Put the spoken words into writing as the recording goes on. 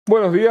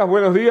Buenos días,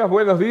 buenos días,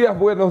 buenos días,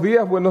 buenos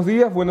días, buenos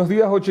días, buenos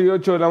días, 8 y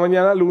 8 de la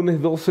mañana,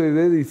 lunes 12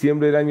 de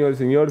diciembre del año del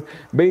Señor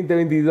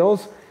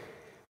 2022.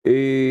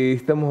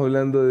 Estamos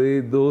hablando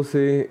de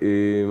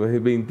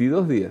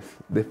 22 días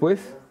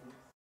después,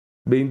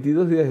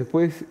 22 días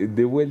después,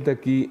 de vuelta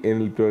aquí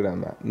en el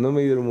programa. No me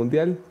he ido al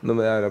mundial, no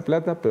me daba la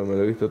plata, pero me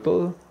lo he visto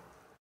todo.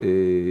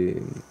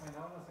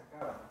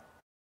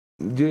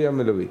 Yo ya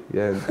me lo vi.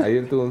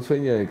 Ayer tuve un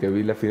sueño en el que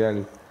vi la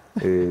final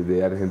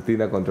de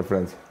Argentina contra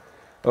Francia.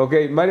 Ok,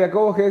 María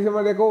Cobos, ¿qué dice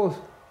María Cobos?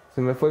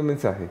 Se me fue el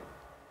mensaje.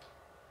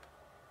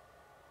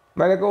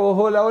 María Cobos,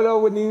 hola, hola,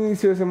 buen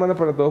inicio de semana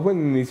para todos. Buen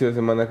inicio de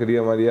semana,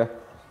 querida María.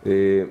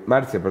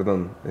 Marcia,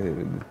 perdón.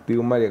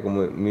 Digo María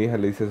como mi hija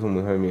le dice a su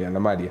mujer amiga, la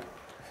María.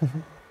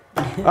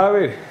 A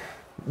ver,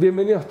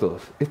 bienvenidos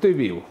todos. Estoy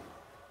vivo.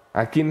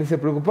 A quienes se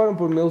preocuparon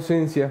por mi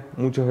ausencia,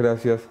 muchas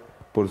gracias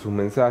por sus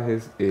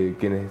mensajes.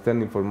 Quienes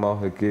están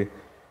informados de que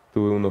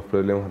tuve unos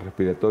problemas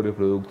respiratorios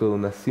producto de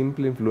una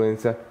simple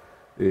influenza.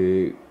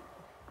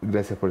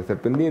 Gracias por estar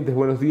pendientes.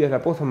 Buenos días,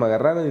 La Posa. Me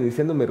agarraron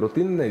iniciando mi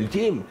rutina en el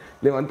gym,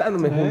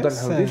 levantándome junto a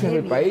las noticias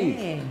del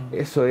país.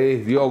 Eso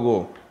es,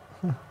 Diogo.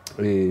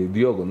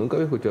 Diogo, nunca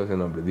había escuchado ese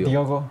nombre.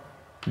 Diogo.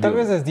 Tal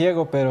vez es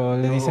Diego, pero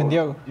le dicen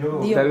Diogo.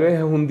 Tal vez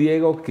es un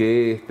Diego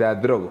que está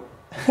drogo.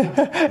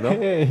 ¿No?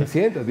 Lo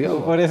siento,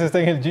 Diogo. Por eso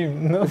está en el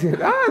gym, ¿no? No.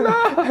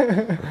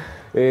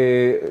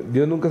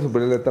 Yo nunca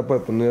superé la etapa de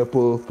poner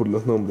apodos por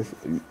los nombres.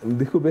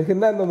 Disculpe, es que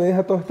Nando me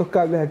deja todos estos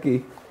cables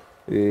aquí.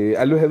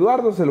 A Luis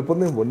Eduardo se lo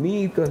ponen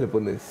bonitos, le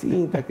ponen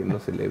cinta, que no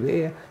se le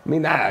vea. Ni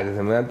nada, que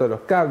se me dan todos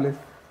los cables.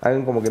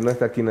 Hagan como que no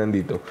está aquí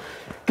Nandito.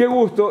 Qué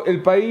gusto,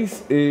 el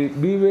país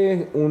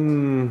vive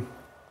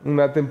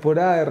una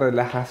temporada de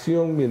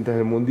relajación mientras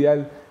el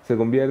Mundial se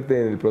convierte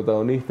en el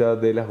protagonista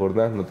de las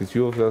jornadas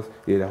noticiosas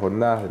y de las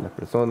jornadas de las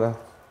personas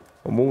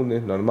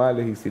comunes,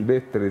 normales y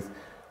silvestres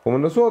como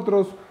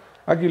nosotros.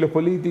 Aquí los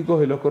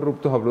políticos y los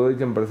corruptos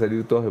aprovechan para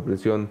salir todos de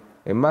presión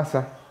en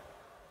masa.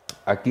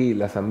 Aquí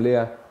la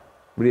asamblea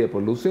brilla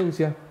por la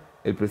ausencia,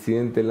 el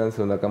presidente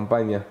lanza una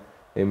campaña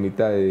en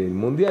mitad del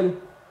mundial.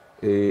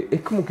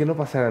 Es como que no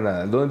pasara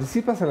nada. Donde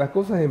sí pasan las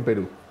cosas es en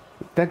Perú.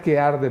 Está que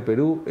arde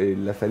Perú,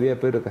 la salida de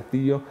Pedro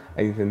Castillo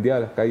ha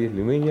incendiado las calles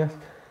limeñas.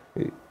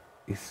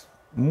 Es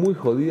muy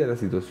jodida la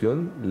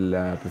situación.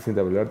 La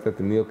presidenta Boluarte ha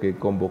tenido que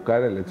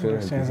convocar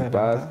elecciones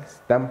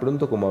anticipadas tan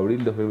pronto como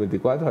abril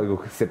 2024,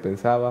 algo que se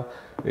pensaba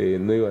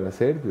no iban a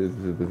hacer.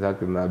 Se pensaba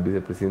que una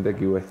vicepresidenta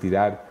que iba a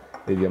estirar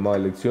el llamado a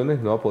elecciones,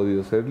 no ha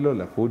podido hacerlo.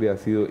 La furia ha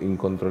sido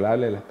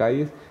incontrolable en las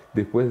calles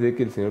después de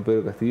que el señor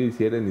Pedro Castillo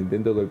hiciera el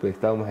intento de golpe de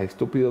Estado más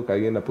estúpido que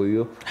alguien ha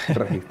podido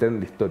registrar en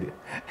la historia.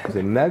 O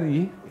sea,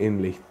 nadie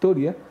en la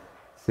historia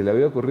se le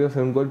había ocurrido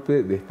hacer un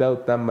golpe de Estado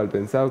tan mal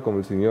pensado como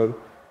el señor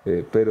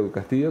Pedro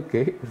Castillo,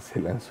 que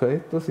se lanzó a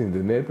esto sin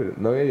tener, pero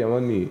no había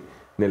llamado ni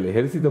al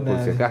ejército por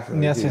si acaso.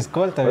 Ni a su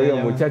escolta. Oiga,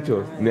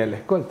 muchachos, ni a la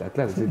escolta,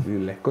 claro, si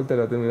la escolta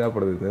lo ha terminado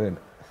por detener.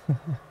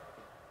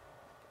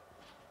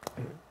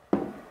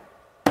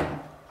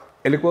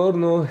 El Ecuador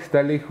no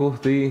está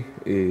lejos de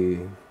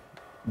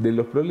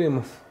los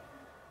problemas,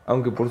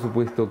 aunque por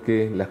supuesto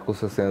que las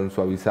cosas se han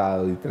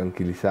suavizado y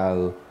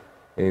tranquilizado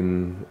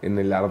en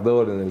el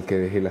ardor en el que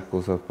dejé las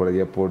cosas por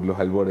allá por los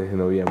albores de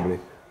noviembre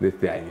de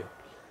este año.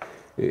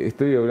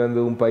 Estoy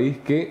hablando de un país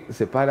que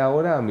se para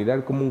ahora a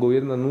mirar cómo un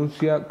gobierno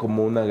anuncia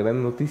como una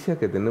gran noticia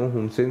que tenemos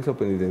un censo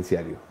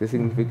penitenciario. ¿Qué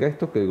significa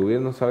esto? Que el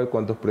gobierno sabe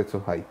cuántos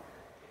presos hay.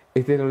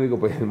 Este es el único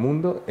país del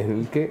mundo en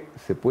el que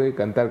se puede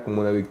cantar como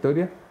una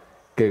victoria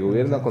que el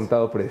gobierno ha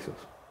contado presos.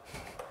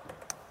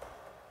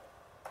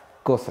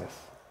 Cosas.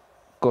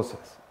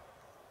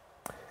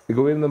 El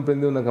gobierno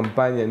emprende una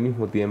campaña al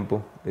mismo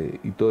tiempo,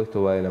 y todo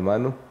esto va de la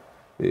mano,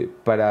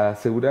 para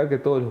asegurar que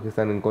todos los que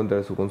están en contra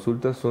de su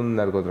consulta son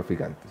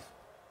narcotraficantes.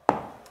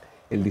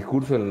 El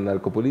discurso de la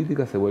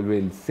narcopolítica se vuelve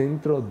el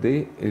centro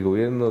del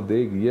gobierno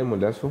de Guillermo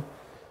Lasso,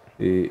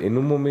 en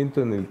un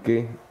momento en el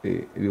que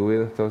el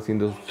gobierno estaba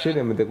siendo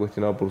seriamente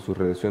cuestionado por sus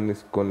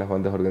relaciones con las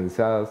bandas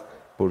organizadas,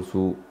 por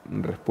su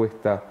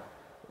respuesta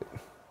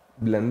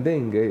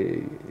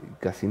blandengue,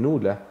 casi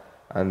nula,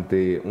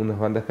 ante unas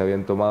bandas que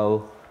habían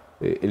tomado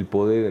el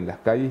poder en las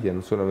calles, ya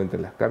no solamente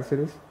en las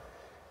cárceles.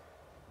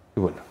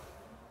 Y bueno,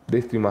 de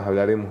esto y más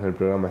hablaremos en el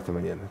programa esta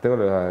mañana. Tengo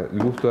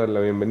el gusto de dar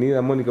la bienvenida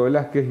a Mónica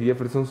Velázquez y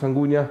Jefferson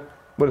Sanguña.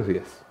 Buenos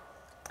días.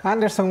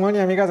 Anderson, Moni,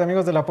 amigas y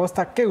amigos de La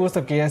Posta, qué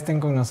gusto que ya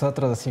estén con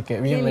nosotros, así que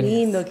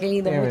bienvenidos. Qué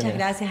lindo. Muchas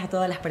gracias a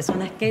todas las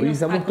personas que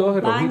nos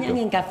acompañan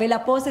en Café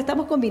La Posta.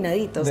 Estamos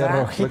combinaditos, Me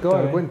acabo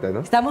de dar cuenta,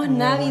 ¿no? Estamos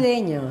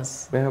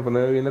navideños. Me deja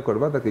poner bien la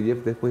corbata, que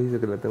Jeff después dice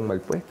que la tengo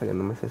mal puesta, que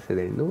no me sé hacer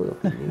el nudo.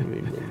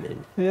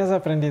 Ya has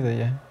aprendido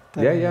ya.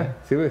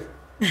 ¿Sí ves?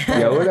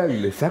 Y ahora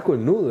le saco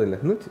el nudo en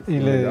las noches. Y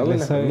le hago en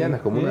las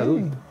mañanas como un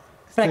adulto.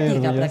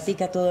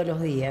 Practica todos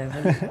los días.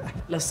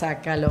 Lo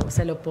saca,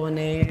 se lo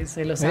pone,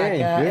 se lo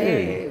saca.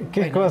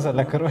 ¿Qué cosa?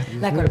 La corbata.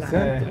 La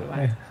corbata.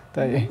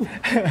 Está bien.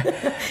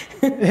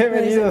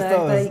 Bienvenidos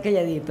todos. Está ahí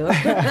calladito.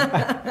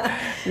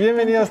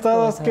 Bienvenidos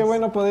todos. Qué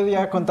bueno poder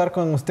ya contar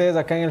con ustedes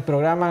acá en el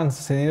programa. Han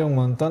sucedido un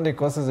montón de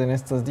cosas en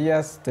estos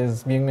días.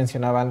 Ustedes bien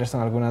mencionaba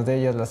Anderson algunas de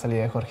ellas. La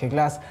salida de Jorge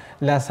Glass,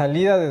 la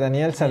salida de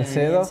Daniel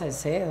Salcedo,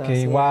 que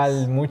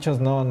igual muchos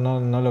no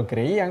lo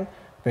creían.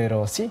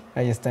 Pero sí,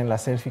 ahí está en la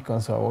selfie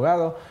con su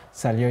abogado.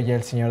 Salió ya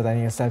el señor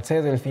Daniel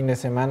Salcedo el fin de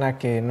semana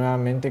que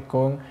nuevamente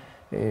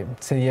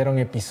se dieron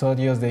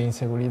episodios de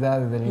inseguridad,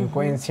 de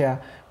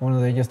delincuencia.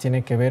 Uno de ellos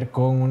tiene que ver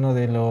con uno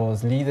de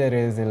los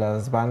líderes de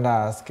las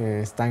bandas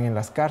que están en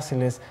las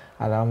cárceles.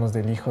 Hablábamos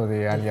del hijo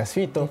de alias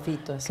Fito,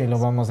 que lo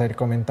vamos a ir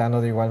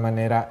comentando de igual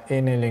manera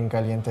en el En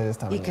Caliente de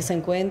esta mañana. Y que se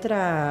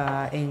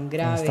encuentra en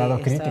grave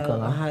estado crítico,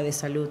 ¿no? de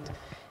salud.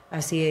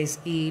 Así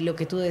es, y lo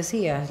que tú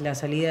decías, la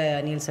salida de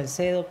Daniel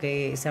Salcedo,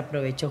 que se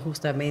aprovechó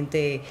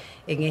justamente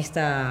en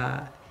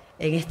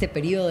este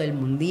periodo del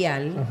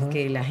Mundial,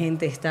 que la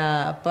gente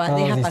deja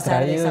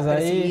pasar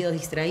desapercibidos,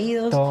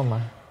 distraídos.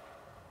 Toma.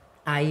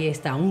 Ahí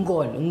está, un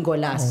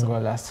golazo. Un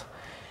golazo.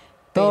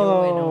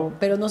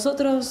 Pero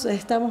nosotros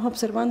estamos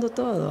observando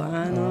todo.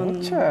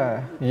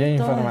 Bien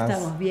informados.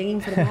 Estamos bien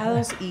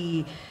informados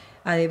y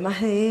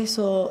además de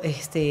eso,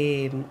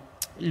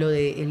 lo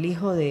del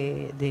hijo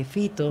de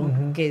Fito,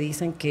 que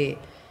dicen que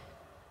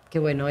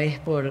bueno, es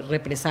por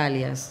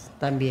represalias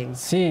también.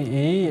 Sí,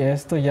 y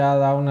esto ya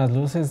da unas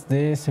luces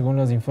según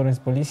los informes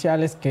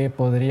policiales, que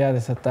podría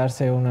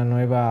desatarse un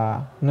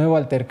nuevo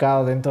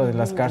altercado dentro de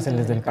las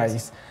cárceles del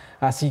país.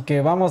 Así que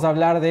vamos a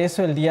hablar de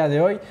eso el día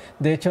de hoy.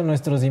 De hecho,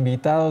 nuestros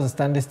invitados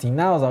están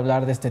destinados a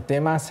hablar de este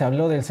tema. Se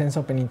habló del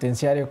censo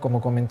penitenciario,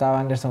 como comentaba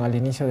Anderson al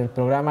inicio del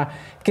programa.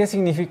 ¿Qué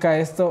significa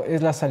esto?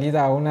 Es la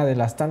salida a una de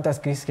las tantas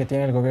crisis que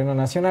tiene el gobierno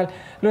nacional.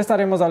 Lo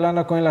estaremos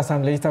hablando con el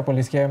asambleísta por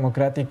la Izquierda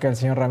Democrática, el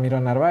señor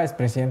Ramiro Narváez,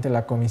 presidente de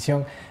la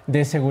Comisión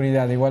de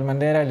Seguridad. De igual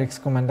manera, el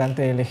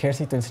excomandante del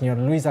Ejército, el señor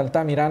Luis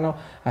Altamirano.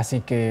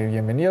 Así que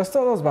bienvenidos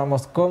todos.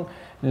 Vamos con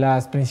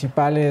las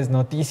principales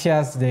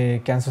noticias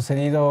que han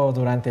sucedido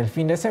durante el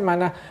fin de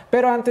semana.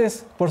 Pero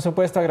antes, por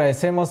supuesto,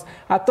 agradecemos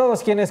a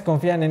todos quienes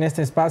confían en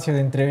este espacio de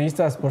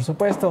entrevistas, por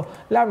supuesto,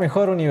 la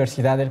mejor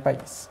universidad del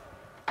país.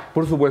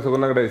 Por supuesto, con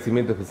un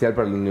agradecimiento especial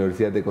para la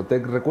Universidad de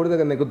Ecotec. Recuerda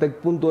que en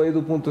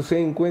ecotec.edu.c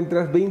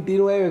encuentras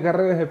 29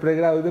 carreras de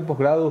pregrado y de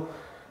posgrado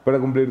para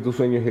cumplir tus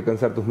sueños y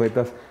alcanzar tus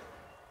metas.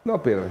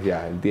 No pierdas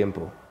ya el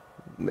tiempo.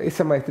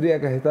 Esa maestría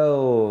que has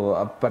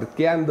estado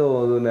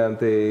parqueando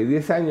durante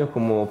 10 años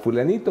como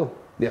fulanito,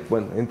 ya,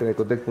 bueno, entra a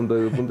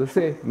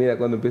ecotec.edu.c, mira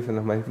cuando empiezan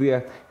las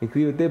maestrías,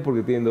 inscríbete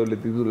porque tienen doble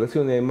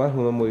titulación y además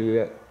una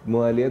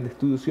modalidad de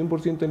estudio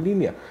 100% en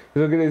línea.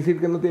 Eso quiere decir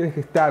que no tienes que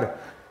estar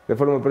de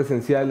forma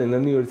presencial en la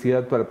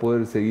universidad para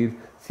poder seguir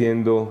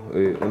siendo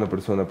una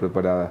persona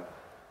preparada.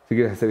 Si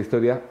quieres hacer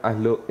historia,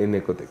 hazlo en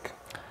Ecotec.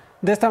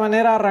 De esta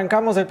manera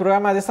arrancamos el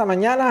programa de esta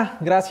mañana.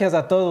 Gracias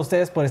a todos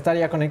ustedes por estar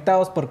ya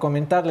conectados, por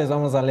comentar. Les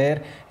vamos a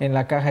leer en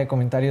la caja de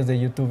comentarios de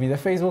YouTube y de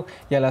Facebook.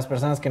 Y a las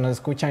personas que nos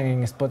escuchan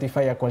en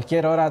Spotify a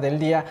cualquier hora del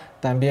día,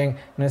 también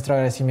nuestro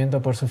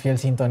agradecimiento por su fiel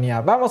sintonía.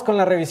 Vamos con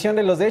la revisión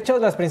de los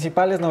hechos, las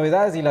principales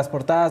novedades y las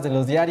portadas de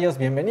los diarios.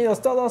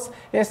 Bienvenidos todos.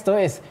 Esto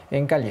es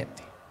En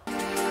Caliente.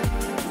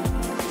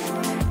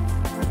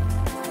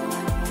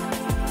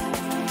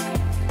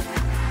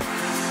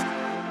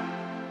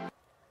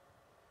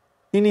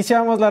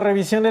 Iniciamos la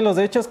revisión de los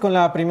hechos con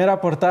la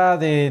primera portada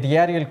de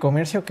Diario El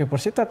Comercio, que por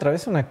cierto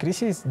atraviesa una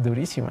crisis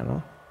durísima,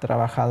 ¿no?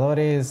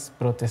 Trabajadores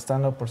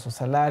protestando por sus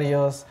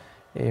salarios,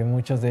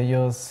 muchos de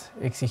ellos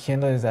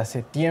exigiendo desde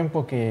hace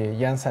tiempo que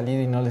ya han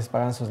salido y no les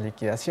pagan sus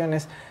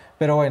liquidaciones.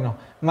 Pero bueno,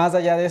 más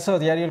allá de eso,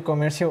 Diario El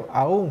Comercio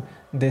aún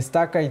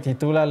destaca y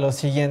titula lo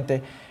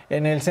siguiente: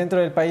 en el centro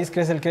del país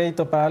crece el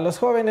crédito para los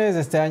jóvenes.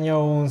 Este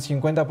año un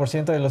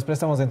 50% de los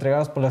préstamos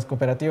entregados por las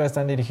cooperativas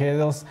están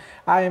dirigidos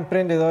a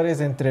emprendedores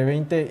de entre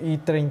 20 y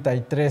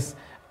 33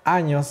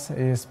 años.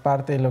 Es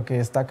parte de lo que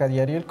destaca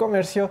Diario El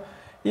Comercio.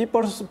 Y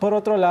por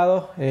otro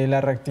lado, la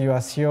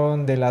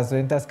reactivación de las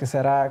ventas que se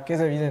hará, que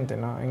es evidente,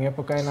 ¿no? En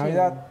época de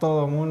Navidad,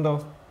 todo el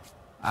mundo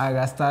a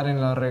gastar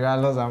en los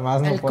regalos, a más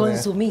no poder.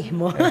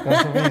 Consumismo. El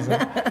consumismo.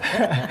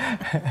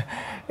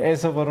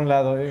 Eso por un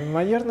lado.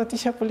 Mayor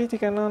noticia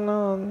política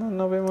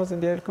no vemos en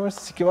Diario del Comercio,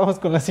 así que vamos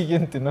con la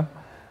siguiente, ¿no?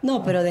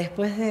 No, pero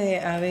después de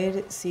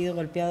haber sido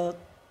golpeado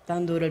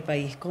tan duro el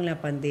país con la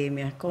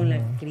pandemia, con la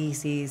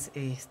crisis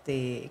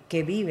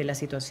que vive, la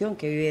situación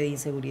que vive de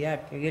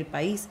inseguridad, que vive el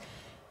país,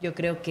 yo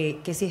creo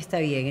que sí está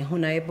bien. Es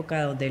una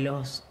época donde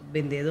los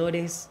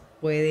vendedores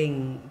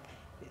pueden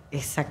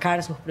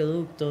sacar sus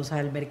productos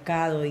al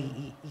mercado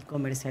y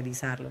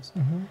comercializarlos.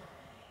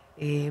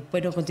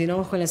 Bueno,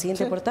 continuamos con la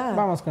siguiente portada.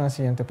 Vamos con la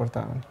siguiente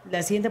portada.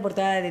 La siguiente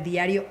portada de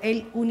Diario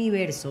El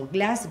Universo.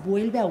 Glass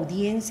vuelve a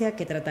audiencia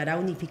que tratará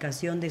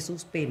unificación de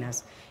sus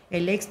penas.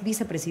 El ex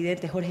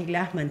vicepresidente Jorge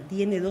Glass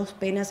mantiene 2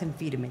 penas en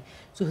firme.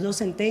 Sus 2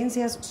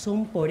 sentencias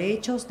son por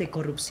hechos de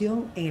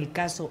corrupción en el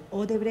caso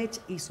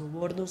Odebrecht y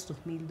sobornos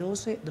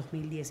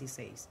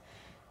 2012-2016.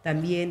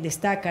 También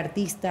destaca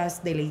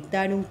artistas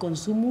deleitaron con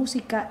su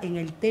música en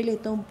el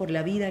Teletón por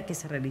la vida que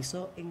se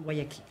realizó en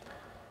Guayaquil.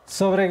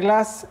 Sobre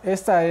Glass,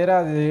 esta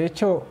era, de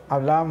hecho,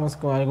 hablábamos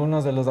con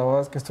algunos de los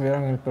abogados que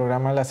estuvieron en el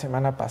programa la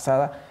semana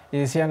pasada y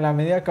decían la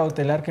medida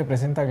cautelar que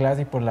presenta Glass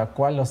y por la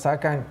cual lo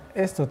sacan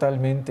es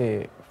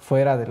totalmente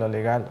fuera de lo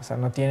legal, o sea,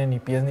 no tiene ni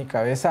pies ni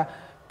cabeza,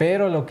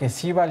 pero lo que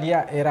sí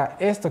valía era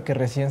esto que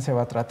recién se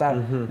va a tratar,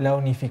 la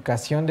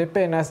unificación de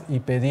penas y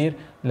pedir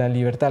la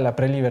libertad, la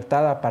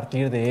prelibertad a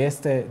partir de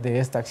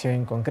esta acción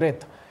en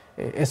concreto.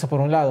 Eso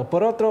por un lado.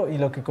 Por otro, y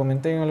lo que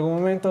comenté en algún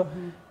momento,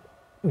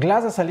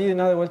 Glass ha salido y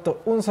no ha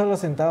devuelto un solo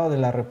centavo de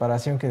la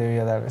reparación que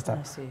debía dar.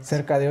 Está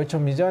cerca de 8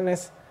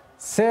 millones,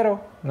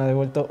 cero, no ha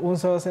devuelto un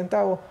solo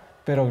centavo,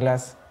 pero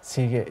Glass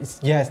sigue,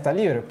 ya está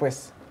libre,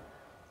 pues.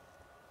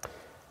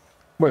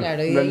 Bueno,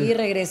 claro, y ahí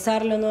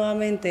regresarlo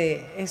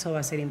nuevamente, eso va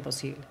a ser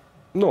imposible.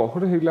 No,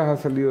 Jorge Glass ha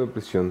salido de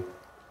prisión.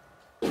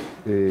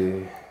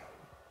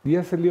 Y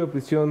ha salido de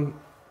prisión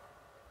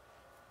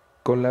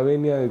con la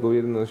venia del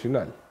gobierno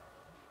nacional,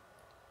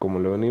 como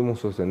lo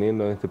venimos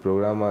sosteniendo en este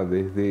programa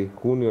desde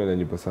junio del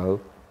año pasado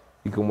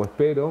y como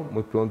espero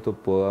muy pronto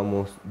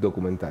podamos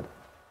documentar.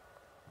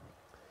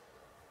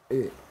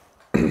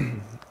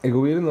 El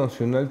gobierno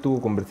nacional tuvo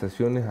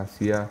conversaciones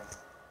hacia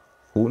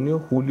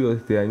julio de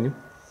este año,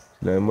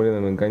 si la memoria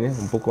no me engaña,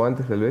 un poco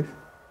antes tal vez.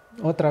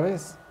 ¿Otra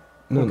vez?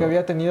 Lo que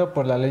había tenido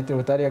por la ley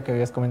tributaria que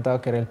habías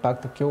comentado que era el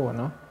pacto que hubo,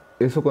 ¿no?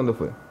 ¿Eso cuándo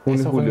fue?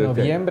 Eso fue en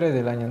noviembre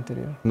del año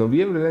anterior.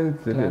 Noviembre del año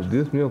anterior. Claro.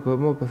 Dios mío,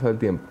 ¿cómo ha pasado el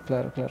tiempo?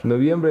 Claro, claro.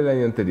 Noviembre del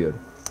año anterior.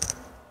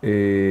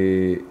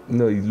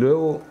 No, y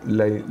luego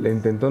la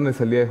intentona de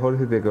salida de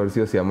Jorge tiene que haber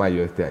sido hacia mayo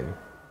de este año.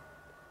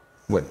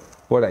 Bueno,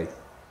 por ahí.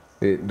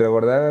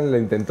 Recordarán la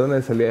intentona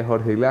de salida de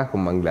Jorge Glass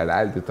con manglar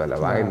alto y toda la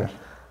vaina,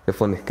 que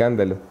fue un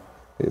escándalo.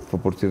 Fue,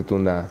 por cierto,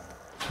 una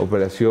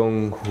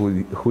operación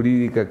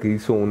jurídica que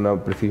hizo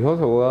un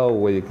prestigioso abogado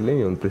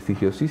guayaquileño, un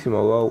prestigiosísimo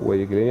abogado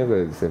guayaquileño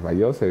que se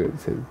falló, se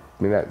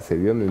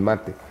dio en el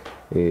mate,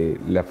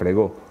 la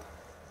fregó.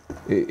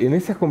 En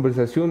esas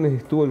conversaciones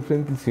estuvo al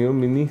frente el señor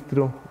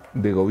ministro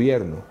de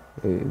Gobierno,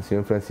 el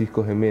señor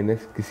Francisco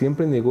Jiménez, que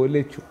siempre negó el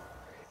hecho.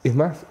 Es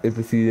más, el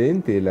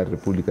presidente de la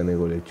República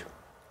negó el hecho.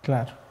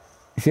 Claro.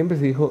 Y siempre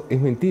se dijo, es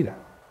mentira.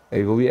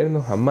 El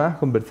gobierno jamás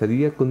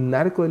conversaría con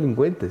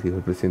narcodelincuentes, dijo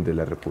el presidente de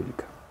la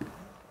República.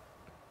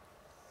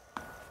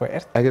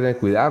 Fuerte. Hay que tener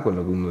cuidado con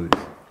lo que uno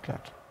dice.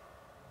 Claro.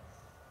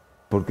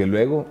 Porque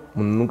luego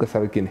uno nunca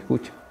sabe quién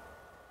escucha.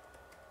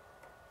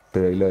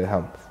 Pero ahí lo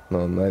dejamos.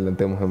 No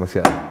adelantemos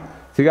demasiado.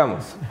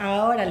 Sigamos.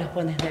 Ahora los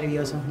pones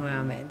nerviosos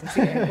nuevamente.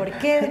 ¿Sí? ¿Por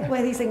qué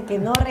después dicen que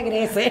no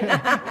regresen?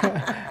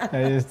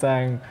 Ahí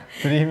están,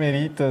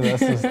 primeritos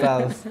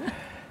asustados.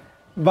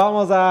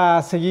 Vamos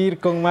a seguir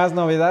con más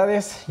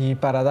novedades y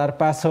para dar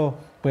paso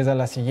pues a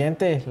la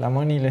siguiente, la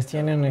Moni les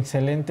tiene un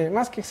excelente,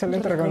 más que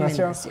excelente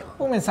recomendación,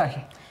 un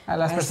mensaje a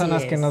las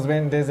personas que nos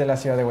ven desde la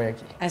ciudad de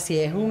Guayaquil. Así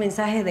es, un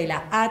mensaje de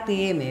la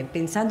ATM,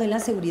 pensando en la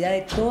seguridad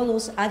de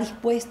todos, ha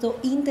dispuesto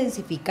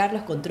intensificar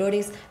los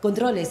controles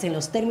en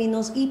los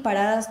términos y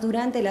paradas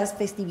durante las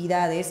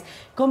festividades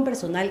con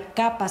personal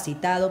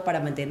capacitado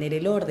para mantener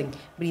el orden,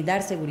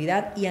 brindar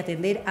seguridad y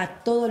atender a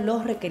todos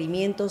los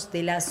requerimientos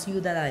de la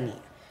ciudadanía.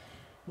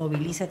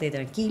 Movilízate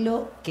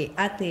tranquilo, que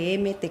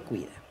ATM te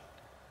cuida.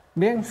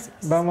 Bien,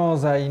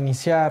 vamos a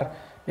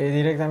iniciar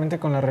directamente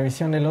con la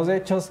revisión de los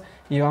hechos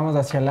y vamos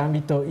hacia el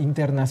ámbito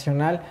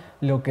internacional.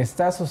 Lo que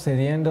está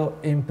sucediendo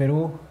en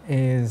Perú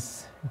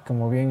es,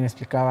 como bien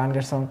explicaba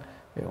Anderson,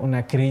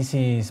 una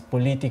crisis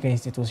política e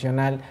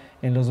institucional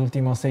en los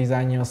últimos 6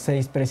 años,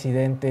 6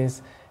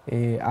 presidentes.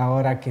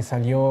 Ahora que se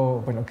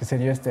dio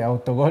este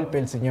autogolpe,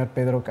 el señor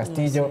Pedro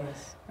Castillo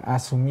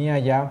asumía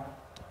ya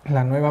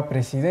la nueva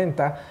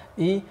presidenta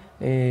y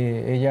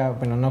ella,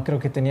 no creo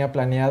que tenía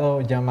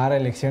planeado llamar a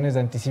elecciones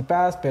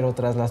anticipadas, pero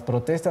tras las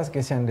protestas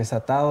que se han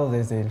desatado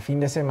desde el fin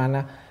de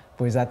semana,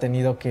 pues ha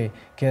tenido que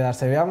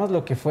quedarse. Veamos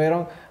lo que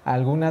fueron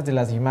algunas de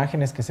las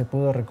imágenes que se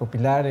pudo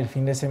recopilar el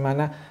fin de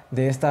semana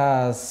de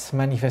estas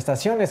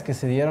manifestaciones que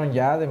se dieron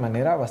ya de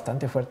manera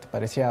bastante fuerte.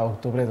 Parecía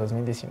octubre de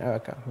 2019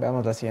 acá.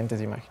 Veamos las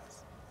siguientes imágenes.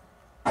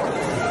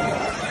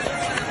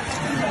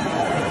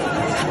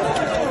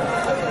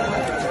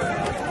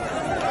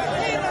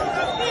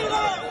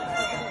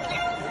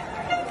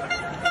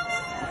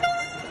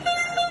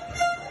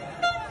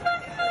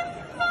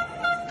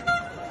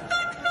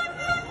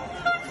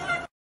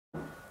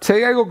 Si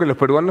hay algo que los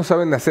peruanos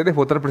saben hacer es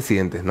votar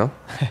presidentes, ¿no?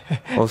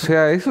 O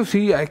sea, eso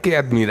sí, hay que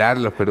admirar a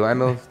los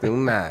peruanos de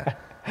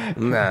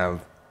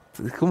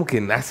es como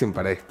que nacen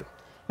para esto.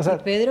 O sea,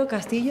 Pedro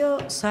Castillo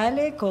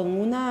sale con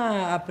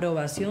una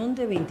aprobación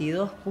de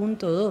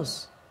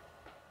 22.2.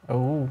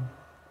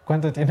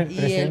 ¿Cuánto tiene el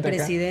presidente acá? Y el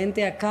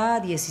presidente acá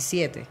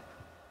 17.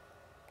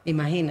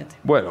 Imagínate.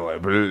 Bueno,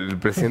 pero el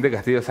presidente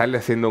Castillo sale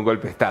haciendo un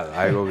golpe de Estado,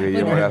 algo que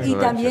yo Bueno, me hace y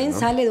una también acción, ¿no?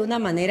 sale de una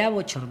manera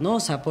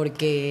bochornosa,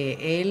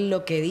 porque él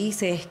lo que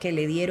dice es que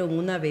le dieron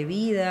una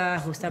bebida,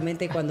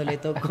 justamente cuando le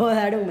tocó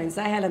dar un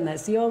mensaje a la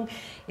nación,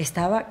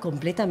 estaba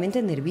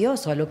completamente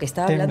nervioso, a lo que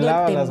estaba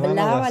Temblaba hablando, las manos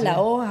temblaba así. la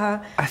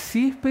hoja.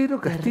 Así es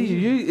Pedro Castillo.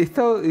 Yo he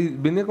estado,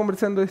 venía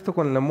conversando esto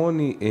con la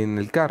Moni en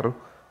el carro,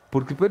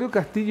 porque Pedro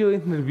Castillo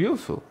es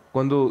nervioso.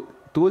 Cuando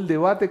tuvo el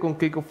debate con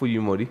Keiko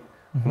Fujimori,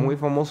 muy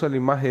famosa la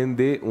imagen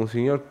de un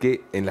señor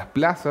que en las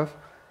plazas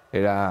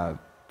era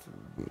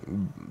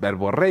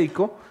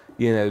verborreico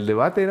y en el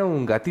debate era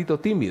un gatito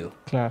tímido.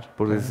 Claro.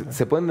 Porque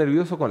se pone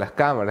nervioso con las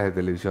cámaras de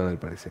televisión, al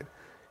parecer.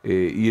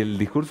 Y el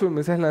discurso del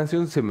mensaje de la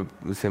nación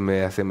se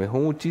me asemejó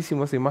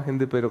muchísimo a esa imagen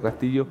de Pedro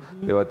Castillo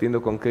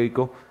debatiendo con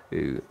Keiko,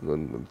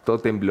 todo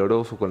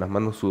tembloroso, con las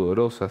manos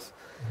sudorosas.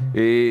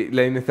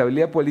 La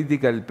inestabilidad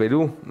política del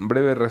Perú, un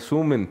breve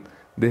resumen,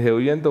 desde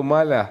Ollanta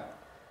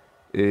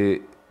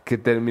que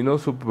terminó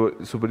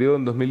su periodo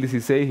en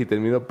 2016 y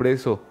terminó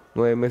preso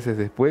 9 meses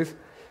después,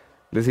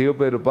 le siguió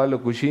Pedro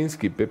Pablo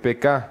Kuczynski,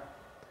 PPK,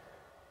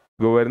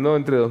 gobernó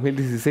entre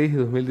 2016 y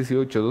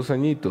 2018, 2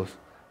 añitos.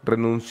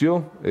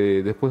 Renunció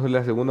después de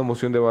la segunda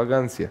moción de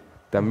vagancia.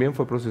 También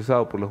fue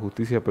procesado por la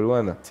justicia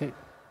peruana. Sí.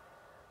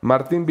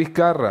 Martín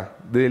Vizcarra,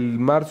 del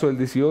marzo del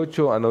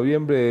 18 a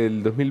noviembre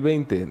del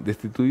 2020,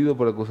 destituido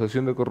por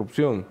acusación de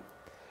corrupción.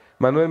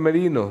 Manuel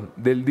Merino,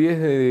 del 10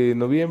 de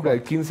noviembre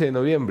al 15 de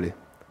noviembre.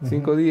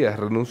 5 días,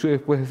 renunció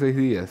después de 6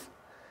 días.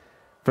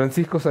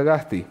 Francisco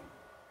Sagasti,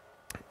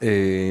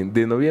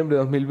 de noviembre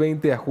de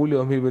 2020 a julio de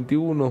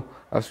 2021,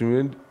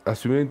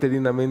 asumió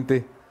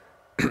interinamente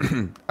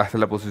hasta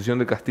la posición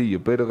de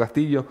Castillo. Pedro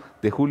Castillo,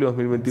 de julio de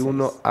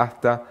 2021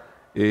 hasta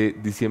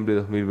diciembre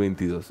de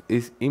 2022.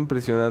 Es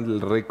impresionante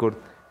el récord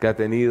que ha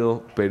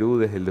tenido Perú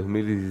desde el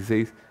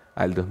 2016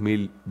 al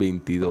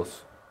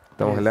 2022.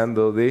 Estamos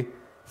hablando de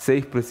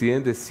 6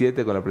 presidentes,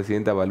 7 con la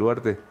presidenta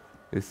Baluarte.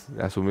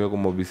 Asumió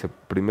como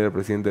primera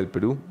presidenta del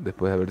Perú,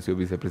 después de haber sido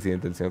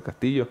vicepresidente del señor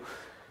Castillo.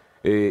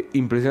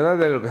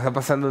 Impresionante lo que está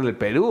pasando en el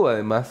Perú,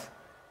 además,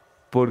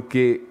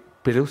 porque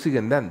Perú sigue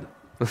andando.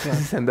 No sé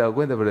si se han dado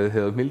cuenta, pero desde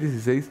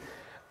 2016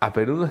 a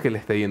Perú no es que le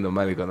está yendo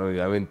mal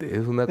económicamente.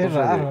 Es una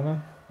cosa raro,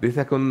 ¿no? de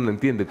esas que uno no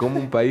entiende. ¿Cómo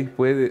un país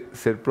puede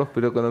ser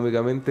próspero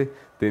económicamente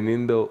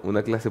teniendo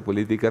una clase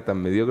política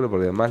tan mediocre?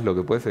 Porque además lo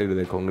que puede salir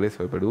del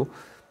Congreso de Perú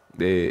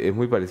es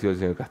muy parecido al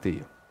señor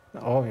Castillo.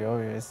 Obvio,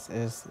 obvio.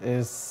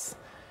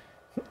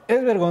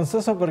 Es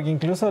vergonzoso porque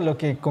incluso lo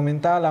que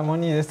comentaba la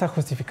Moni de esta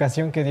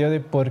justificación que dio de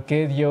por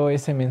qué dio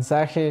ese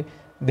mensaje,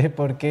 de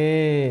por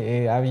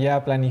qué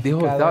había planificado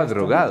Dijo que estaba esto.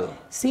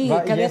 drogado. Sí,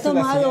 Va, que y había esa es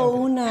la tomado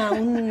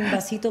siguiente. un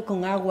vasito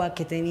con agua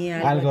que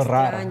tenía Algo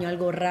raro. extraño,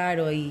 algo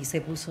raro, y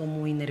se puso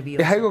muy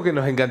nervioso. Es algo que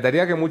nos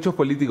encantaría que muchos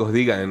políticos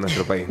digan en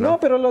nuestro país, ¿no? No,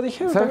 pero lo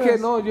dijeron. ¿Sabes qué?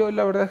 todas. No, yo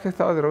la verdad es que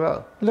estaba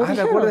drogado. Lo ¿te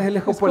dijeron. acuerdas? Él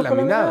es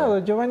copolaminado.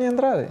 Giovanni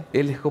Andrade.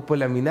 Él es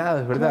copolaminado,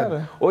 es verdad.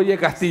 Claro. Oye,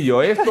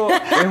 Castillo, esto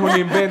es un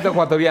invento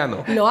ecuatoriano.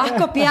 Lo has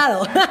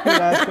copiado.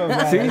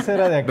 ¿Sí? Eso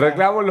era de acá.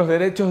 Reclamo los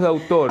derechos de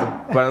autor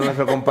para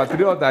nuestro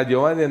compatriota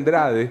Giovanni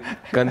Andrade,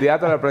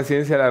 candidato a la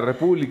presidencia de la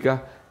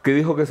República, que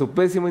dijo que su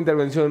pésima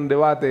intervención en un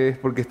debate es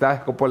porque estaba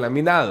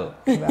escopolaminado.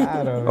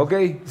 Claro. ¿Ok?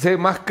 Sé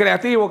más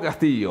creativo,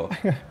 Castillo.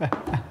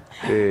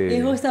 Y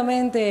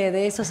justamente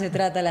de eso se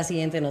trata la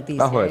siguiente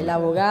noticia. Ah, bueno. El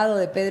abogado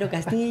de Pedro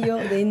Castillo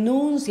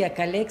denuncia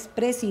que al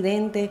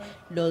expresidente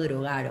lo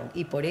drogaron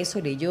y por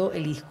eso leyó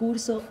el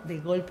discurso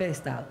del golpe de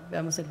Estado.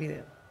 Veamos el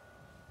video.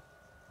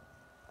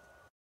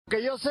 Lo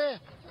que yo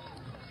sé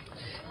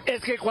es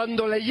que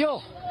cuando leyó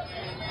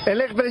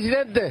el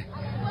expresidente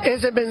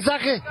ese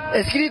mensaje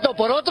escrito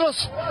por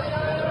otros,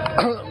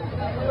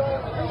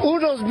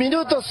 unos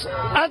minutos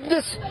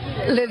antes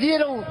le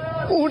dieron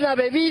una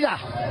bebida.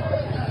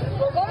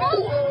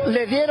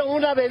 Le dieron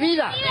una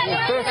bebida.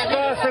 ¿Usted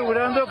está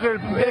asegurando que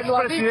el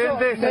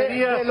expresidente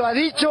sería...? Me lo ha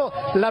dicho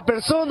la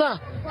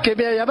persona que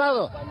me ha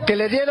llamado, que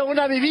le dieron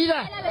una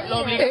bebida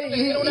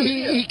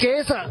y que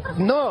esa,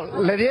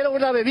 no, le dieron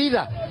una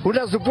bebida,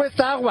 una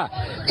supuesta agua,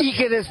 y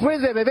que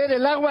después de beber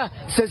el agua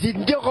se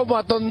sintió como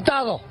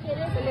atontado.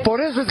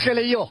 Por eso es que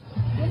leyó.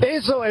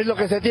 Eso es lo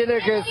que se tiene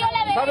que...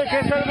 ¿Sabe que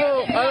es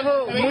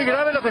algo muy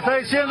grave lo que está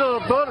diciendo,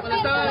 doctor?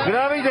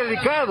 Grave y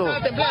delicado.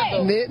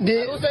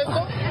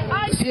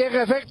 Sí, en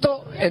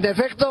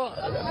efecto,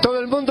 todo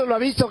el mundo lo ha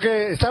visto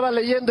que estaba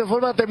leyendo en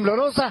forma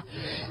temblorosa,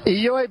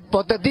 y yo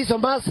hipotetizo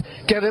más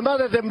que además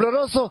de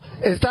tembloroso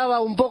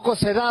estaba un poco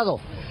sedado,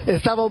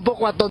 estaba un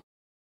poco atontado.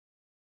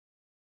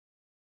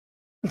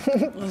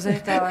 Usted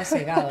estaba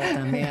cegado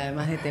también,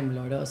 además de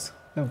tembloroso.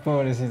 No,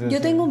 pobrecito. Yo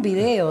tengo un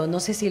video, no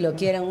sé si lo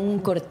quieran, un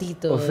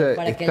cortito, O sea,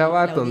 para que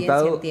estaba la audiencia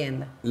atontado.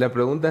 entienda. La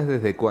pregunta es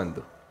 ¿desde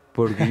cuándo?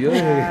 Porque yo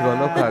desde que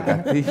conozco a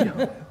Castillo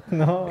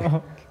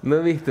no he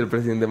visto el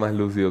presidente más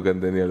lúcido que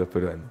han tenido los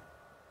peruanos.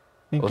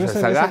 Incluso O sea,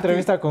 en esa Sagasti-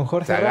 entrevista con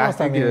Jorge Ramos Sagasti,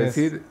 también quiero es-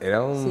 decir,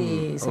 era un,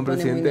 Sí, se un pone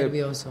muy presidente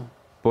nervioso.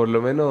 por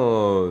lo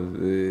menos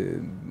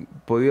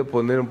podía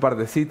poner un par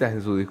de citas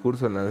en su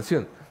discurso en la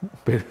nación.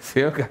 Pero el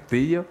señor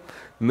Castillo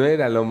no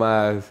era lo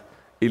más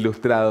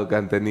ilustrado que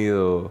han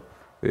tenido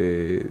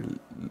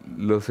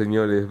los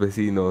señores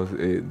vecinos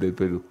del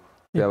Perú.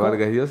 O sea,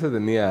 Vargas Llosa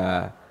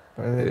tenía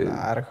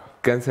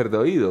cáncer de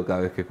oído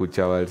cada vez que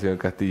escuchaba al señor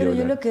Castillo. Pero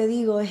yo lo que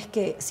digo es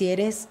que si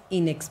eres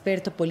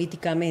inexperto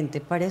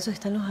políticamente, para eso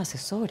están los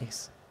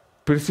asesores.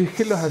 Pero si es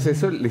que los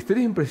asesores, la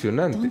historia es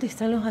impresionante. ¿Dónde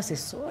están los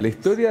asesores? La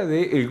historia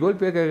del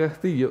golpe a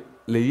Castillo,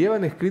 le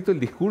llevan escrito el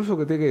discurso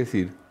que tiene que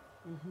decir.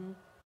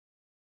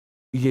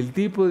 Y el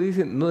tipo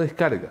dice, no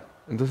descarga.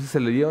 Entonces se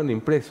lo llevan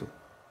impreso.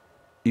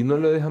 Y no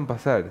lo dejan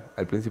pasar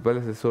al principal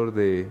asesor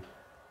del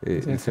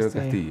señor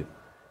Castillo.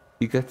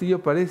 Y Castillo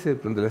aparece,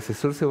 donde el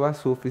asesor se va a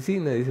su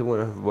oficina y dice,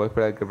 bueno, voy a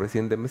esperar a que el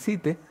presidente me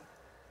cite.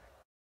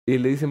 Y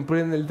le dicen,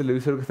 prende el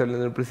televisor que está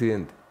hablando el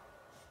presidente.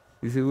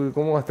 Y dice,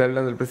 ¿cómo va a estar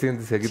hablando el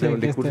presidente si aquí tengo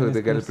el discurso que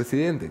te queda el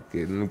presidente?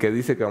 Que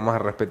dice que vamos a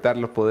respetar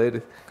los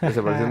poderes, la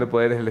separación de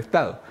poderes del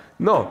Estado.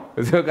 No,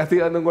 el señor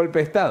Castillo dando un golpe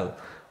de Estado.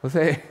 O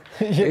sea,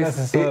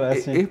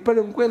 es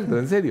para un cuento,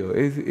 en serio.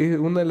 Es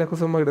una de las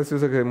cosas más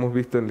graciosas que hemos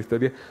visto en la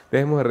historia.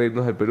 Dejemos de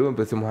reírnos del Perú,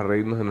 empecemos a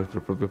reírnos de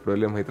nuestros propios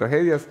problemas y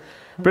tragedias.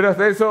 Pero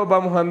hasta eso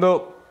vamos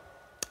dando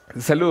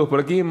saludos.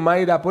 Por aquí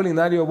Mayra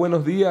Apolinario,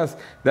 buenos días.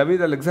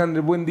 David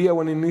Alexander, buen día,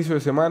 buen inicio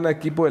de semana.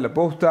 Equipo de la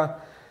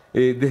Posta.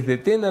 Desde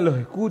Tena los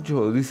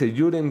escucho, dice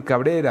Yuren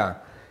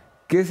Cabrera.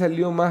 ¿Qué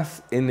salió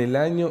más en el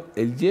año,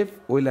 el Jeff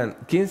o el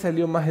Anderson? ¿Quién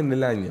salió más en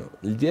el año,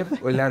 el Jeff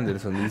o el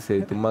Anderson?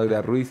 Dice tu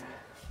Magra Ruiz.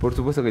 Por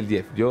supuesto que el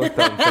Jeff. Yo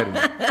estaba enfermo.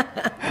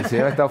 El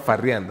señor ha estado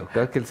farreando.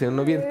 Cada vez que el señor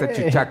no viene, está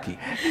chuchaqui.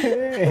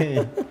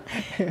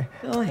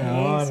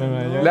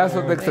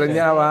 Lazo te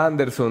extrañaba,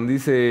 Anderson.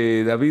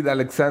 Dice David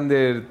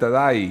Alexander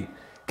Taday.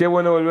 Qué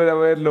bueno volver a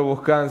verlo,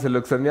 Boscan. Se lo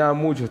extrañaba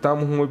mucho.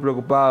 Estábamos muy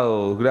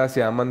preocupados.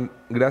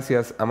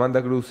 Gracias,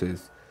 Amanda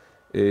Cruces.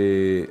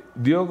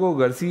 Diogo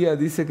García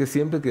dice que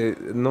siempre que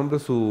nombro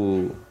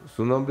su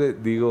nombre,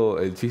 digo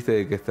el chiste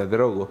de que está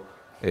drogo.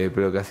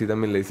 Pero que así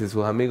también le dicen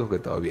sus amigos que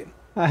todo bien.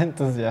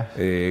 Entonces ya.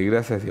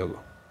 Gracias, Diogo.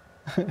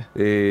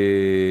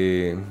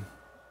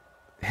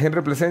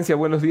 Henry Plesencia,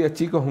 buenos días,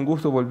 chicos. Un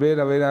gusto volver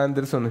a ver a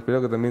Anderson.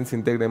 Espero que también se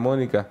integre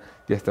Mónica.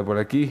 Ya está por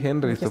aquí.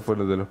 Henry, estos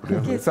fueron de los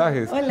primeros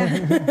mensajes. Hola.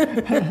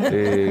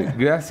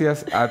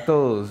 Gracias a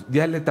todos.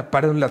 Ya le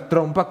taparon la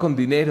trompa con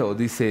dinero,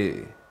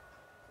 dice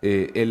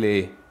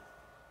LE.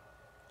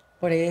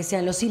 Por ahí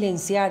decían, lo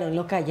silenciaron,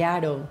 lo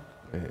callaron.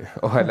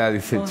 Ojalá,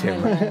 dice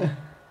Chema.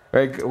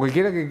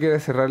 Cualquiera que quiera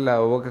cerrar la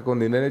boca con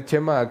dinero,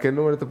 Chema, ¿a qué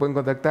número te pueden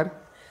contactar?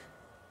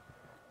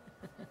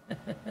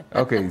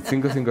 Ok,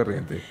 55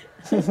 Corriente.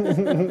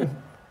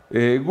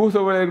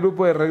 Gusto ver el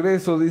grupo de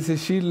regreso, dice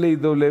Shirley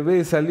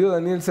W. Salió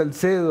Daniel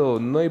Salcedo.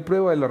 No hay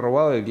prueba de lo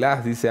robado de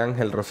Glass, dice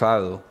Ángel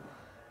Rosado.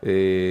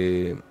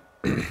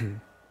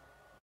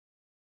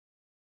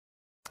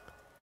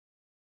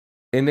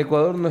 En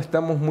Ecuador no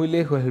estamos muy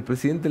lejos. El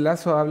presidente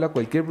Lazo habla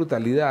cualquier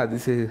brutalidad,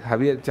 dice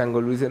Javier Chango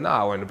Luis.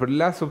 No, bueno, pero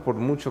Lazo, por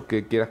mucho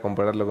que quieras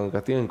compararlo con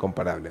Castillo, es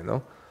incomparable,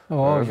 ¿no?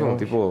 Es un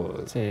tipo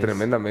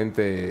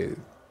tremendamente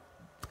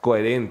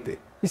coherente.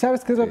 Y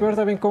 ¿sabes qué es lo peor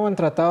también? Cómo han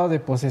tratado de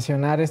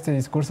posesionar este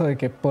discurso de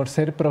que por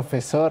ser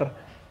profesor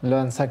lo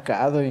han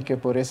sacado y que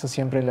por eso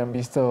siempre le han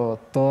visto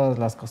todas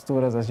las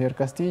costuras al señor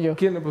Castillo.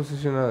 ¿Quién ha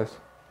posesionado eso?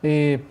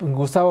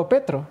 Gustavo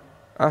Petro.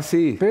 Ah,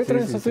 sí. Petro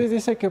en su tweet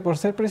dice que por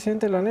ser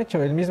presidente lo han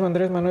hecho. El mismo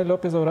Andrés Manuel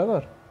López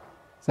Obrador.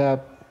 O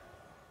sea...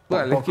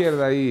 Bueno, la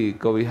izquierda ahí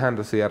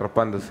cobijándose y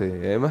arropándose.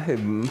 Además, es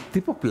un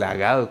tipo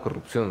plagado de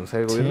corrupción. O sea,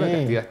 el gobierno de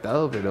Castillo ha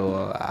estado,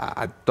 pero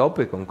a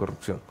tope con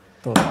corrupción.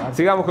 Total.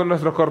 Sigamos con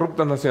nuestros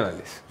corruptos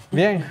nacionales.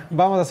 Bien,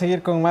 vamos a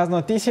seguir con más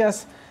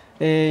noticias.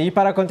 Y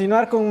para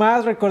continuar con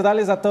más,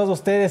 recordarles a todos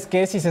ustedes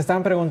que si se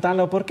están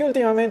preguntando por qué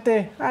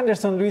últimamente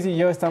Anderson, Luis y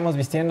yo estamos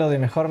vistiendo de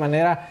mejor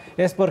manera,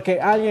 es porque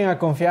alguien ha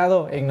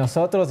confiado en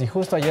nosotros y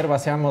justo ayer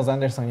vaciamos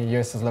Anderson y yo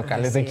esos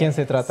locales. ¿De quién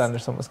se trata,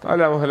 Anderson?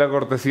 Hablamos de la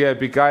cortesía de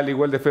Pical,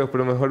 igual de feos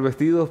pero mejor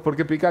vestidos,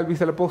 porque Pical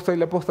viste a la Posta y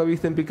la Posta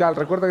viste en Pical.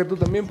 Recuerda que tú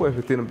también puedes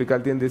vestir en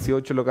Pical. Tienen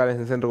 18 locales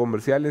en centros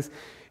comerciales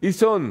y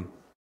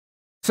son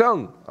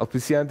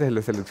auspiciantes de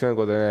la selección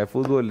ecuatoriana de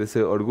fútbol, de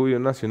ese orgullo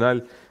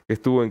nacional que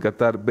estuvo en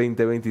Qatar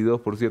 2022.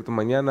 Por cierto,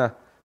 mañana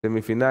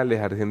semifinales,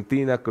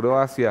 Argentina,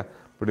 Croacia,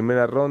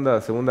 primera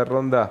ronda, segunda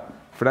ronda,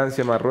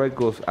 Francia,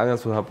 Marruecos. Hagan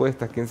sus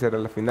apuestas. ¿Quién será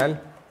la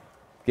final?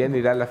 ¿Quién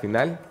irá a la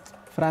final?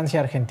 Francia,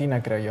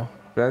 Argentina, creo yo.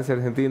 Francia,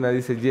 Argentina,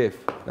 dice Jeff.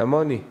 La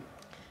Moni.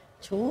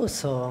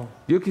 Chuzo.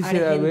 Yo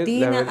quisiera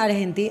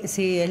Argentina,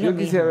 sí, es lo mismo.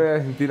 Yo quisiera ver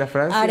Argentina,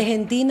 Francia.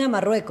 Argentina,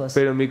 Marruecos.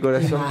 Pero mi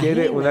corazón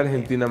quiere una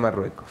Argentina,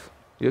 Marruecos.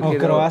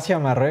 Croacia,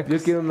 Marruecos.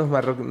 Yo quiero unos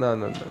Marruecos. No.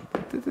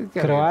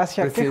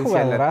 Croacia, qué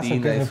jugadorazo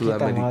latina y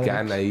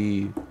sudamericana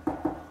ahí.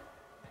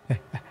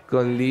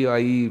 Con lío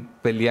ahí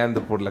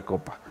peleando por la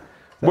copa.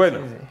 Bueno,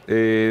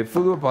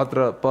 fútbol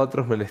para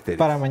otros menesteres.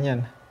 Para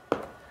mañana.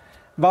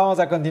 Vamos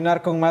a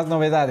continuar con más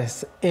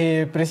novedades.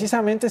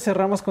 Precisamente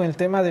cerramos con el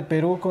tema de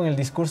Perú, con el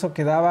discurso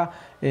que daba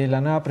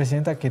la nueva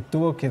presidenta, que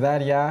tuvo que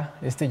dar ya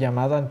este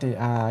llamado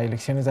a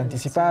elecciones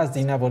anticipadas.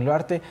 Dina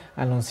Boluarte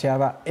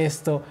anunciaba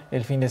esto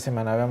el fin de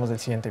semana. Veamos el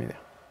siguiente video.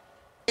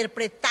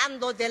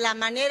 Interpretando de la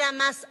manera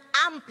más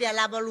amplia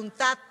la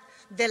voluntad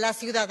de la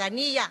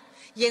ciudadanía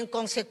y en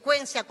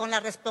consecuencia con la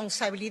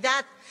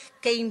responsabilidad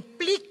que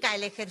implica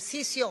el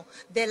ejercicio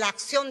de la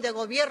acción de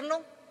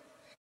gobierno,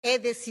 he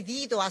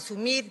decidido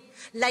asumir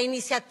la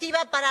iniciativa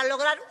para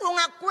lograr un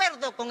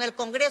acuerdo con el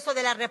Congreso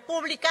de la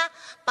República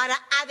para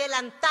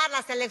adelantar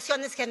las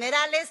elecciones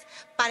generales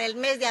para el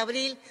mes de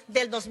abril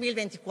del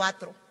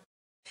 2024.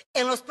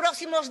 En los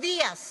próximos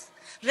días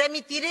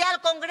remitiré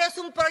al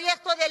Congreso un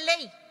proyecto de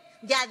ley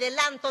de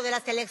adelanto de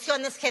las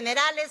elecciones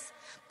generales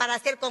para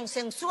ser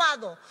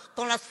consensuado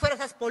con las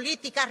fuerzas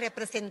políticas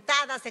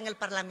representadas en el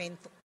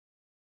Parlamento.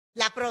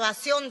 La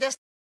aprobación de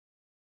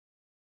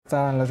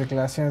Estaban las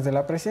declaraciones de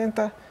la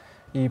presidenta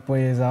y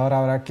pues ahora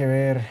habrá que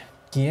ver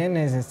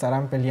quiénes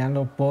estarán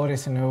peleando por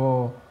ese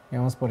nuevo,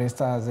 digamos, por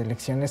estas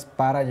elecciones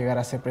para llegar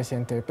a ser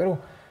presidente de Perú.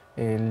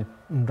 El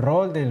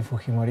rol del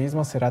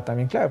fujimorismo será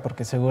también clave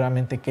porque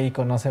seguramente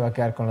Keiko no se va a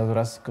quedar con los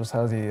brazos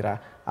cruzados y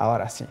dirá,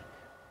 ahora sí,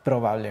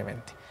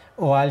 probablemente.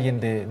 O alguien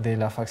de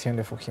la facción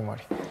de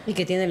Fujimori. Y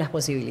que tiene las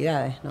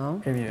posibilidades,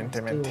 ¿no?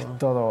 Evidentemente,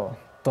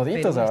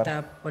 toditos Perú ahora.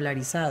 está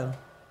polarizado.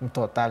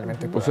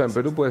 Totalmente. O sea, en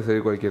Perú puede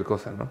ser cualquier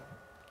cosa, ¿no?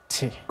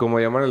 Sí. Como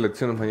llamar a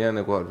elecciones mañana en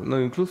Ecuador. No,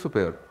 incluso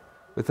peor.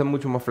 Está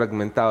mucho más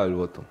fragmentado el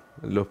voto.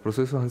 Los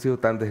procesos han sido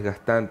tan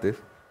desgastantes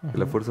que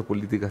las fuerzas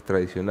políticas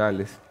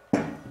tradicionales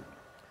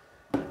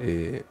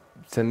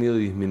se han ido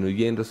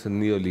disminuyendo, se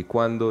han ido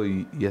licuando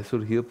y ha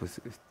surgido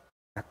pues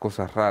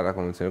cosas raras,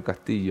 como el señor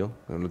Castillo,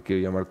 no lo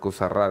quiero llamar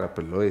cosa rara,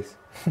 pero lo es,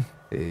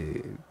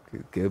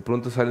 que de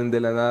pronto salen de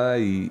la nada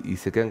y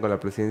se quedan con la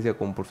presidencia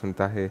con un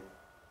porcentaje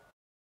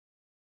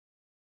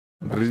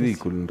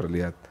ridículo en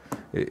realidad.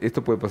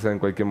 Esto puede pasar en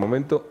cualquier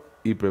momento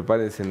y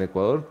prepárense en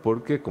Ecuador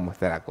porque como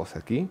está la cosa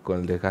aquí,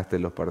 con el desgaste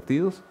de los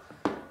partidos,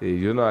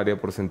 yo no daría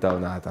por sentado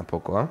nada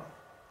tampoco, ¿ah?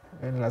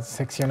 En las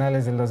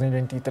seccionales del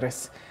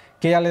 2023.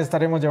 Que ya les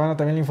estaremos llevando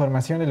también la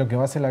información de lo que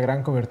va a ser la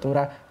gran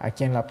cobertura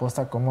aquí en La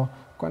Posta, como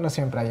cuando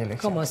siempre hay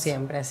elecciones. Como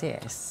siempre, así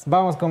es.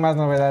 Vamos con más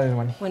novedades,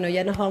 Moni. Bueno,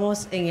 ya nos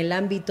vamos en el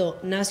ámbito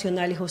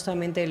nacional y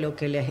justamente lo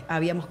que les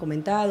habíamos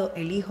comentado,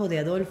 el hijo de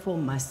Adolfo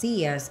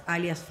Macías,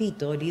 alias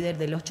Fito, líder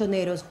de los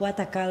choneros, fue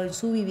atacado en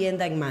su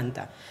vivienda en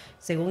Manta.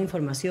 Según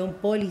información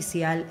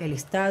policial, el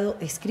estado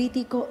es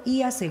crítico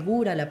y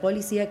asegura a la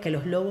policía que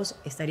los lobos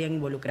estarían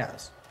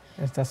involucrados.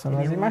 Estas son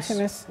las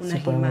imágenes, si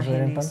unas podemos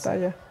ver en imágenes.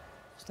 pantalla.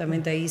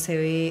 Justamente ahí se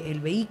ve el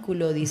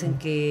vehículo, dicen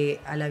que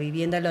a la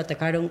vivienda lo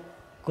atacaron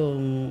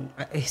con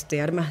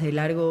armas de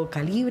largo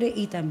calibre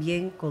y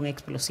también con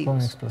explosivos.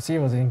 Con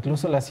explosivos, e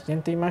incluso la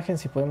siguiente imagen,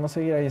 si podemos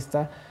seguir, ahí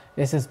está,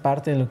 esa es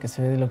parte de lo que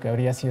se ve de lo que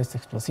habría sido este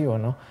explosivo,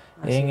 ¿no?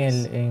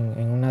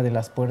 En una de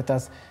las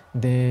puertas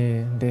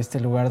de este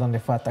lugar donde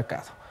fue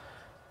atacado.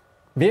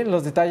 Bien,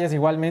 los detalles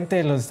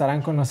igualmente los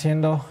estarán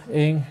conociendo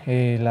en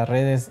las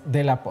redes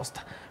de La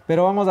Posta.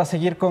 Pero vamos a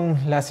seguir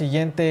con la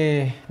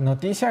siguiente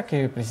noticia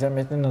que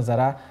precisamente nos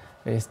dará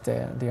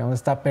digamos,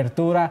 esta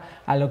apertura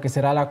a lo que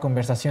será la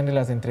conversación de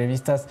las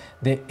entrevistas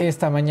de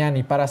esta mañana.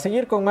 Y para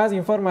seguir con más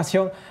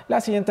información,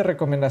 la siguiente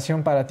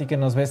recomendación para ti que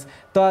nos ves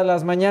todas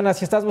las mañanas.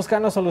 Si estás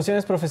buscando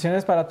soluciones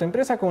profesionales para tu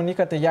empresa,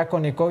 comunícate ya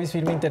con Ecovis,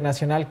 firma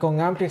internacional con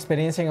amplia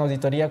experiencia en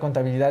auditoría,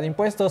 contabilidad e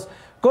impuestos.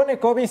 Con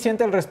Ecovis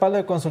siente el respaldo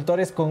de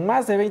consultores con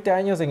más de 20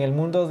 años en el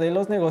mundo de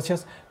los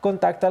negocios.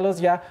 Contáctalos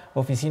ya,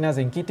 oficinas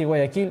en Quito y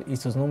Guayaquil, y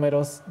sus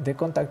números de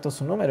contacto,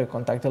 su número de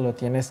contacto lo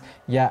tienes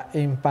ya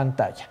en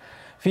pantalla.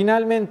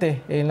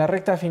 Finalmente, en la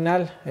recta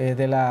final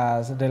de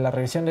la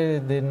revisión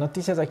de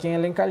noticias aquí en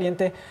el En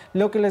Caliente,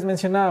 lo que les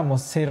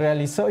mencionábamos, se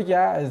realizó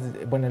ya,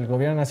 bueno, el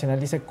gobierno nacional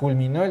dice,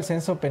 culminó el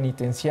censo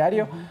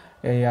penitenciario.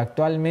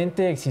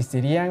 Actualmente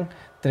existirían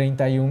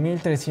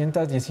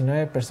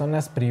 31.319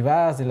 personas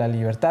privadas de la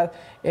libertad.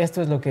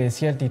 Esto es lo que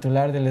decía el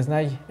titular del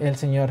SNAI, el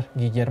señor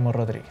Guillermo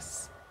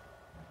Rodríguez.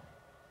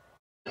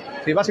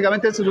 Sí,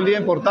 básicamente este es un día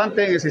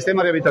importante en el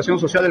sistema de rehabilitación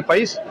social del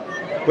país,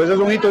 pues es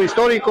un hito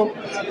histórico.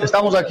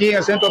 Estamos aquí en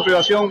el Centro de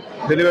Privación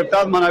de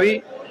Libertad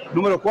Manabí,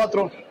 número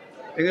 4,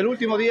 en el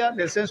último día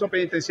del censo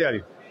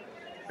penitenciario.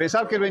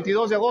 Pensar que el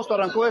 22 de agosto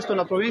arrancó esto en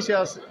las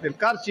provincias del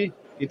Carchi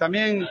y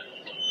también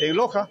en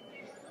Loja,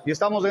 y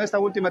estamos en esta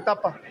última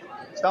etapa.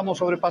 Estamos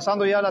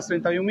sobrepasando ya las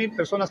 31.000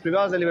 personas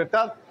privadas de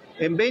libertad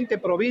en 20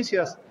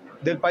 provincias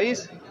del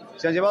país.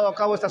 Se han llevado a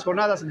cabo estas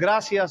jornadas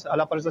gracias a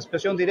la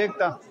participación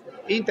directa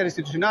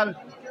interinstitucional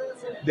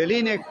del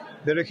INEC,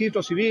 del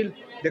Registro Civil,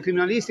 de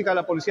Criminalística, de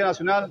la Policía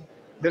Nacional,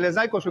 del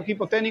SNAI con su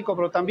equipo técnico,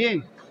 pero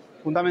también,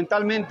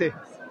 fundamentalmente,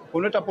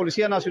 con nuestra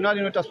Policía Nacional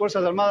y nuestras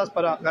Fuerzas Armadas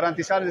para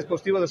garantizar el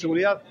dispositivo de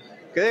seguridad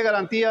que dé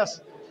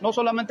garantías no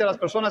solamente a las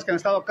personas que han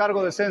estado a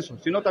cargo del censo,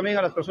 sino también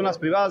a las personas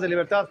privadas de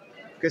libertad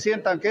que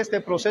sientan que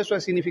este proceso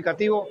es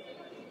significativo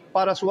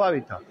para su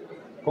hábitat.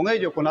 Con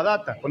ello, con la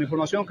data, con la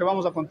información que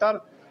vamos a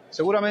contar,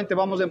 seguramente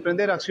vamos a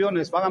emprender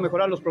acciones, van a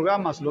mejorar los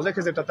programas, los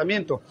ejes de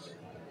tratamiento,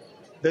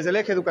 desde el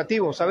eje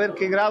educativo, saber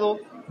qué grado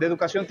de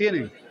educación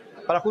tienen,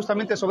 para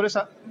justamente sobre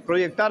esa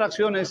proyectar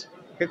acciones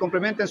que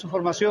complementen su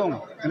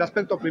formación en el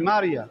aspecto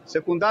primaria,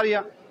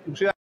 secundaria,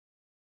 inclusive.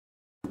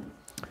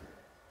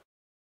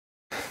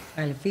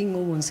 Al fin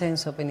hubo un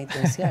censo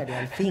penitenciario,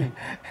 al fin.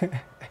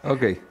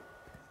 Ok.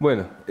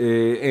 Bueno,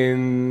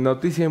 en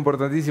noticias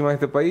importantísimas de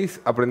este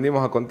país,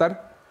 aprendimos a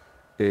contar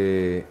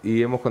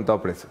y hemos contado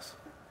presos.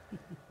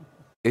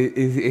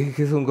 Es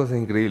que son cosas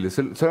increíbles.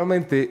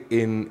 Solamente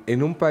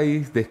en un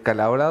país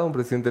descalabrado, un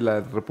presidente de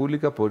la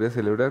República podría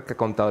celebrar que ha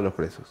contado los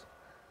presos.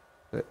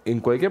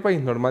 En cualquier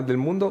país normal del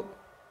mundo,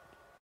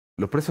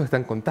 los presos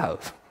están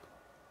contados.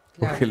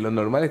 Claro. Porque lo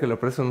normal es que los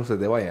presos no se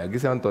te vayan. Aquí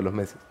se van todos los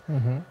meses.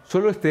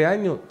 Solo este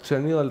año se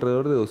han ido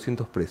alrededor de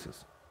 200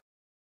 presos.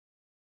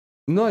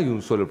 No hay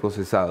un solo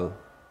procesado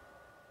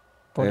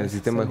en el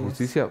sistema de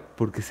justicia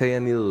porque se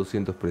hayan ido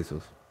 200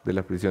 presos de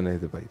las prisiones de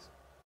este país.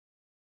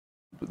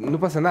 No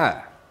pasa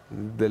nada,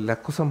 de las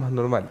cosas más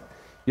normales.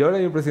 Y ahora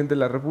hay un presidente de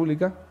la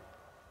República.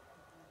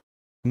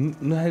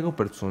 No es algo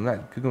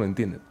personal, creo que me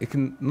entienden. Es que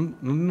no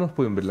nos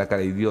pueden ver la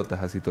cara de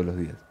idiotas así todos los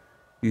días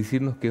y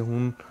decirnos que es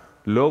un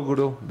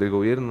logro del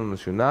gobierno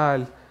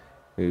nacional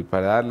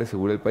para darle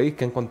seguridad al país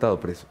que han contado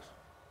presos.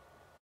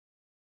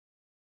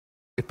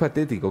 Es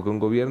patético que un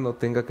gobierno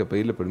tenga que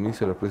pedirle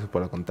permiso a los presos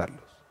para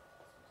contarlos.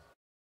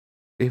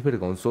 Es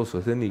vergonzoso,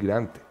 es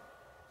denigrante.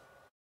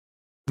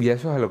 Y a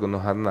eso es a lo que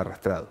nos han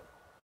arrastrado.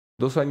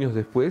 2 años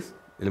después,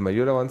 el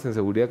mayor avance en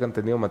seguridad que han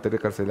tenido en materia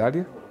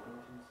carcelaria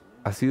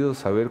ha sido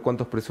saber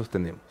cuántos presos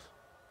tenemos,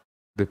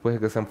 después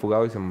de que se han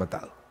fugado y se han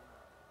matado.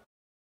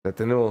 O sea,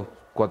 tenemos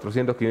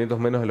 400, 500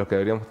 menos de los que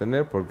deberíamos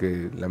tener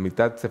porque la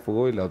mitad se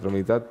fugó y la otra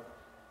mitad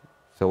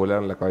se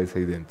volaron la cabeza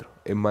ahí dentro,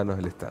 en manos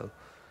del Estado.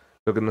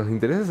 Lo que nos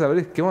interesa saber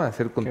es qué van a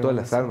hacer con todas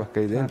las armas que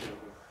hay dentro.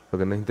 Lo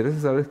que nos interesa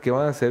saber es qué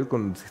van a hacer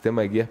con el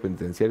sistema de guías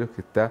penitenciarios que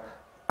está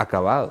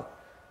acabado.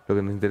 Lo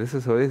que nos interesa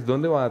saber es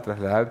dónde van a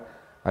trasladar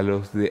a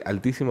los de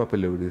altísima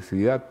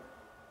peligrosidad,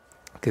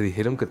 que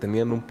dijeron que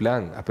tenían un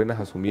plan,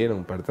 apenas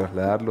asumieron para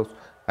trasladarlos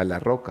a La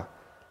Roca.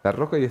 La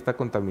Roca ya está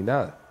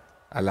contaminada.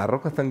 A La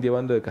Roca están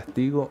llevando de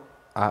castigo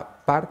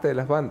a parte de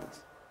las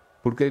bandas,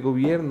 porque el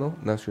gobierno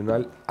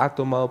nacional ha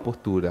tomado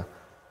postura,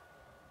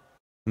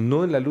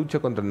 no en la lucha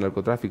contra el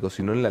narcotráfico,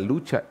 sino en la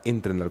lucha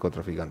entre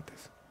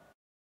narcotraficantes.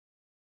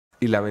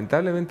 Y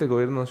lamentablemente el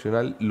gobierno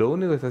nacional lo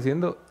único que está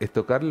haciendo es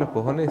tocarle los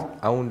cojones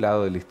a un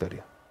lado de la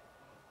historia.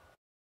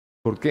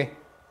 ¿Por qué?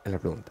 Es la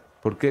pregunta.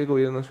 ¿Por qué el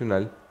gobierno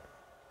nacional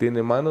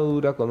tiene mano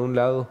dura con un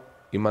lado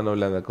y mano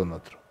blanda con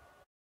otro?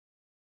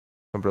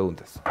 Son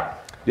preguntas.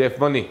 Jeff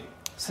Money.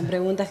 Son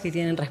preguntas que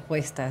tienen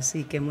respuestas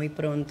y que muy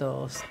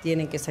pronto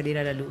tienen que salir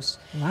a la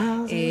luz.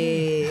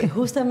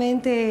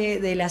 Justamente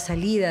de la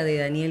salida de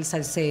Daniel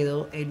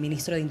Salcedo, el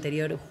ministro de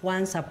Interior,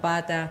 Juan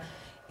Zapata,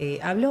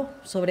 habló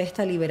sobre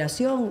esta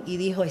liberación y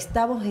dijo: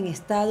 estamos en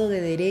Estado de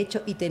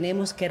Derecho y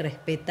tenemos que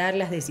respetar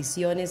las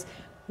decisiones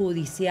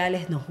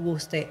judiciales, nos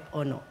guste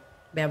o no.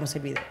 Veamos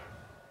el video.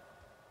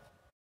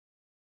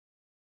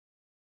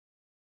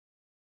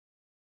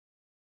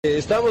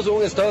 Estamos en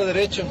un Estado de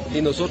Derecho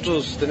y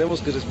nosotros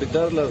tenemos que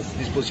respetar las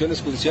disposiciones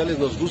judiciales,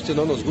 nos guste o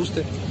no nos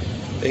guste.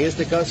 En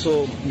este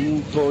caso,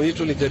 como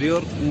ministro del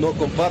Interior, no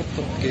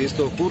comparto que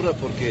esto ocurra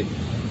porque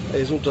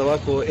es un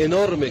trabajo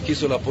enorme que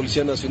hizo la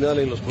Policía Nacional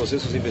en los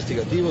procesos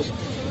investigativos.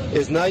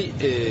 SNAI,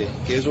 que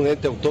es un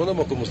ente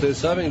autónomo, como ustedes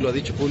saben, lo ha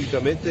dicho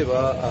públicamente,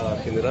 va a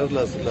generar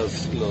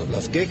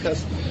las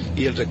quejas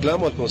y el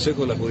reclamo al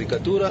Consejo de la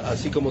Judicatura,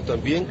 así como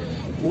también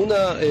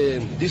una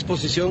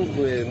disposición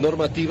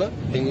normativa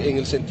en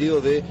el sentido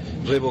de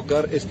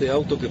revocar este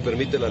auto que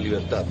permite la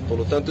libertad. Por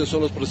lo tanto, esos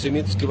son los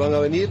procedimientos que van a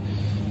venir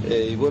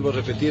y vuelvo a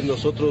repetir,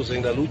 nosotros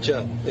en la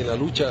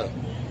lucha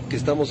que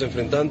estamos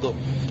enfrentando,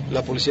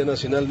 la Policía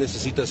Nacional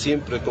necesita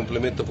siempre el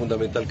complemento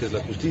fundamental que es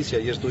la justicia.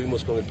 Ayer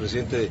estuvimos con el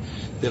presidente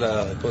del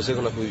Consejo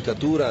de la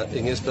Judicatura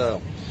en este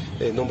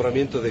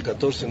nombramiento de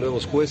 14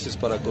 nuevos jueces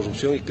para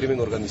corrupción y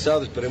crimen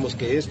organizado. Esperemos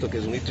que esto, que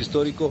es un hito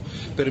histórico,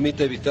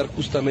 permita evitar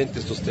justamente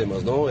estos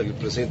temas, ¿no? El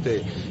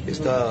presidente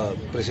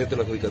de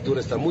la Judicatura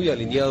está muy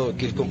alineado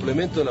que el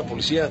complemento de la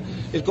policía,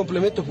 el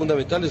complemento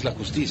fundamental es la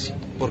justicia,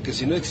 porque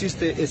si no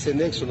existe ese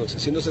nexo,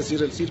 si no se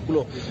cierra el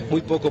círculo,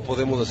 muy poco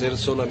podemos hacer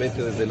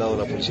solamente desde el lado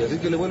de la policía. Así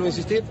que le vuelvo a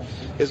insistir,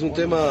 es un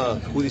tema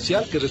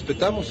judicial que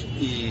respetamos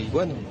y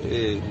bueno,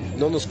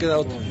 no nos queda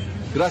otro.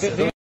 Gracias.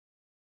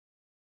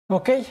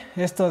 Ok,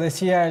 esto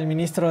decía el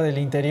ministro del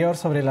Interior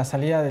sobre la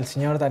salida del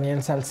señor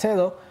Daniel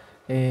Salcedo.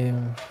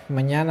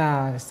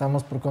 Mañana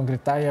estamos por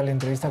concretar ya la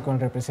entrevista con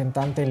el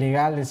representante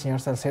legal del señor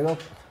Salcedo,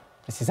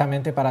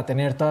 precisamente para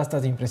tener todas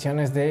estas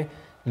impresiones de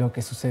lo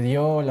que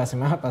sucedió la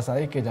semana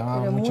pasada y que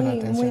llamaba mucho la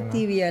atención. Muy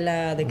tibia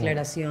la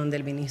declaración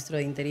del ministro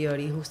de Interior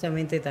y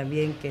justamente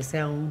también que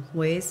sea un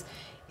juez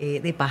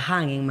de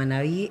Paján, en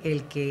Manabí,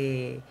 el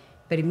que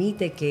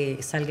permite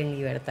que salga en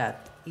libertad.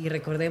 Y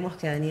recordemos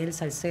que Daniel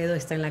Salcedo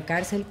está en la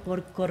cárcel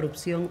por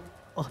corrupción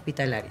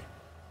hospitalaria.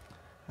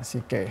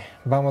 Así que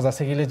vamos a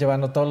seguirles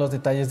llevando todos los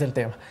detalles del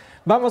tema.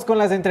 Vamos con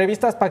las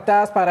entrevistas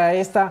pactadas para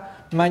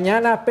esta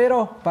mañana,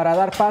 pero para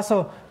dar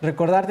paso,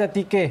 recordarte a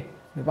ti que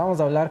Vamos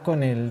a hablar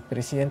con el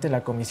presidente de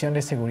la Comisión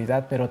de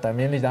Seguridad, pero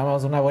también le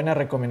damos una buena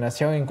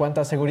recomendación en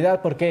cuanto a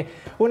seguridad, porque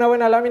una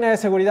buena lámina de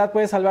seguridad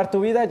puede salvar tu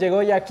vida.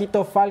 Llegó ya a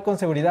Quito Falcon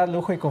Seguridad,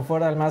 lujo y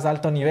confort al más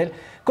alto nivel.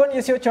 Con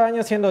 18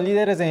 años siendo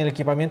líderes en el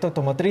equipamiento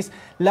automotriz,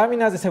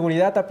 láminas de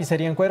seguridad,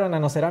 tapicería en cuero,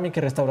 nanocerámica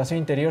y restauración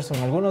interior son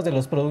algunos de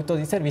los productos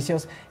y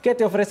servicios que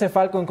te ofrece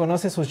Falcon.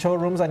 Conoce sus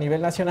showrooms a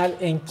nivel nacional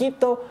en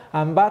Quito,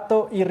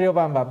 Ambato y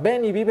Riobamba.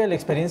 Ven y vive la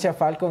experiencia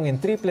Falcon en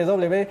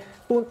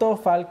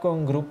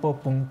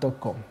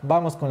www.falcongrupo.com.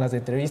 Vamos con las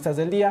entrevistas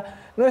del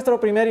día. Nuestro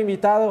primer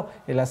invitado,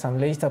 el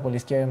asambleísta por la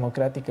Izquierda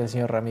Democrática, el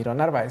señor Ramiro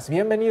Narváez.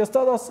 Bienvenidos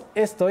todos,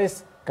 esto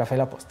es Café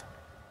La Posta.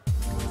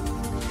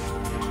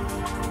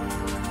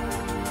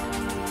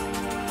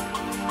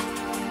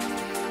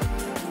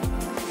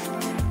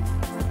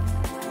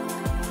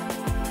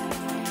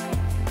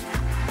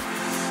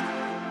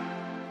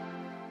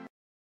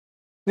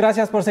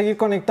 Gracias por seguir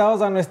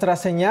conectados a nuestra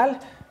señal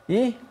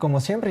y,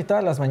 como siempre y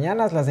todas las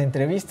mañanas, las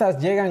entrevistas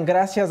llegan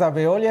gracias a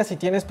Veolia. Si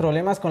tienes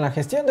problemas con la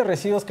gestión de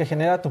residuos que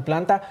genera tu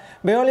planta,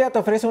 Veolia te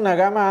ofrece una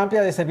gama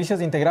amplia de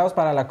servicios integrados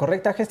para la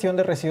correcta gestión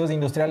de residuos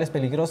industriales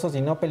peligrosos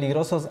y no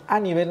peligrosos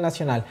a nivel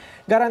nacional,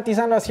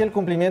 garantizando así el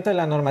cumplimiento de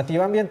la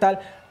normativa ambiental.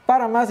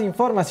 Para más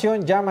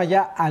información, llama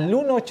ya al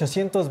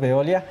 1-800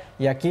 Veolia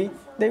y aquí,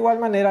 de igual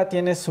manera,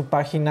 tienes su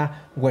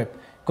página web.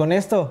 Con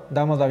esto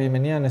damos la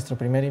bienvenida a nuestro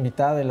primer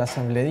invitado, el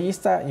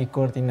asambleísta y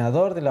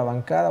coordinador de la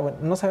bancada. Bueno,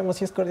 no sabemos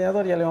si es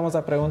coordinador, ya le vamos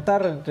a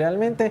preguntar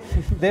realmente,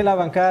 de la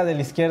bancada de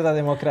la Izquierda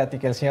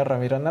Democrática, el señor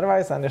Ramiro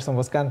Narváez. Anderson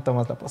Boscán,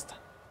 tomas la posta.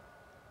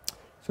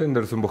 Soy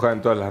Anderson Boscán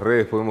en todas las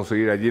redes, podemos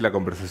seguir allí la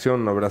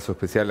conversación. Un abrazo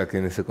especial a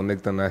quienes se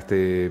conectan a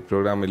este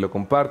programa y lo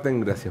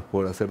comparten. Gracias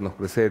por hacernos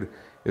crecer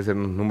y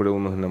hacernos número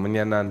uno en la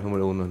mañana,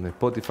 número uno en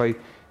Spotify,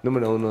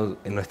 número uno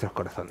en nuestros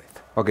corazones.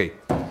 Ok.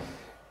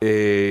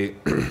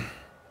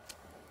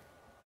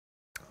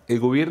 El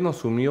gobierno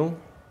asumió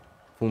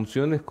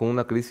funciones con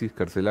una crisis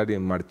carcelaria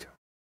en marcha.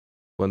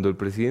 Cuando el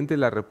presidente de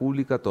la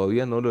República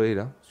todavía no lo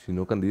era,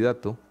 sino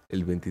candidato,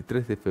 el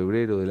 23 de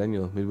febrero del año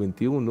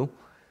 2021,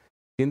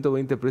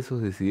 120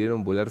 presos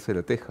decidieron volarse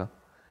la teja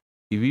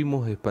y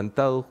vimos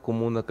espantados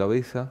cómo una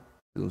cabeza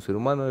de un ser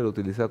humano era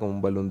utilizada como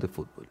un balón de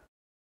fútbol.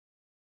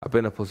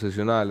 Apenas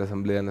posesionada la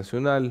Asamblea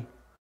Nacional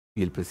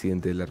y el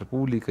presidente de la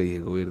República y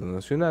el gobierno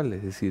nacional,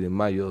 es decir, en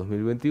mayo de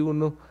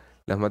 2021,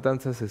 las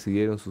matanzas se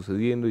siguieron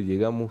sucediendo y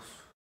llegamos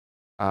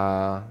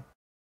a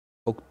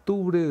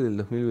octubre del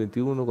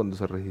 2021 cuando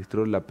se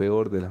registró la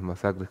peor de las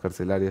masacres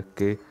carcelarias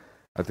que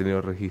ha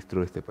tenido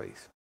registro este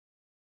país.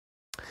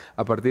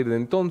 A partir de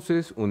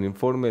entonces, un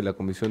informe de la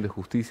Comisión de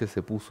Justicia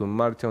se puso en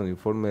marcha, un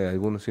informe de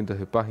algunos cientos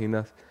de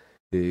páginas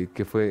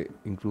que fue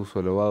incluso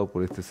alabado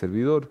por este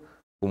servidor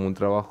como un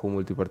trabajo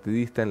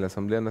multipartidista en la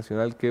Asamblea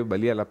Nacional que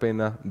valía la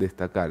pena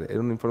destacar. Era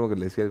un informe que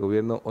le decía al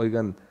gobierno,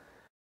 oigan,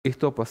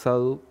 esto ha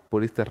pasado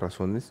por estas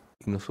razones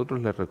y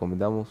nosotros les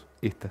recomendamos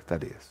estas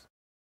tareas.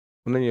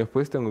 Un año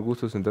después tengo el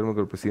gusto de sentarme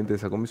con el presidente de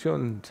esa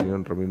comisión, el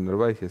señor Ramiro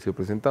Narváez, que ha sido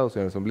presentado.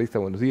 Señor asambleísta,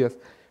 buenos días,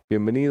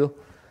 bienvenido.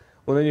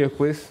 Un año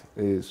después,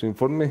 su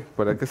informe,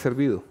 ¿para qué ha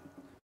servido?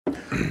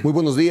 Muy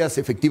buenos días.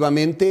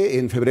 Efectivamente,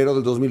 en febrero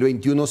del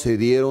 2021 se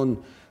dieron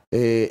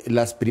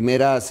las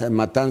primeras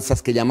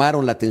matanzas que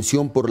llamaron la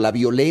atención por la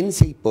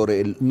violencia y por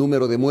el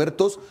número de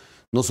muertos.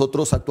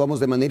 Nosotros actuamos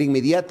de manera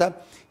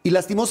inmediata y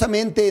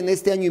lastimosamente en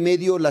este año y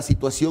medio la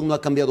situación no ha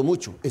cambiado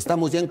mucho.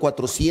 Estamos ya en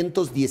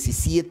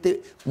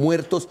 417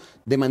 muertos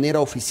de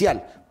manera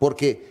oficial,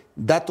 porque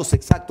datos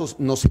exactos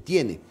no se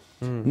tiene.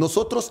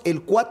 Nosotros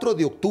el 4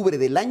 de octubre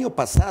del año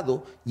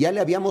pasado ya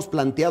le habíamos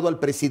planteado al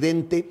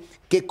presidente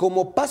que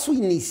como paso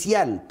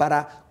inicial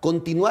para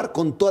continuar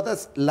con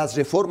todas las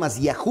reformas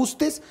y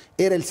ajustes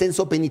era el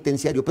censo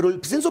penitenciario. Pero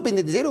el censo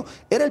penitenciario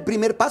era el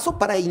primer paso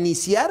para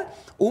iniciar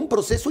un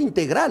proceso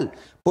integral,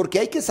 porque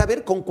hay que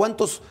saber con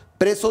cuántos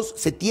presos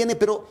se tiene,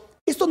 pero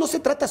esto no se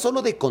trata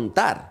solo de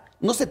contar.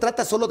 No se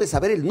trata solo de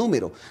saber el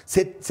número.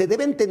 Se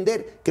debe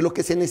entender que lo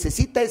que se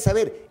necesita es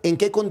saber en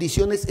qué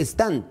condiciones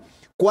están.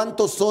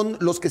 ¿Cuántos son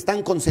los que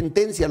están con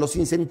sentencia, los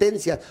sin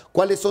sentencia?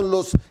 ¿Cuáles son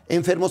los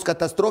enfermos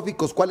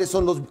catastróficos?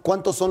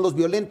 ¿Cuántos son los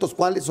violentos?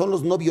 ¿Cuáles son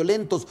los no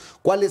violentos?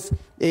 ¿Cuáles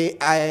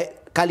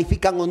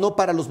califican o no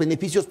para los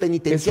beneficios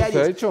penitenciarios?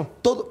 ¿Eso se ha hecho?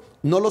 Todo.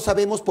 No lo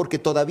sabemos porque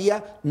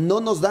todavía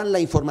no nos dan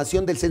la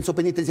información del censo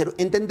penitenciario.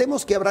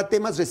 Entendemos que habrá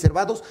temas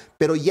reservados,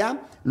 pero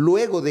ya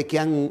luego de que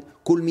han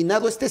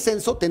culminado este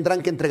censo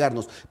tendrán que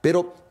entregarnos.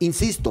 Pero,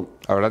 insisto...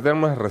 Habrá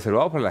temas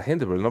reservados para la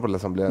gente, pero no para la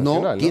Asamblea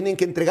Nacional. No, tienen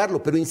que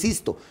entregarlo, pero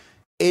insisto,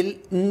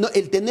 el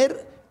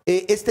tener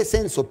este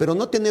censo, pero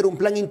no tener un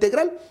plan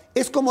integral,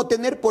 es como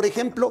tener, por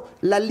ejemplo,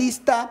 la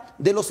lista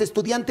de los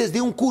estudiantes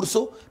de un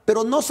curso,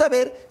 pero no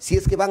saber si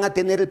es que van a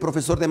tener el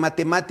profesor de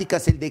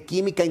matemáticas, el de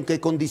química, en qué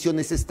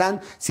condiciones están,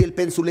 si el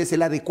pénsul es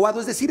el adecuado.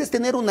 Es decir, es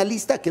tener una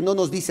lista que no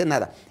nos dice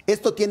nada.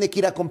 Esto tiene que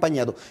ir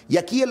acompañado. Y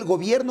aquí el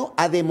gobierno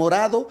ha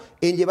demorado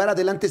en llevar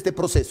adelante este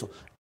proceso.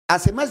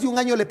 Hace más de un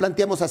año le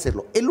planteamos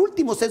hacerlo. El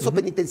último censo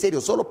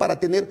penitenciario, solo para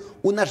tener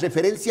una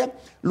referencia,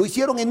 lo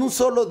hicieron en un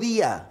solo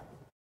día,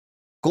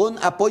 con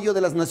apoyo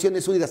de las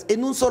Naciones Unidas,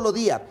 en un solo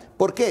día.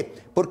 ¿Por qué?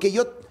 Porque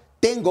yo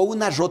tengo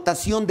una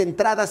rotación de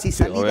entradas y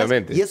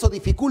salidas, y eso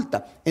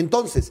dificulta.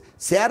 Entonces,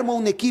 se arma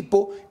un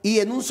equipo y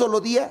en un solo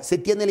día se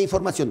tiene la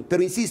información.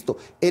 Pero insisto,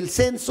 el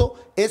censo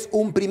es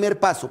un primer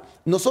paso.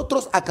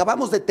 Nosotros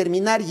acabamos de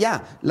terminar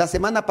ya la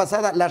semana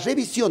pasada la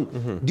revisión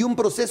de un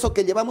proceso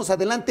que llevamos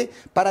adelante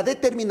para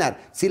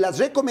determinar si las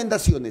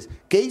recomendaciones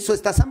que hizo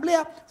esta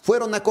asamblea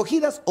fueron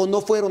acogidas o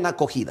no fueron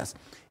acogidas.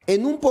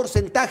 En un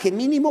porcentaje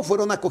mínimo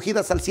fueron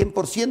acogidas al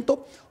 100%,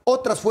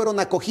 otras fueron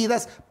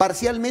acogidas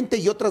parcialmente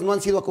y otras no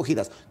han sido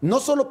acogidas. No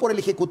solo por el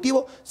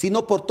Ejecutivo,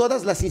 sino por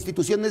todas las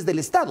instituciones del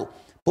Estado.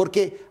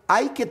 Porque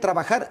hay que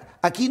trabajar,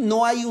 aquí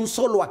no hay un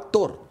solo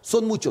actor,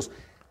 son muchos.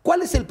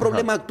 ¿Cuál es el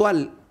problema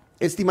actual,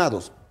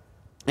 estimados?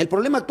 El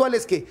problema actual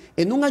es que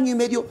en un año y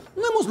medio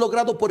no hemos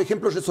logrado, por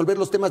ejemplo, resolver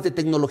los temas de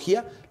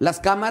tecnología, las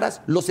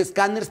cámaras, los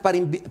escáneres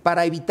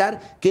para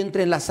evitar que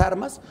entren las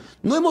armas.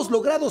 No hemos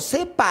logrado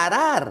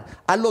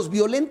separar a los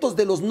violentos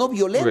de los no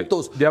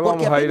violentos. Okay, ya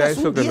vamos porque a ir a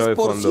eso un que no de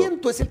fondo.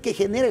 10% es el que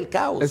genera el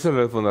caos. Eso no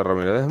de fondo,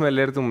 Ramiro. Déjame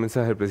leerte un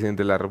mensaje del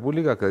presidente de la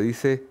República que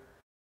dice,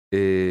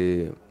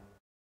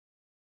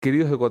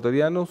 queridos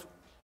ecuatorianos,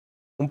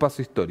 un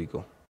paso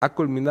histórico. Ha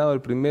culminado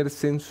el primer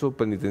censo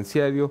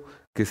penitenciario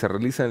que se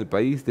realiza en el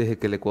país desde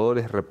que el Ecuador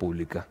es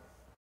república.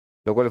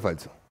 Lo cual es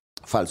falso.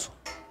 Falso.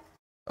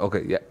 Ok,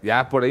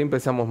 ya por ahí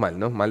empezamos mal,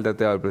 ¿no? Mal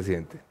dateado al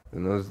presidente.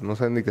 No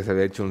saben ni que se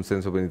había hecho un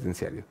censo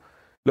penitenciario.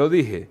 Lo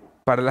dije,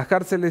 para las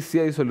cárceles sí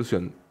hay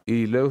solución.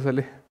 Y luego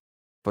sale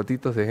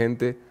fotitos de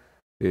gente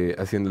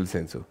haciendo el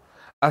censo.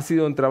 Ha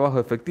sido un trabajo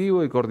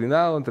efectivo y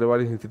coordinado entre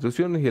varias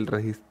instituciones y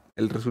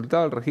el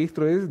resultado del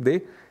registro es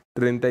de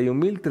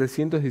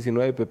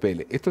 31.319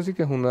 ppl. Esto sí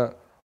que es una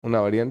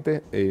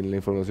variante en la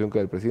información que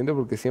da el presidente,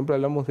 porque siempre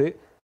hablamos de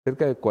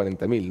cerca de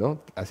 40.000, ¿no?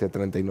 Hacia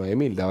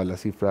 39.000 daba la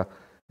cifra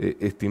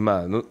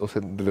estimada, ¿no? O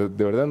sea,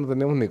 de verdad no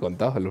tenemos ni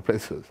contados a los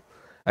presos.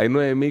 Hay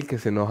 9.000 que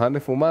se nos han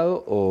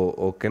esfumado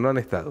o que no han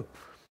estado.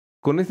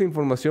 Con esta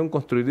información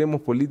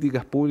construiremos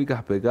políticas públicas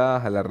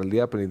apegadas a la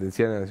realidad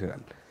penitenciaria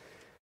nacional.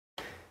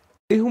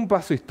 Es un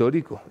paso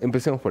histórico,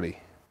 empecemos por ahí.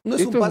 No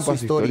es un paso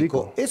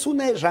histórico, es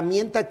una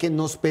herramienta que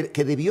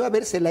debió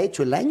habérsela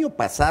hecho el año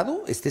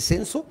pasado, este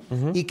censo,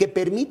 y que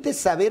permite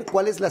saber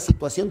cuál es la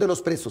situación de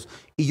los presos.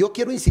 Y yo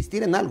quiero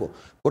insistir en algo,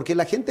 porque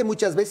la gente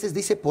muchas veces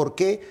dice por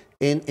qué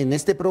en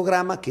este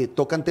programa, que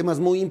tocan temas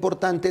muy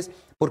importantes,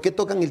 por qué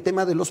tocan el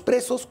tema de los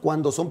presos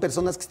cuando son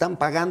personas que están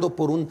pagando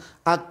por un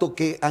acto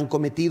que han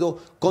cometido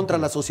contra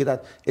la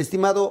sociedad.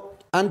 Estimado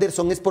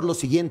Anderson, es por lo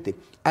siguiente,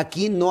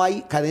 aquí no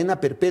hay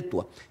cadena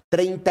perpetua.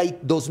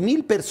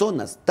 32.000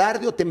 personas,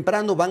 tarde o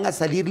temprano, van a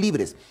salir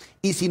libres.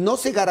 Y si no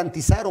se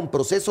garantizaron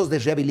procesos de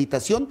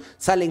rehabilitación,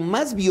 salen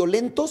más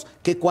violentos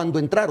que cuando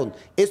entraron.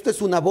 Esto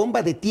es una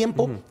bomba de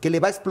tiempo que le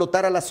va a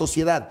explotar a la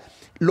sociedad.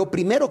 Lo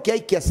primero que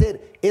hay que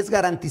hacer es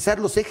garantizar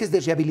los ejes de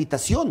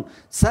rehabilitación.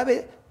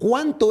 ¿Sabe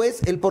cuánto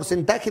es el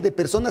porcentaje de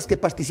personas que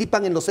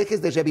participan en los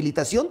ejes de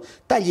rehabilitación?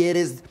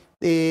 Talleres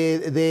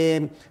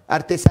de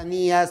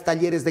artesanías,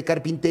 talleres de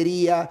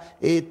carpintería,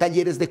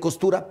 talleres de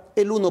costura,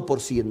 el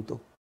 1%.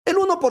 El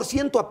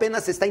 1%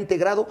 apenas está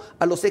integrado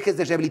a los ejes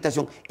de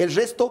rehabilitación, el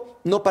resto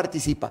no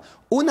participa.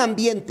 Un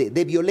ambiente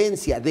de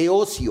violencia, de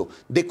ocio,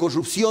 de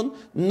corrupción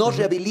no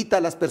rehabilita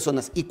a las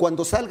personas y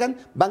cuando salgan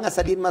van a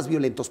salir más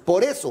violentos.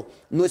 Por eso,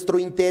 nuestro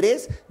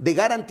interés de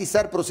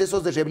garantizar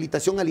procesos de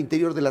rehabilitación al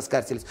interior de las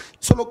cárceles.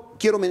 Solo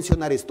quiero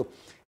mencionar esto.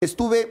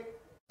 Estuve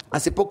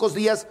hace pocos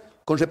días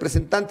con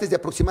representantes de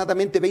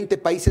aproximadamente 20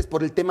 países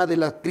por el tema de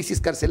la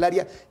crisis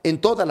carcelaria en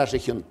toda la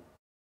región.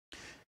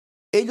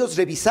 Ellos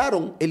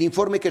revisaron el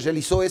informe que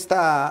realizó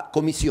esta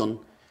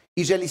comisión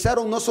y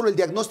realizaron no solo el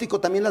diagnóstico,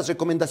 también las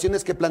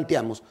recomendaciones que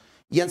planteamos.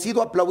 Y han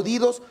sido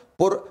aplaudidos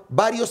por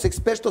varios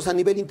expertos a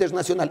nivel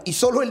internacional. Y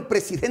solo el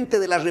presidente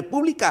de la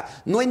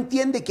República no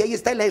entiende que ahí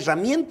está la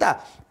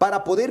herramienta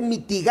para poder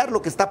mitigar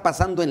lo que está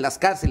pasando en las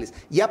cárceles.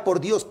 Ya por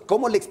Dios,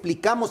 ¿cómo le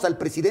explicamos al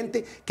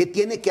presidente que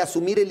tiene que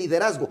asumir el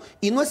liderazgo?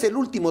 Y no es el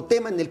último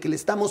tema en el que le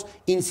estamos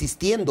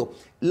insistiendo.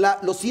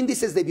 Los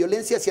índices de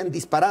violencia se han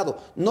disparado.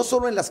 No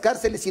solo en las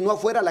cárceles, sino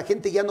afuera la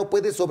gente ya no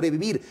puede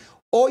sobrevivir.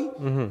 Hoy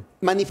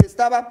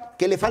manifestaba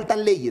que le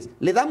faltan leyes.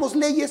 Le damos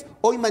leyes,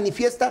 hoy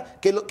manifiesta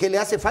que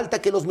le hace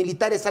falta que los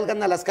militares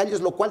salgan a las calles,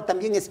 lo cual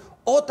también es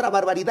otra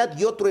barbaridad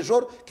y otro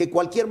error que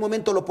cualquier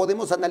momento lo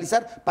podemos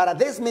analizar para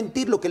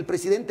desmentir lo que el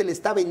presidente le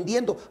está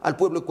vendiendo al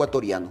pueblo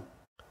ecuatoriano.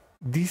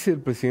 Dice el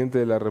presidente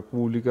de la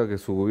República que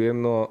su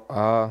gobierno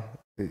ha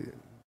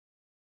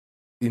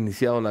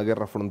iniciado una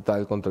guerra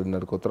frontal contra el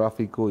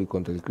narcotráfico y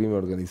contra el crimen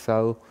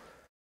organizado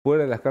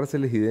fuera de las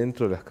cárceles y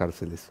dentro de las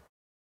cárceles.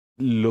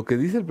 Lo que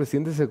dice el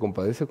presidente se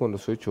compadece con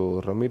los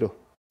hechos, Ramiro.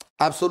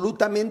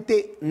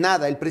 Absolutamente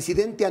nada. El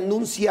presidente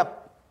anuncia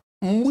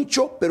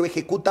mucho, pero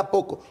ejecuta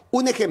poco.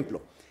 Un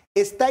ejemplo,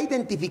 está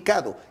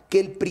identificado que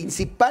el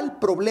principal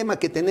problema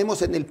que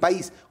tenemos en el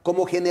país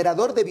como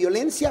generador de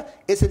violencia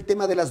es el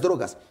tema de las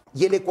drogas.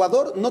 Y el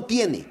Ecuador no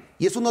tiene,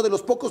 y es uno de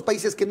los pocos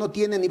países que no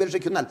tiene a nivel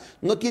regional,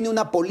 no tiene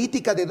una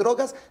política de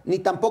drogas, ni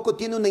tampoco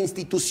tiene una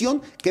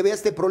institución que vea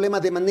este problema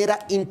de manera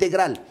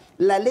integral.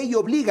 La ley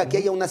obliga a que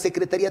haya una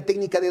Secretaría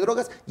Técnica de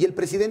Drogas y el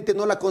presidente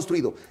no la ha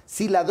construido.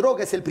 Si la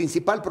droga es el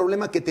principal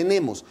problema que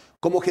tenemos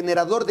como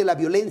generador de la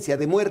violencia,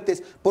 de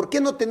muertes, ¿por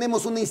qué no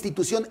tenemos una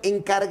institución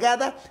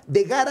encargada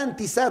de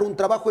garantizar un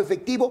trabajo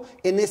efectivo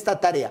en esta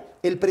tarea?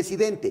 El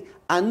presidente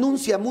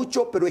anuncia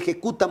mucho, pero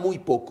ejecuta muy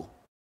poco.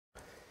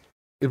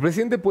 El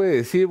presidente puede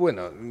decir,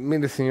 bueno,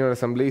 mire señor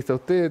asambleísta,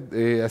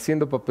 usted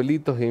haciendo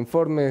papelitos e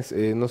informes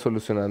no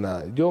soluciona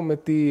nada. Yo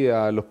metí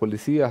a los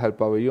policías al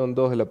pabellón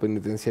 2 de la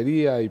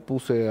penitenciaría y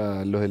puse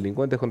a los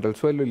delincuentes contra el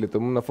suelo y le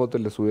tomé una foto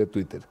y la subí a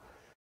Twitter.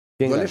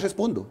 Yo les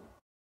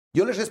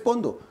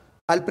respondo.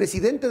 Al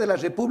presidente de la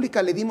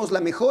República le dimos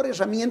la mejor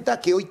herramienta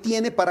que hoy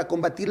tiene para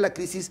combatir la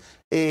crisis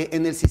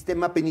en el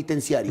sistema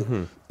penitenciario.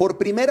 Por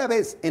primera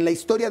vez en la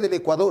historia del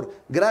Ecuador,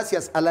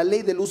 gracias a la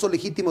ley del uso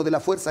legítimo de la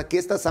fuerza que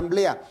esta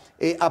asamblea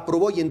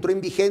aprobó y entró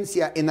en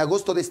vigencia en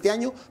agosto de este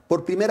año,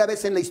 por primera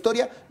vez en la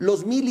historia,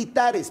 los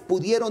militares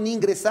pudieron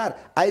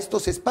ingresar a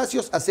estos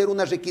espacios a hacer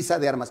una requisa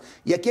de armas.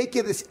 Y aquí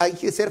hay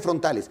que ser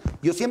frontales.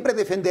 Yo siempre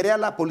defenderé a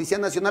la Policía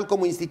Nacional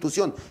como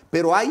institución,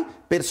 pero hay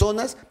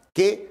personas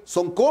que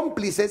son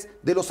cómplices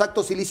de los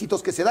actos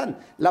ilícitos que se dan.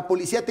 La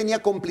policía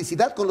tenía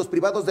complicidad con los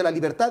privados de la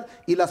libertad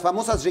y las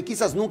famosas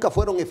requisas nunca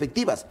fueron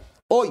efectivas.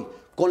 Hoy,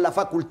 con la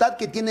facultad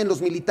que tienen los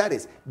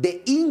militares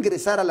de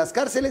ingresar a las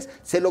cárceles,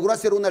 se logró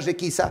hacer una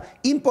requisa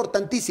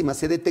importantísima.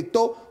 Se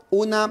detectó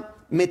una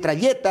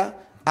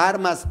metralleta,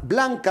 armas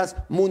blancas,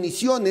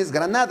 municiones,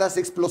 granadas,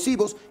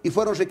 explosivos y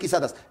fueron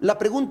requisadas. La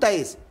pregunta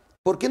es,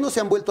 ¿por qué no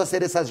se han vuelto a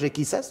hacer esas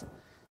requisas?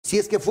 Si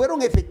es que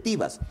fueron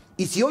efectivas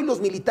y si hoy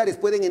los militares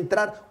pueden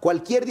entrar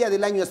cualquier día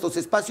del año a estos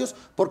espacios,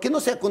 ¿por qué no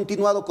se ha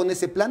continuado con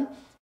ese plan?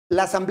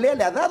 La Asamblea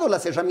le ha dado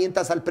las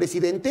herramientas al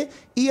presidente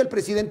y el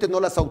presidente no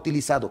las ha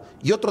utilizado.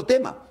 Y otro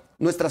tema,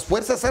 nuestras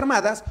Fuerzas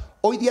Armadas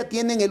hoy día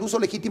tienen el uso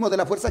legítimo de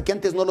la fuerza que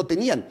antes no lo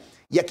tenían.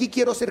 Y aquí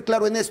quiero ser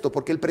claro en esto,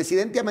 porque el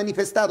presidente ha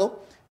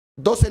manifestado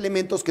dos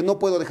elementos que no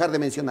puedo dejar de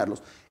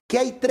mencionarlos. Que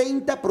hay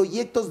 30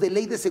 proyectos de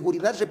ley de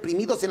seguridad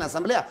reprimidos en la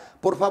Asamblea.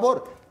 Por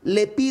favor,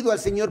 le pido al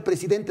señor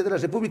presidente de la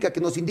República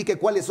que nos indique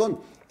cuáles son.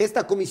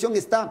 Esta comisión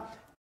está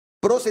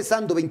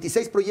procesando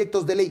 26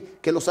 proyectos de ley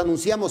que los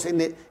anunciamos,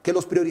 que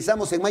los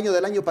priorizamos en mayo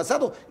del año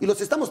pasado y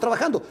los estamos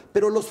trabajando,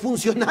 pero los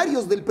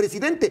funcionarios del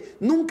presidente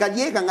nunca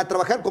llegan a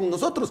trabajar con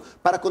nosotros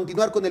para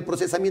continuar con el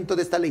procesamiento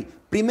de esta ley.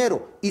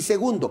 Primero. Y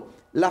segundo,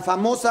 la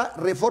famosa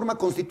reforma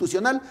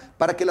constitucional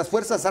para que las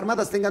Fuerzas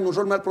Armadas tengan un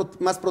rol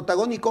más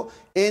protagónico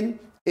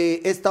en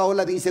esta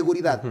ola de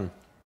inseguridad.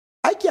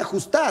 Hay que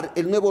ajustar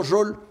el nuevo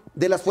rol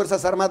de las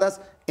Fuerzas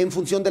Armadas en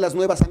función de las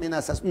nuevas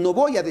amenazas. No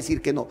voy a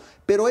decir que no,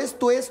 pero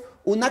esto es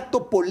un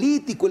acto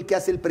político el que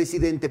hace el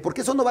presidente,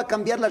 porque eso no va a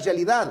cambiar la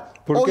realidad.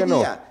 ¿Por qué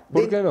no?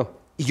 ¿Por qué no?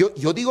 Y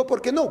yo digo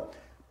por qué no.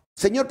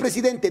 Señor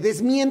presidente,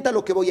 desmienta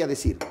lo que voy a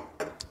decir.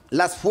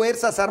 Las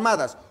Fuerzas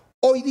Armadas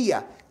hoy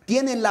día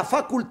tienen la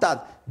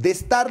facultad de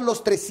estar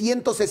los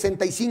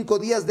 365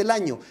 días del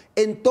año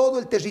en todo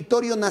el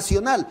territorio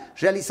nacional,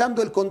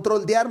 realizando el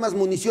control de armas,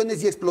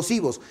 municiones y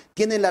explosivos.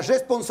 Tienen la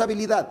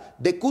responsabilidad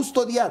de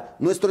custodiar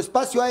nuestro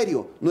espacio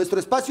aéreo, nuestro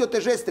espacio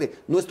terrestre,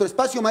 nuestro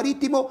espacio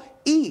marítimo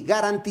y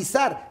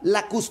garantizar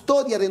la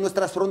custodia de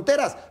nuestras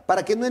fronteras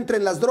para que no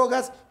entren las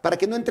drogas, para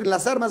que no entren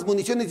las armas,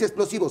 municiones y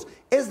explosivos.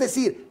 Es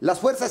decir, las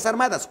Fuerzas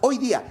Armadas hoy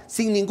día,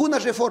 sin ninguna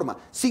reforma,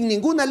 sin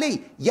ninguna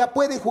ley, ya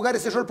pueden jugar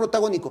ese rol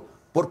protagónico.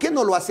 ¿Por qué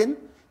no lo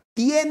hacen?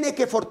 Tiene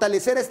que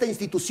fortalecer a esta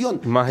institución.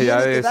 Más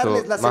allá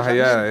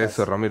de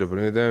eso, Ramiro,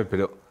 permíteme,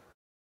 pero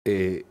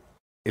el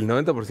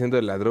 90%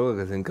 de la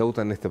droga que se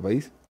incauta en este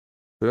país,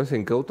 pero se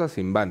incauta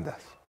sin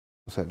bandas.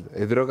 O sea,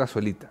 es droga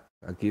solita.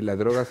 Aquí la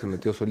droga se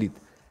metió solita.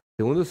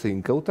 Segundo, se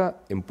incauta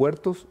en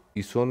puertos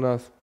y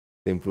zonas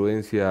de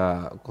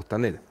influencia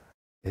costanera.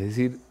 Es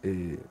decir,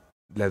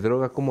 la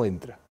droga, ¿cómo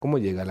entra? ¿Cómo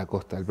llega a la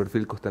costa, al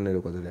perfil costanero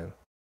ecuatoriano?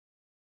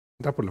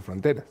 Entra por las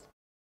fronteras.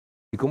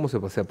 ¿Y cómo se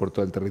pasea por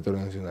todo el territorio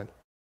nacional?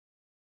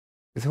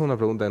 Esa es una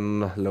pregunta que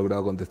no nos han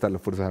logrado contestar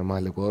las Fuerzas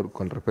Armadas del Ecuador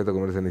con respeto a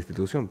comerse en la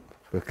institución.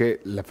 Pero es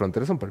que las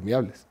fronteras son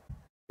permeables.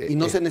 Y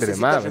no se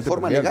necesita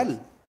reforma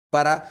legal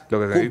para lo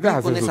que se necesita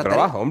es hacer su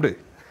trabajo, hombre.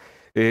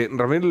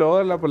 Ramiro, le voy a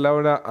dar la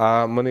palabra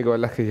a Mónica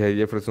Velázquez y a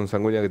Jefferson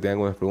Sanguña que tengan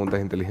unas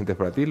preguntas inteligentes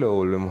para ti. Luego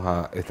volvemos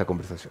a esta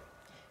conversación.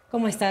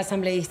 ¿Cómo está,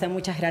 asambleísta?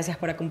 Muchas gracias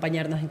por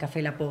acompañarnos en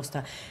Café La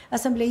Posta.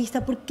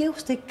 Asambleísta, ¿por qué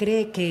usted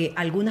cree que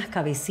algunas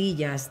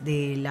cabecillas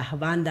de las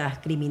bandas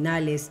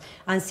criminales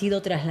han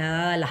sido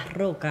trasladadas a Las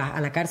Rocas,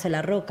 a la cárcel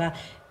La Roca,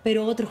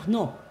 pero otros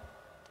no?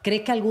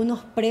 ¿Cree que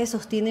algunos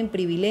presos tienen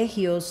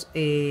privilegios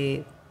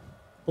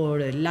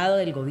por el lado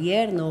del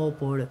gobierno o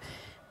por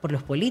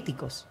los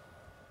políticos?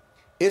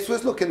 Eso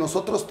es lo que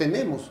nosotros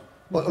tenemos,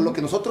 lo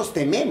que nosotros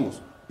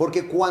tememos.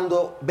 Porque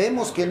cuando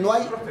vemos que no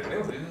hay...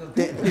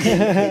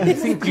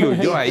 Se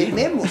incluyó ahí.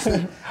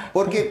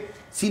 Porque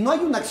si no hay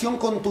una acción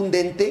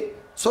contundente,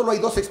 solo hay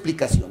dos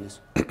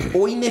explicaciones: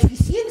 o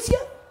ineficiencia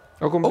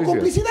o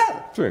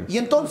complicidad. Sí. Y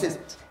entonces,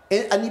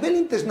 a nivel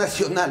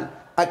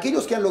internacional,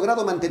 aquellos que han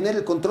logrado mantener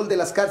el control de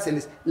las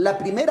cárceles, la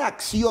primera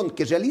acción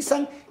que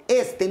realizan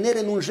es tener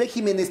en un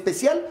régimen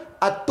especial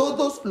a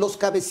todos los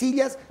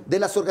cabecillas de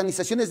las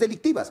organizaciones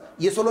delictivas.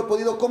 Y eso lo he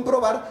podido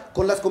comprobar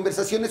con las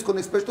conversaciones con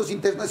expertos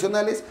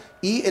internacionales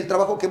y el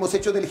trabajo que hemos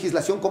hecho de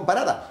legislación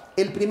comparada.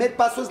 El primer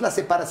paso es la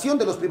separación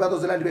de los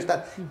privados de la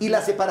libertad y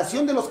la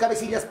separación de los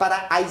cabecillas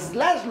para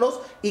aislarlos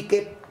y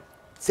que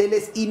se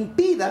les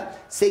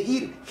impida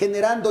seguir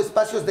generando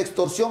espacios de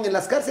extorsión en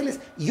las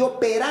cárceles y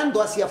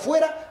operando hacia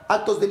afuera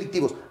actos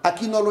delictivos.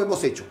 Aquí no lo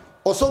hemos hecho.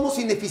 O somos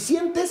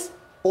ineficientes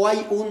o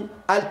hay un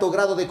alto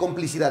grado de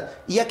complicidad.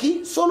 Y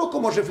aquí, solo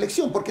como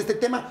reflexión, porque este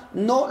tema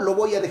no lo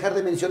voy a dejar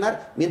de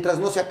mencionar mientras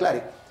no se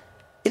aclare.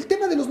 El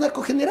tema de los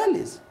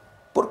narcogenerales.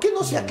 ¿Por qué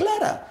no se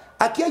aclara?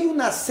 Aquí hay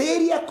una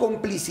seria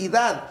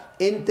complicidad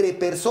entre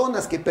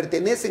personas que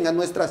pertenecen a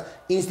nuestras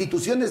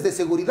instituciones de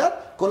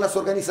seguridad con las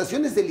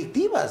organizaciones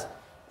delictivas.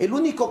 El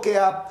único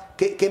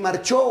que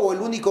marchó o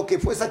el único que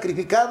fue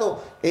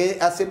sacrificado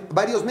hace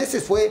varios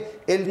meses fue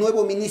el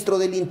nuevo ministro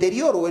del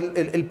Interior o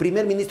el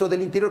primer ministro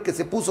del Interior que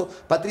se puso,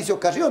 Patricio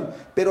Carrión.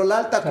 Pero la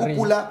alta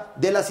cúpula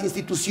de las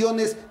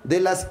instituciones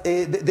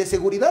de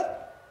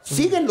seguridad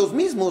siguen los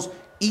mismos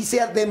y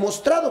se ha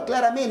demostrado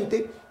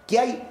claramente que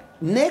hay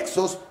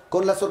nexos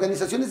con las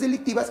organizaciones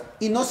delictivas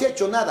y no se ha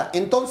hecho nada.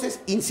 Entonces,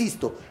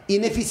 insisto,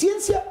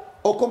 ineficiencia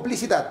o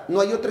complicidad, no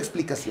hay otra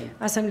explicación.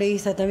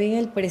 Asambleísta, también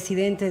el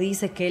presidente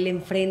dice que él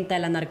enfrenta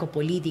la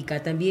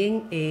narcopolítica.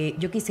 También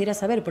yo quisiera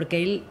saber,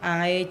 porque él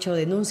ha hecho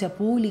denuncia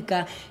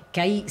pública, que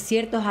hay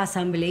ciertos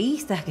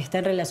asambleístas que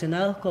están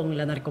relacionados con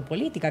la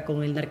narcopolítica,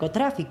 con el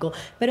narcotráfico,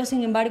 pero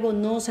sin embargo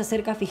no se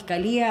acerca a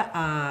Fiscalía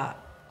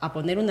a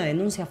poner una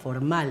denuncia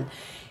formal.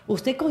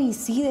 ¿Usted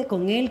coincide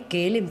con él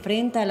que él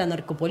enfrenta la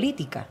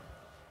narcopolítica?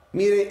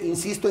 Mire,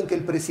 insisto en que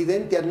el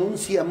presidente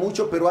anuncia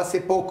mucho, pero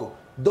hace poco.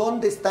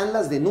 ¿Dónde están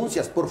las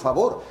denuncias? Por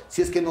favor,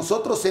 si es que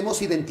nosotros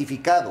hemos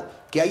identificado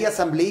que hay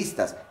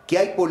asambleístas, que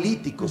hay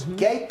políticos,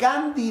 que hay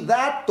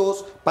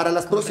candidatos para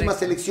las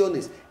próximas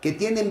elecciones que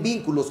tienen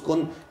vínculos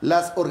con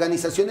las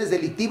organizaciones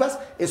delictivas,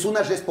 es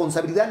una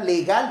responsabilidad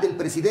legal del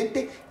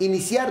presidente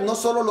iniciar no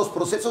solo los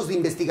procesos de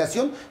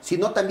investigación,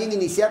 sino también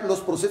iniciar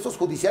los procesos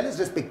judiciales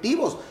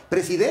respectivos.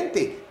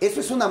 Presidente, eso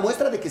es una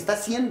muestra de que está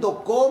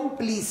siendo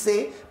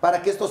cómplice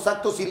para que estos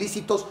actos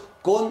ilícitos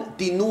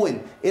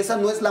continúen. Esa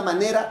no es la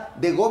manera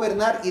de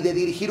gobernar y de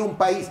dirigir un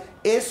país.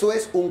 Eso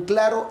es un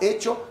claro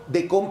hecho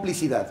de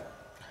complicidad.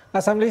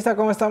 Asambleísta,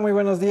 ¿cómo está? Muy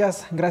buenos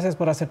días. Gracias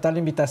por aceptar la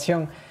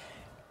invitación.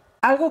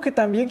 Algo que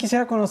también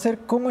quisiera conocer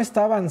cómo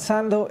está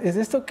avanzando es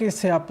esto que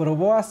se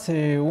aprobó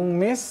hace un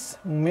mes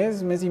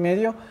y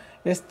medio.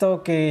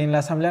 Esto que en la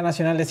Asamblea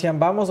Nacional decían,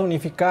 vamos a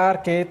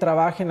unificar, que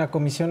trabaje en la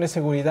Comisión de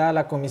Seguridad,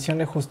 la Comisión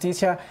de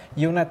Justicia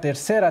y una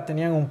tercera.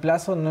 Tenían un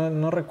plazo,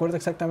 no recuerdo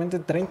exactamente,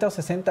 30 o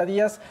 60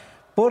 días,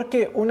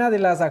 porque una de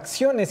las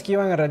acciones que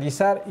iban a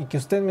realizar y que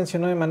usted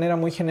mencionó de manera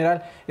muy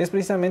general es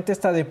precisamente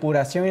esta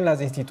depuración en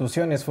las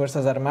instituciones,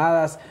 Fuerzas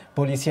Armadas,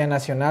 Policía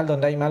Nacional,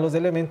 donde hay malos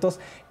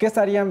elementos que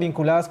estarían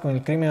vinculados con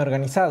el crimen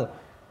organizado.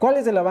 ¿Cuál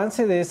es el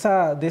avance de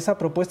esa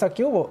propuesta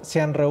que hubo?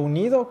 ¿Se han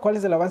reunido? ¿Cuál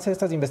es el avance de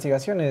estas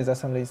investigaciones,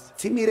 asambleísta?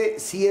 Sí, mire,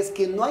 si es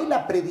que no hay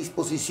la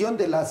predisposición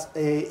de las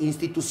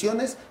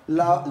instituciones,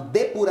 la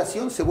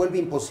depuración se vuelve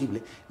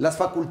imposible. Las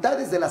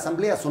facultades de la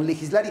Asamblea son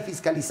legislar y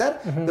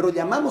fiscalizar, pero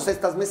llamamos a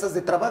estas mesas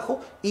de trabajo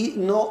y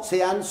no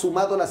se han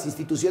sumado las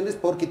instituciones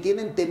porque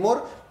tienen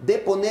temor de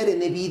poner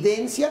en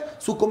evidencia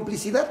su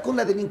complicidad con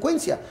la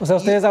delincuencia. O sea,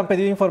 ustedes han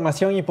pedido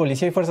información y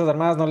Policía y Fuerzas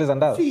Armadas no les han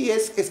dado. Sí,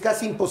 es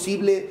casi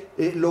imposible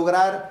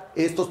lograr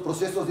estos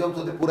procesos de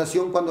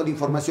autodepuración cuando la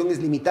información es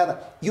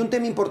limitada. Y un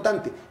tema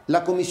importante,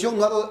 la comisión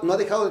no ha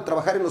dejado de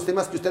trabajar en los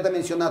temas que usted ha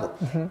mencionado.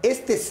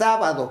 Este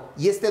sábado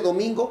y este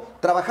domingo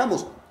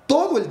trabajamos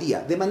todo el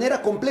día, de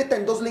manera completa,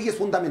 en dos leyes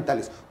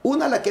fundamentales.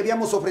 Una, la que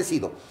habíamos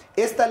ofrecido.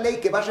 Esta ley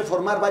que va a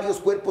reformar varios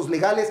cuerpos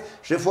legales,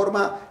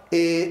 reforma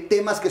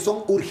temas que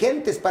son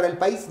urgentes para el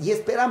país y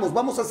esperamos,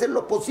 vamos a hacer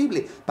lo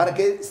posible para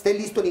que esté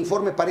listo el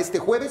informe para este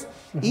jueves.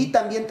 Y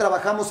también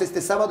trabajamos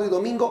este sábado y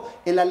domingo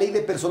en la ley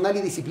de personal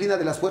y disciplina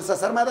de las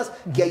Fuerzas Armadas,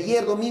 que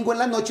ayer domingo en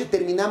la noche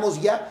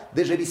terminamos ya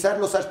de revisar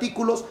los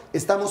artículos,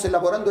 estamos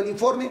elaborando el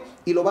informe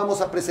y lo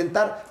vamos a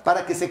presentar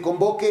para que se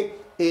convoque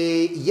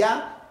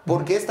ya,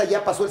 porque esta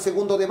ya pasó el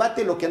segundo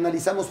debate. Lo que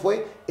analizamos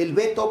fue el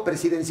veto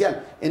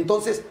presidencial.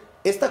 Entonces,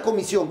 esta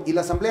comisión y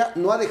la Asamblea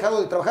no ha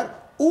dejado de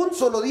trabajar un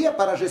solo día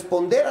para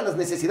responder a las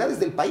necesidades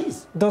del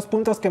país. Dos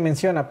puntos que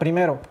menciona.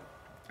 Primero,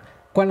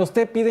 cuando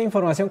usted pide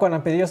información, cuando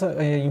han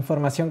pedido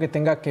información que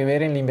tenga que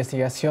ver en la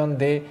investigación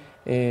de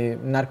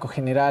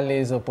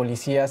narcogenerales o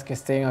policías que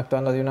estén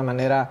actuando de una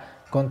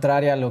manera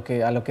contraria a lo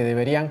que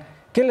deberían,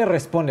 ¿qué le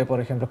responde,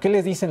 por ejemplo? ¿Qué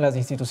les dicen las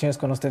instituciones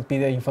cuando usted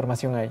pide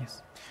información a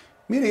ellas?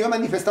 Mire, yo he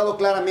manifestado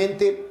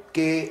claramente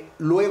que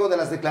luego de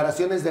las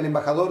declaraciones del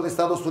embajador de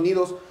Estados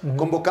Unidos,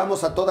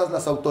 convocamos a todas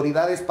las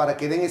autoridades para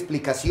que den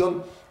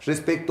explicación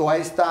respecto a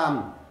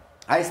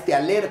este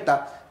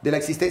alerta de la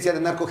existencia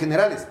de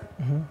narcogenerales.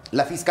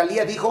 La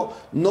Fiscalía dijo,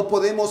 no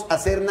podemos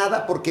hacer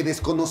nada porque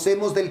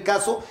desconocemos del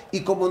caso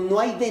y como no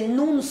hay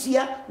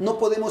denuncia, no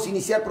podemos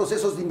iniciar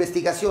procesos de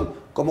investigación.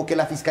 Como que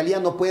la Fiscalía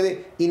no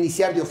puede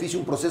iniciar de oficio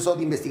un proceso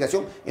de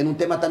investigación en un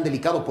tema tan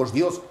delicado, por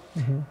Dios.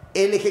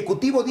 El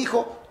Ejecutivo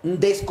dijo,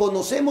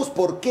 desconocemos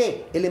por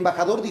qué. El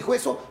embajador dijo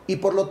eso y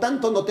por lo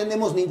tanto no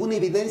tenemos ninguna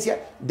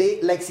evidencia de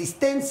la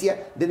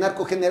existencia de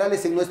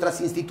narcogenerales en nuestras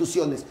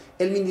instituciones.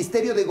 El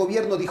Ministerio de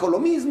Gobierno dijo lo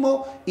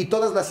mismo y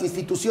todas las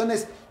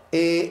instituciones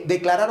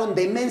declararon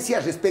demencia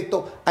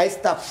respecto a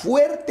esta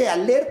fuerte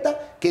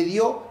alerta que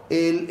dio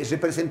el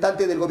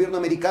representante del gobierno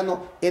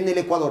americano en el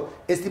Ecuador.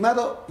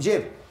 Estimado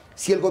Jeff,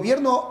 si el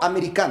gobierno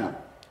americano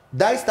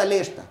da esta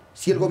alerta,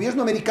 si el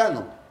gobierno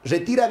americano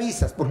retira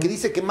visas porque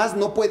dice que más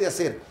no puede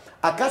hacer,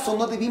 ¿acaso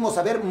no debimos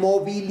haber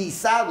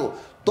movilizado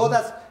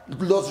todos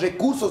los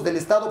recursos del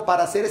Estado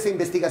para hacer esa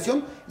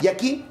investigación? Y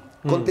aquí,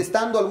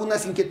 contestando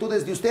algunas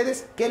inquietudes de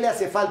ustedes, ¿qué le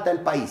hace falta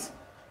al país?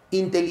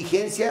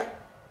 Inteligencia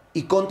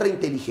y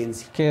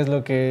contrainteligencia. Que es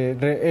lo que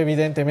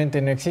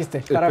evidentemente no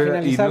existe. Para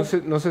finalizar...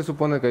 ¿Y no se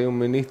supone que hay un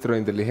ministro de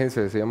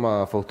inteligencia que se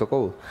llama Fausto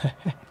Cobo?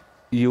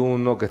 Y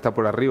uno que está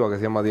por arriba que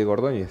se llama Diego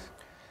Ordóñez.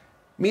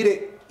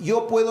 Mire,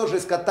 yo puedo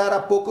rescatar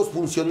a pocos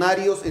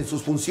funcionarios en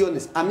sus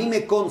funciones. A mí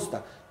me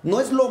consta. No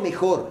es lo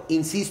mejor,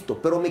 insisto,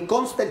 pero me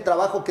consta el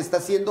trabajo que está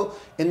haciendo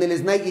en el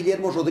SNAI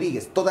Guillermo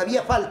Rodríguez.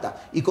 Todavía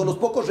falta y con los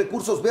pocos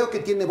recursos veo que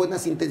tiene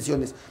buenas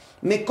intenciones.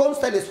 Me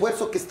consta el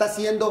esfuerzo que está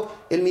haciendo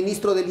el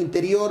ministro del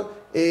Interior,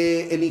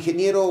 el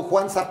ingeniero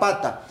Juan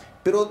Zapata.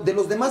 Pero de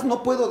los demás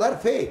no puedo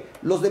dar fe.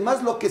 Los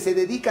demás lo que se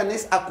dedican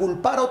es a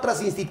culpar a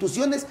otras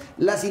instituciones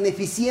las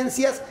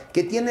ineficiencias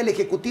que tiene el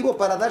Ejecutivo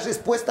para dar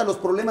respuesta a los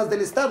problemas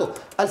del Estado.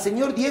 Al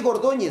señor Diego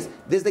Ordóñez,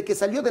 desde que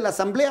salió de la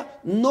Asamblea,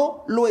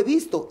 no lo he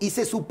visto. Y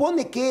se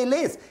supone que él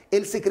es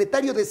el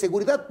secretario de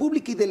Seguridad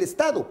Pública y del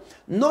Estado.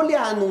 No le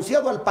ha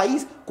anunciado al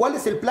país cuál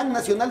es el Plan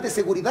Nacional de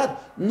Seguridad.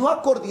 No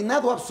ha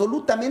coordinado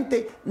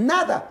absolutamente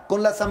nada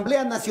con la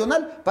Asamblea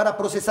Nacional para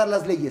procesar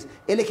las leyes.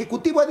 El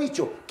Ejecutivo ha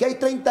dicho que hay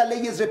 30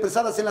 leyes represadas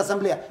en la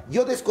Asamblea.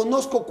 Yo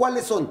desconozco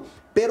cuáles son,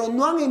 pero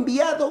no han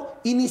enviado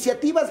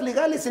iniciativas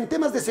legales en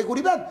temas de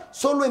seguridad.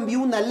 Solo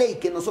envió una ley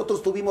que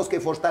nosotros tuvimos que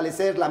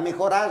fortalecerla,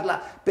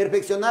 mejorarla,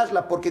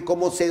 perfeccionarla, porque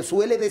como se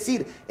suele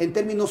decir en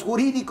términos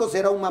jurídicos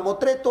era un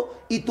mamotreto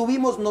y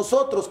tuvimos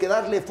nosotros que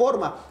darle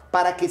forma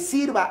para que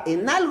sirva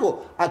en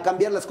algo a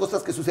cambiar las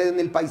cosas que suceden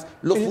en el país.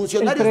 Los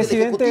funcionarios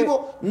del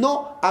Ejecutivo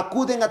no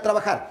acuden a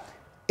trabajar.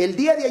 El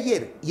día de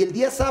ayer y el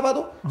día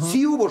sábado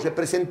sí hubo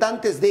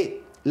representantes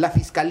de la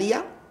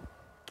Fiscalía,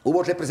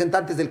 hubo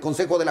representantes del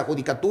Consejo de la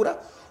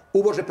Judicatura,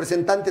 hubo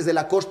representantes de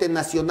la Corte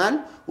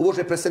Nacional, hubo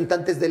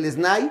representantes del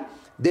SNAI,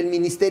 del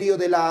Ministerio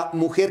de la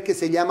Mujer que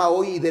se llama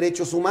hoy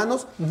Derechos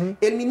Humanos.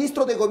 El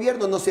ministro de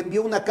Gobierno nos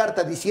envió una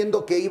carta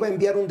diciendo que iba a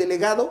enviar un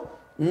delegado,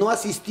 no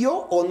asistió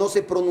o no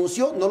se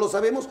pronunció, no lo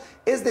sabemos.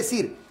 Es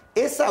decir,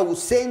 esa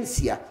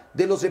ausencia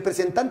de los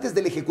representantes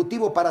del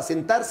Ejecutivo para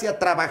sentarse a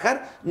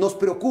trabajar nos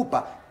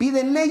preocupa.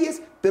 Piden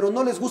leyes, pero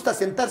no les gusta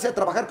sentarse a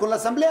trabajar con la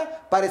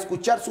Asamblea para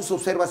escuchar sus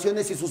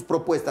observaciones y sus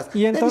propuestas.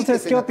 Y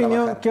entonces, ¿qué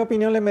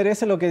opinión le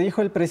merece lo que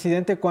dijo el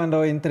presidente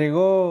cuando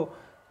entregó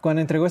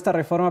esta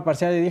reforma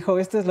parcial y dijo,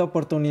 esta es la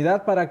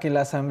oportunidad para que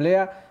la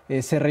Asamblea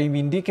se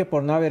reivindique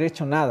por no haber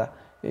hecho nada?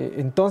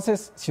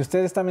 Entonces, si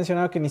usted está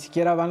mencionando que ni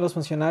siquiera van los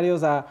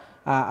funcionarios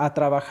a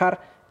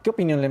trabajar, ¿qué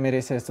opinión le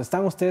merece esto?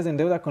 ¿Están ustedes en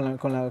deuda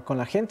con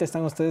la gente?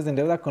 ¿Están ustedes en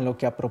deuda con lo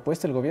que ha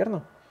propuesto el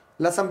gobierno?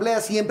 La Asamblea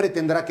siempre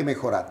tendrá que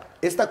mejorar.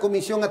 Esta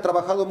comisión ha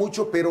trabajado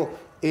mucho, pero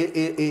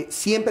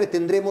siempre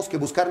tendremos que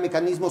buscar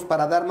mecanismos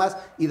para dar más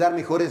y dar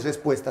mejores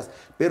respuestas.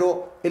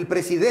 Pero el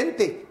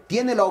presidente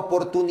tiene la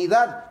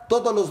oportunidad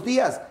todos los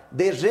días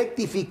de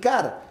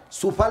rectificar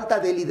su falta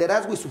de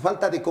liderazgo y su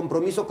falta de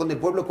compromiso con el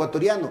pueblo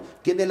ecuatoriano.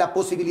 Tiene la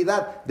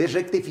posibilidad de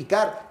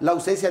rectificar la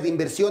ausencia de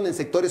inversión en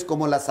sectores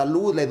como la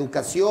salud, la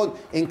educación,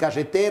 en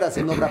carreteras,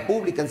 en obra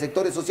pública, en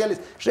sectores sociales.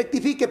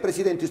 Rectifique,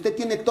 presidente. Usted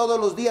tiene todos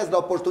los días la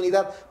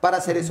oportunidad para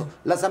hacer eso.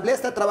 La Asamblea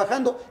está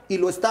trabajando y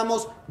lo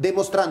estamos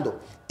demostrando.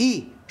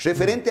 Y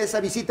referente a esa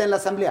visita en la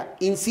Asamblea,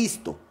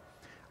 insisto,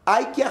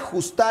 hay que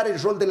ajustar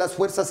el rol de las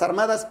Fuerzas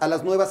Armadas a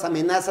las nuevas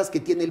amenazas que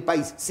tiene el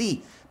país.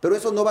 Sí, pero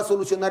eso no va a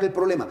solucionar el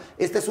problema.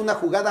 Esta es una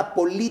jugada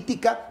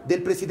política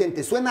del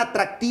presidente. Suena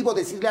atractivo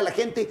decirle a la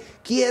gente,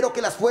 quiero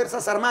que las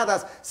Fuerzas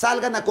Armadas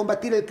salgan a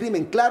combatir el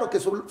crimen. Claro que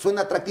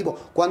suena atractivo.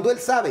 Cuando él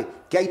sabe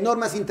que hay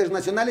normas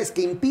internacionales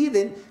que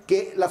impiden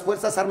que las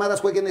Fuerzas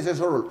Armadas jueguen ese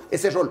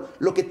rol.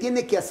 Lo que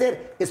tiene que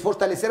hacer es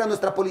fortalecer a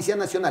nuestra Policía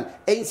Nacional.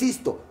 E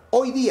insisto,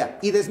 hoy día,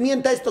 y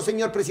desmienta esto,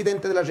 señor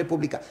presidente de la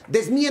República,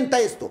 desmienta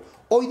esto.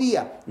 Hoy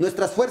día,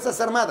 nuestras Fuerzas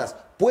Armadas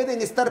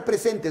pueden estar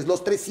presentes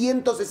los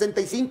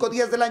 365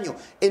 días del año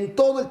en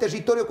todo el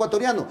territorio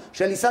ecuatoriano,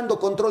 realizando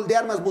control de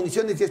armas,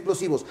 municiones y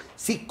explosivos.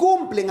 Si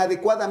cumplen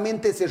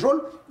adecuadamente ese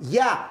rol,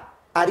 ya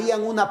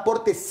harían un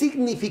aporte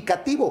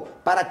significativo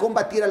para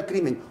combatir al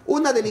crimen.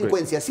 Una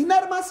delincuencia sin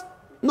armas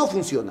no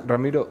funciona.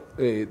 Ramiro,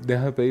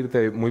 déjame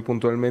pedirte muy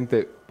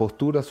puntualmente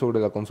postura sobre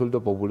la consulta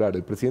popular.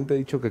 El presidente ha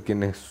dicho que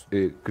quienes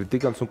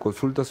critican su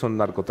consulta son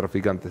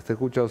narcotraficantes. Te he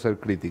escuchado ser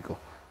crítico.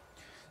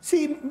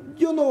 Sí,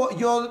 yo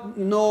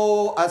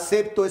no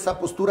acepto esa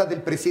postura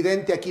del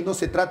presidente. Aquí no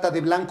se trata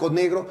de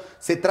blanco-negro,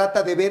 se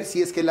trata de ver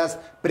si es que las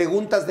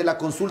preguntas de la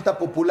consulta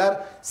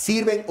popular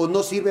sirven o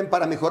no sirven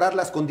para mejorar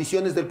las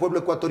condiciones del pueblo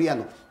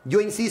ecuatoriano. Yo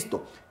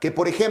insisto que,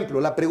 por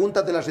ejemplo, la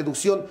pregunta de la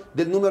reducción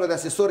del número de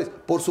asesores,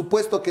 por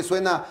supuesto que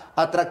suena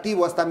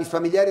atractivo, hasta mis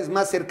familiares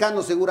más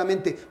cercanos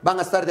seguramente van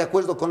a estar de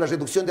acuerdo con la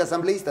reducción de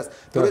asambleístas,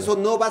 pero eso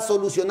no va a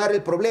solucionar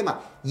el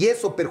problema y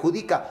eso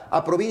perjudica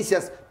a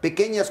provincias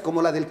pequeñas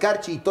como la del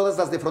Carchi y todas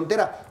las de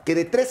frontera, que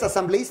de 3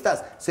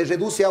 asambleístas se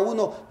reduce a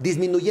 1,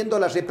 disminuyendo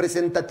la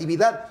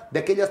representatividad de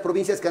aquellas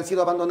provincias que han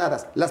sido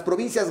abandonadas. Las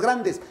provincias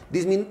grandes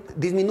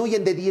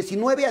disminuyen de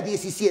 19 a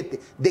 17,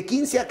 de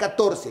 15 a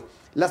 14.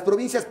 Las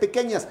provincias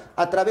pequeñas,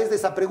 a través de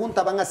esa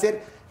pregunta, van a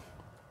ser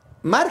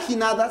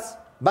marginadas,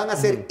 van a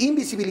ser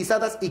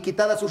invisibilizadas y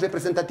quitada su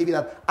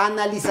representatividad.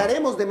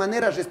 Analizaremos de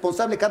manera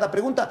responsable cada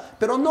pregunta,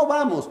 pero no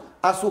vamos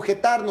a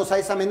sujetarnos a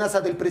esa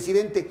amenaza del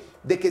presidente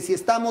de que si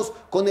estamos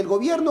con el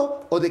gobierno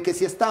o de que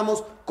si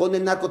estamos con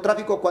el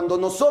narcotráfico, cuando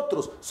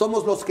nosotros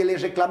somos los que le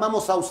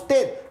reclamamos a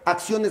usted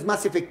acciones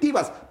más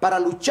efectivas para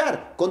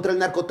luchar contra el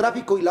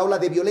narcotráfico y la ola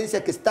de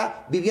violencia que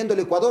está viviendo el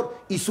Ecuador,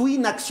 y su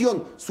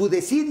inacción, su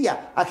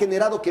desidia ha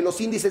generado que los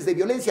índices de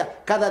violencia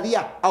cada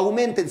día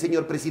aumenten,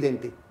 señor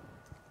presidente.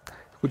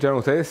 ¿Escucharon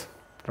ustedes?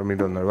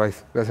 Ramiro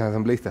Narváez. Gracias,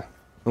 asambleísta.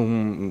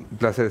 Un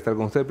placer estar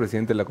con usted,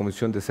 presidente de la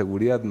Comisión de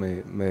Seguridad.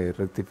 Me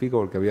rectifico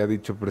porque había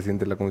dicho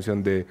presidente de la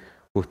Comisión de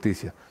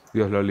Justicia.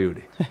 Dios lo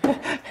libre.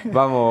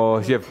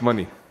 Vamos, Jeff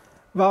Money.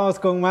 Vamos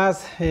con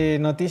más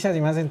noticias y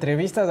más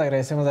entrevistas.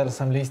 Agradecemos al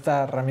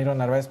asambleísta Ramiro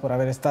Narváez por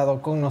haber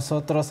estado con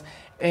nosotros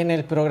en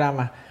el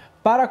programa.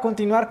 Para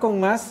continuar con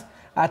más,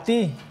 a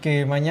ti,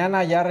 que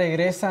mañana ya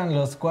regresan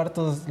los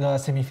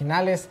las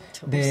semifinales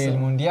del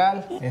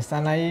Mundial.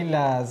 Están ahí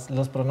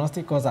los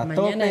pronósticos a tope.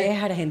 Mañana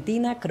es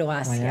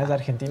Argentina-Croacia. Mañana es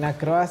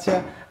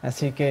Argentina-Croacia,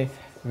 así que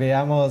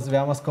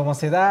veamos cómo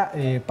se da.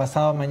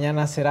 Pasado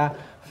mañana será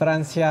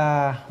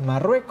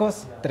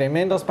Francia-Marruecos.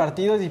 Tremendos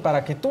partidos, y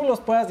para que tú los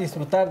puedas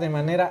disfrutar de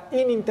manera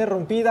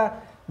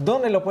ininterrumpida,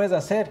 ¿dónde lo puedes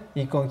hacer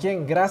y con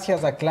quién?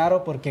 Gracias a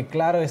Claro, porque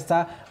Claro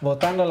está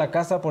botando la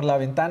casa por la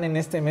ventana en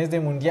este mes de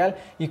Mundial,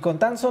 y con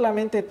tan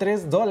solamente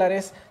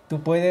 $3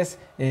 tú puedes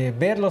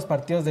ver los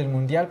partidos del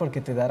Mundial, porque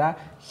te dará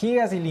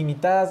gigas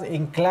ilimitadas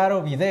en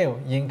Claro Video,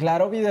 y en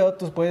Claro Video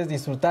tú puedes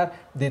disfrutar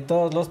de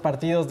todos los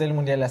partidos del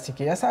Mundial. Así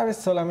que ya sabes,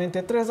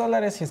 solamente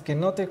 $3 si es que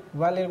no te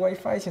vale el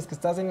Wi-Fi, si es que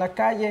estás en la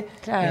calle.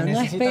 Claro, no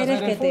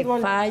esperes que te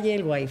falle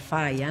el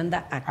Wi-Fi,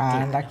 anda a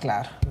Claro. Anda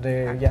Claro,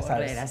 ya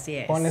sabes, así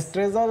es. Pones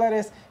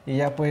 $3 y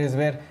ya puedes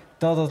ver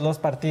todos los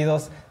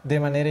partidos de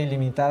manera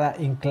ilimitada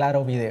en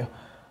Claro Video.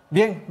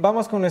 Bien,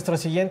 vamos con nuestro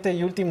siguiente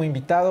y último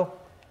invitado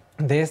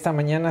de esta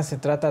mañana. Se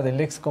trata del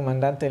ex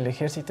comandante del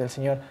Ejército, el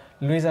señor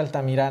Luis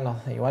Altamirano.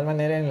 De igual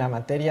manera en la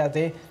materia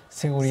de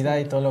seguridad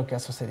y todo lo que ha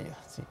sucedido.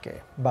 Así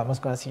que vamos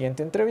con la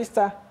siguiente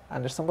entrevista.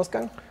 Anderson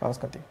Boscan, vamos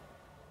contigo.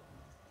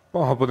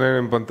 Vamos a poner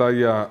en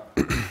pantalla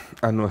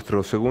a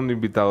nuestro segundo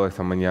invitado de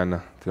esta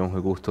mañana. Tenemos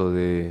el gusto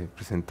de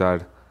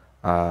presentar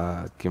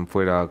a quien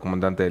fuera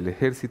comandante del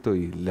Ejército,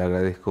 y le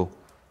agradezco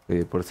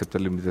por aceptar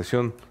la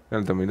invitación.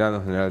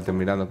 General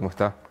Altamirano, ¿cómo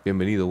está?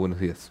 Bienvenido, buenos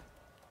días.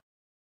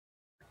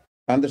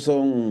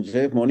 Anderson,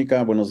 Jeff,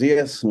 Mónica, buenos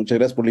días. Muchas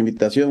gracias por la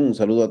invitación. Un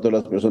saludo a todas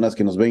las personas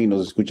que nos ven y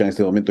nos escuchan en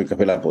este momento en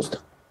Café La Posta.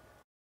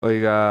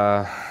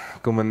 Oiga,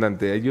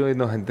 comandante,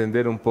 ayúdenos a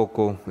entender un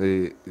poco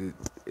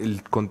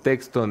el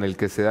contexto en el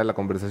que se da la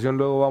conversación.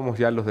 Luego vamos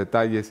ya a los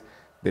detalles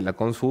de la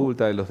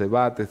consulta, de los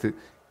debates.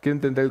 Quiero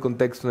entender el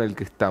contexto en el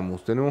que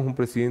estamos. Tenemos un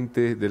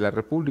presidente de la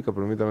República,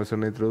 permítame hacer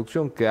una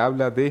introducción, que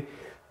habla de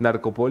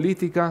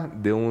narcopolítica,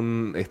 de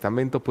un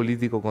estamento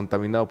político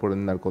contaminado por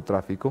el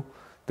narcotráfico.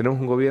 Tenemos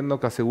un gobierno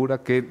que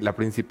asegura que la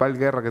principal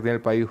guerra que tiene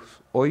el país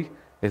hoy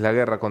es la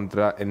guerra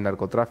contra el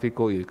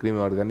narcotráfico y el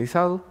crimen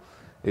organizado.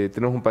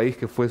 Tenemos un país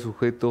que fue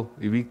sujeto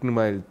y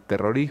víctima del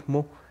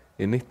terrorismo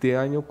en este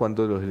año,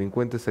 cuando los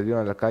delincuentes salieron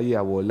a la calle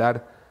a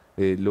volar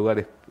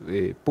lugares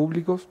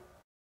públicos.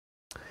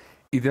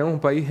 Y tenemos un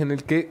país en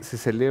el que se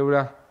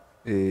celebra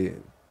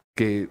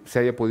que se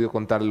haya podido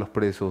contar los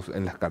presos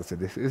en las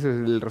cárceles. Ese es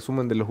el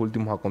resumen de los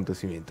últimos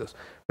acontecimientos.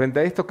 Frente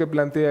a esto que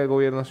plantea el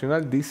gobierno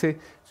nacional, dice: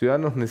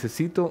 ciudadanos,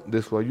 necesito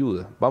de su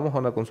ayuda. Vamos a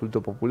una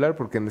consulta popular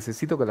porque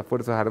necesito que las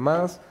Fuerzas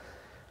Armadas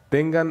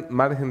tengan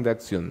margen de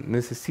acción.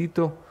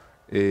 Necesito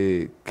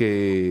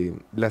que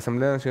la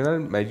Asamblea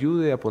Nacional me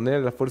ayude a poner a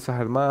las Fuerzas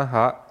Armadas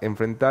a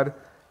enfrentar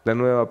la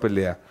nueva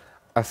pelea.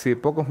 Hace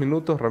pocos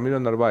minutos, Ramiro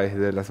Narváez,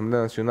 de la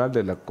Asamblea Nacional,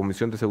 de la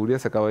Comisión de Seguridad,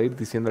 se acaba de ir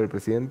diciendo al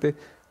presidente: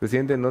 el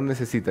presidente no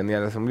necesita ni a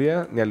la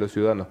Asamblea ni a los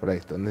ciudadanos para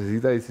esto,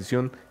 necesita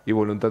decisión y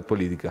voluntad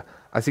política.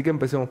 Así que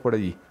empecemos por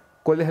allí.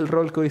 ¿Cuál es el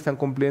rol que hoy están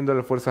cumpliendo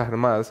las Fuerzas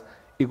Armadas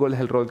y cuál es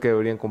el rol que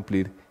deberían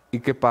cumplir? ¿Y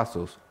qué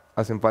pasos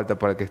hacen falta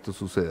para que esto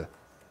suceda?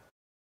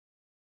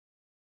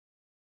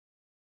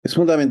 Es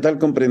fundamental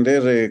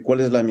comprender cuál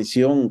es la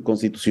misión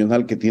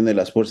constitucional que tienen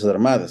las Fuerzas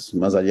Armadas,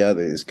 más allá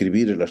de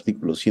escribir el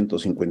artículo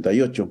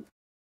 158.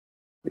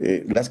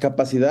 Las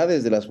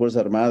capacidades de las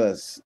Fuerzas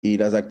Armadas y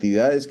las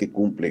actividades que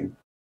cumplen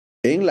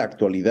en la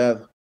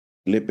actualidad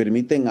le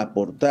permiten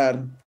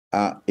aportar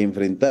a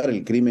enfrentar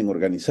el crimen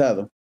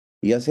organizado,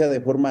 ya sea de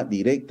forma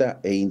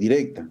directa e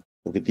indirecta,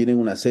 porque tienen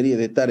una serie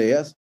de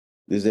tareas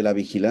desde la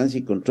vigilancia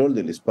y control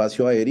del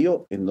espacio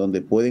aéreo, en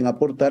donde pueden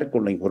aportar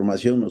con la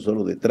información no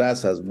solo de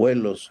trazas,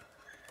 vuelos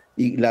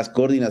y las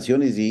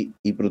coordinaciones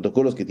y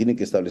protocolos que tienen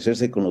que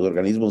establecerse con los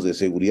organismos de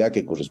seguridad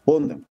que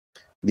correspondan.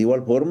 De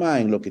igual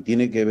forma, en lo que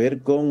tiene que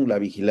ver con la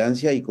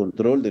vigilancia y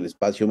control del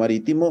espacio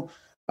marítimo,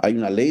 hay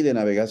una ley de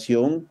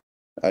navegación,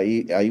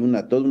 hay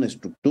toda una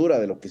estructura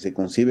de lo que se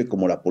concibe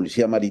como la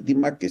Policía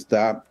Marítima, que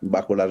está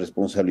bajo la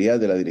responsabilidad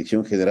de la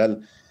Dirección General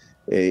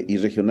y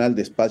Regional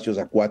de Espacios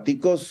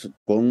Acuáticos,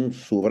 con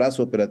su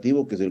brazo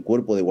operativo, que es el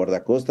Cuerpo de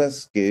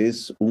Guardacostas, que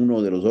es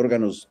uno de los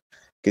órganos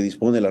que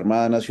dispone la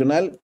Armada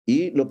Nacional,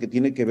 y lo que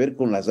tiene que ver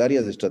con las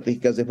áreas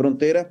estratégicas de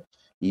frontera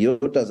y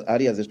otras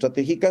áreas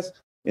estratégicas,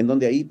 en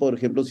donde ahí, por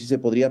ejemplo, sí se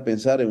podría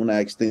pensar en una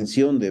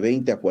extensión de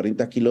 20 a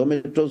 40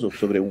 kilómetros o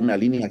sobre una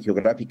línea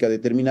geográfica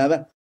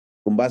determinada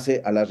con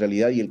base a la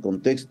realidad y el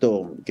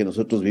contexto que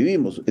nosotros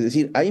vivimos. Es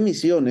decir, hay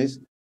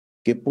misiones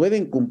que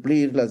pueden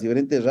cumplir las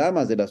diferentes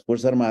ramas de las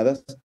Fuerzas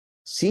Armadas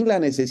sin la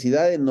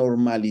necesidad de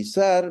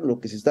normalizar lo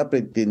que se está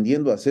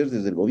pretendiendo hacer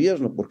desde el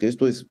gobierno, porque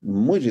esto es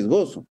muy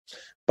riesgoso.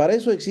 Para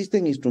eso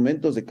existen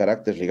instrumentos de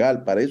carácter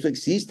legal, para eso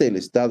existe el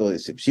estado de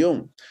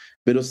excepción,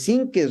 pero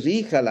sin que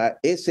rija la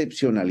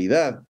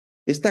excepcionalidad,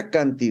 esta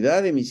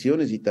cantidad de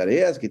misiones y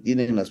tareas que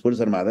tienen las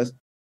Fuerzas Armadas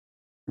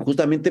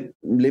justamente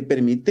le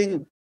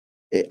permiten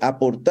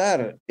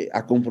aportar,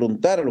 a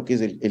confrontar lo que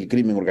es el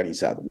crimen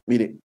organizado.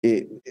 Mire,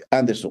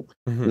 Anderson,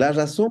 la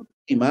razón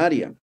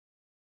primaria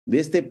de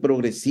este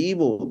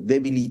progresivo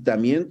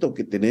debilitamiento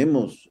que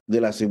tenemos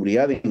de la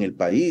seguridad en el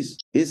país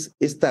es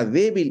esta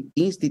débil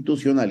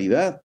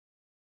institucionalidad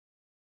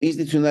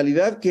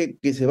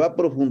que se va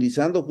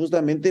profundizando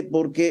justamente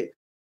porque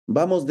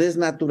vamos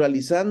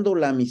desnaturalizando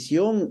la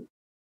misión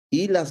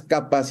y las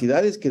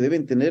capacidades que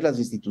deben tener las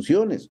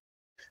instituciones.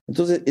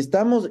 Entonces,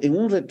 estamos en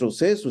un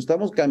retroceso,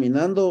 estamos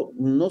caminando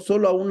no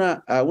solo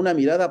a una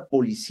mirada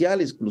policial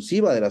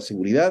exclusiva de la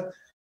seguridad,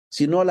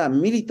 sino a la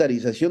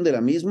militarización de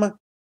la misma,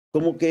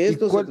 como que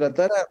esto se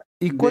tratara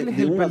 ¿Y cuál es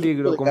de el un asunto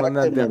peligro, de carácter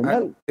comandante?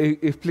 normal.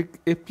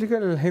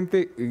 Explícale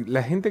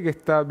la gente que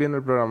está viendo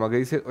el programa, que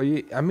dice,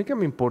 oye, ¿a mí qué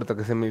me importa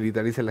que se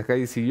militaricen las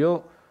calles si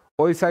yo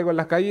hoy salgo a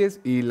las calles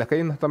y las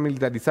calles no están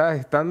militarizadas,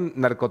 están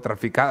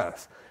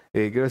narcotraficadas?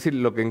 Quiero decir,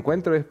 lo que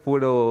encuentro es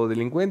puro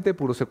delincuente,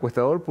 puro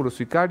secuestrador, puro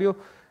sicario.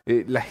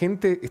 La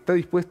gente está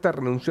dispuesta a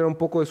renunciar un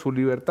poco de su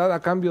libertad a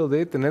cambio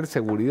de tener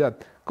seguridad.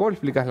 ¿Cómo le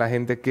explicas a la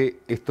gente que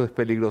esto es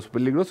peligroso?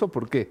 ¿Peligroso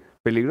por qué?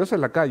 Peligroso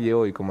es la calle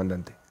hoy,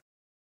 comandante.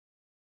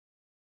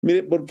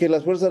 Mire, porque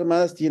las Fuerzas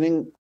Armadas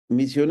tienen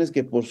misiones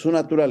que por su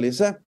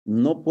naturaleza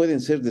no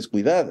pueden ser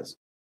descuidadas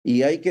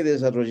y hay que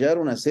desarrollar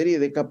una serie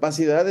de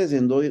capacidades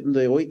en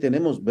donde hoy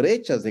tenemos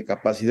brechas de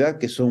capacidad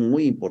que son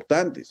muy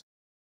importantes.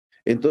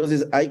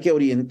 Entonces hay que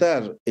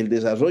orientar el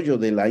desarrollo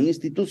de la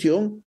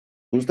institución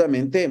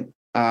justamente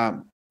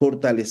a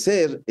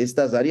fortalecer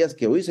estas áreas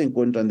que hoy se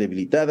encuentran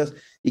debilitadas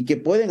y que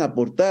pueden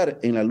aportar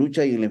en la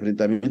lucha y el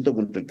enfrentamiento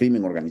contra el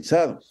crimen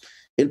organizado.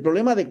 El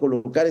problema de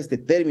colocar este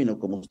término,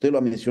 como usted lo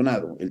ha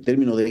mencionado, el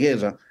término de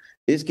guerra,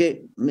 es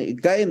que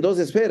cae en dos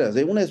esferas.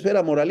 En una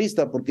esfera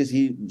moralista, porque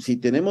si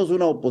tenemos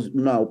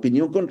una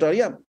opinión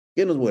contraria,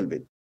 ¿qué nos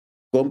vuelve?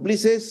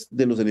 Cómplices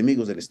de los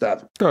enemigos del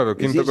Estado. Claro,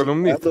 quinto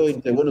columnista.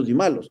 Entre buenos y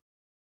malos.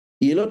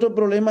 Y el otro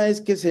problema es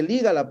que se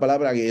liga la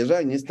palabra guerra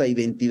en esta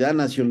identidad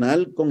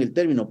nacional con el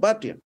término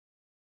patria.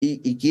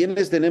 Y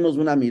quienes tenemos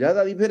una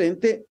mirada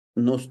diferente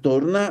nos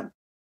torna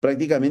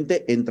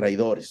prácticamente en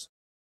traidores.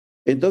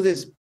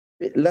 Entonces,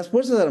 las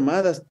Fuerzas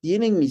Armadas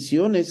tienen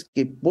misiones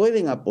que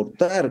pueden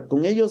aportar,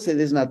 con ello se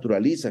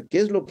desnaturaliza. ¿Qué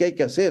es lo que hay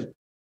que hacer?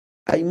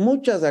 Hay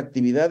muchas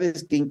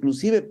actividades que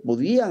inclusive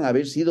podrían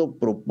haber sido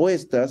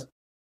propuestas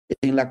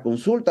en la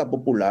consulta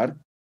popular,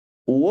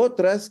 u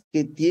otras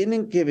que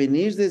tienen que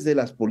venir desde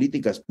las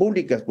políticas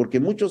públicas, porque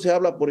mucho se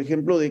habla, por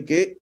ejemplo, de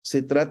que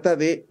se trata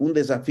de un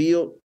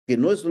desafío que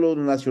no es lo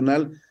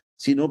nacional,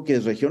 sino que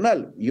es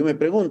regional. Y yo me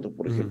pregunto,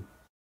 por ejemplo,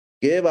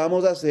 ¿qué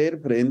vamos a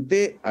hacer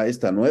frente a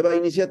esta nueva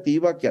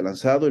iniciativa que ha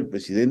lanzado el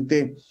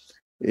presidente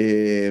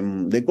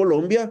de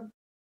Colombia,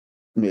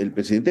 el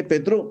presidente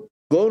Petro,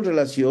 con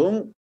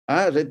relación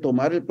a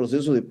retomar el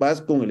proceso de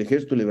paz con el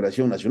Ejército de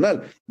Liberación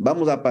Nacional?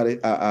 Vamos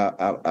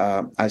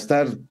a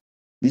estar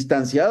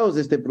distanciados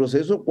de este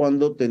proceso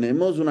cuando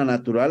tenemos una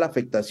natural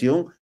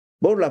afectación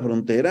por la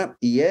frontera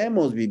y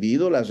hemos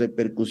vivido las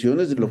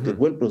repercusiones de lo que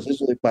fue el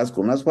proceso de paz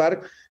con las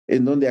FARC,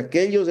 en donde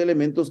aquellos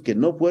elementos que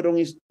no fueron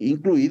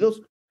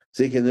incluidos,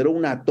 se generó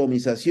una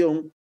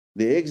atomización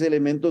de ex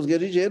elementos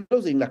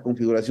guerrilleros en la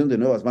configuración de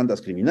nuevas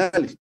bandas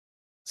criminales.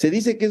 Se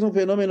dice que es un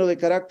fenómeno de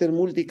carácter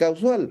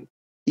multicausal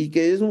y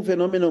que es un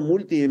fenómeno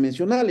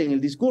multidimensional en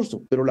el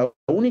discurso, pero la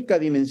única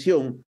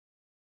dimensión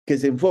que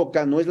se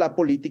enfoca, no es la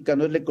política,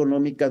 no es la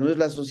económica, no es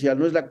la social,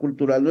 no es la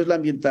cultural, no es la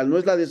ambiental, no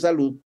es la de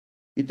salud,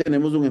 y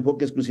tenemos un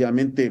enfoque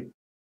exclusivamente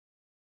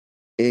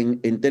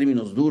en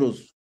términos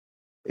duros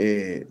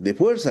de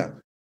fuerza.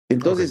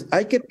 Entonces,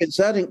 hay que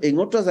pensar en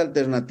otras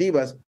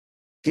alternativas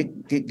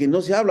que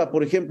no se habla.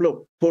 Por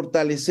ejemplo,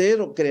 fortalecer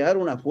o crear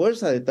una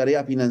fuerza de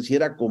tarea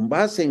financiera con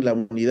base en la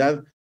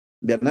unidad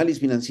de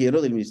análisis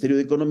financiero del Ministerio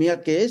de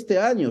Economía, que este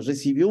año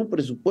recibió un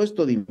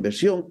presupuesto de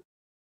inversión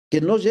que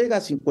no llega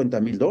a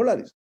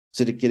 $50.000.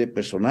 Se requiere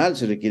personal,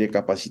 se requiere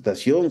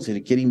capacitación, se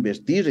requiere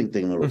invertir en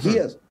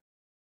tecnologías,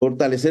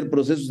 fortalecer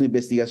procesos de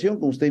investigación.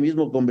 Con usted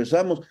mismo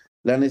conversamos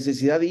la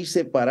necesidad de ir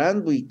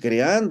separando y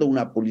creando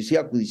una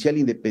policía judicial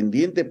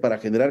independiente para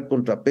generar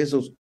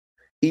contrapesos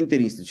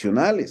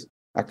interinstitucionales.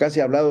 Acá se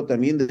ha hablado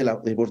también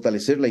de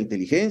fortalecer la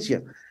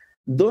inteligencia.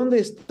 ¿Dónde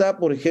está,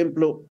 por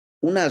ejemplo,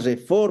 una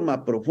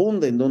reforma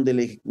profunda en donde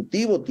el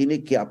Ejecutivo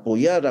tiene que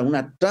apoyar a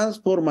una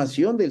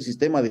transformación del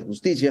sistema de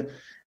justicia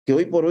que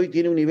hoy por hoy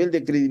tiene un nivel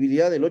de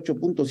credibilidad del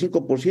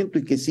 8.5%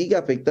 y que sigue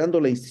afectando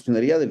la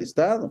institucionalidad del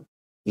Estado?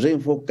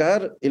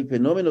 Reenfocar el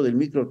fenómeno del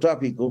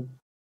microtráfico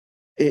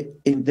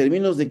en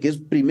términos de que es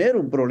primero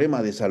un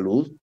problema de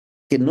salud,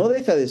 que no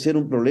deja de ser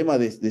un problema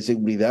de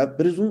seguridad,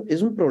 pero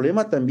es un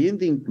problema también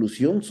de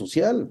inclusión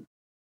social.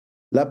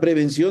 La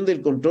prevención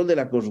del control de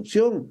la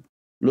corrupción.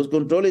 Los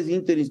controles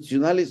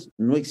interinstitucionales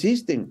no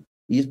existen,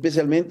 y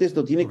especialmente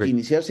esto tiene que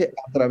iniciarse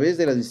a través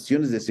de las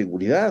instituciones de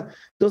seguridad.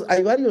 Entonces,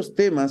 hay varios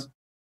temas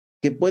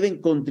que pueden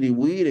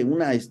contribuir en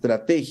una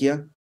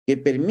estrategia que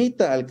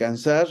permita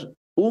alcanzar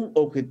un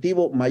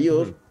objetivo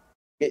mayor,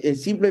 que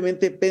es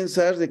simplemente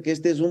pensar de que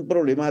este es un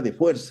problema de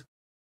fuerza.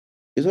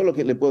 Eso es lo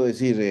que le puedo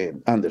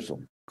decir,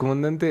 Anderson.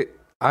 Comandante,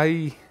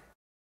 hay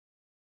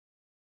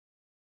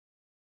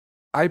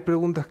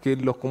preguntas que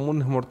los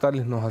comunes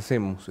mortales nos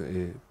hacemos,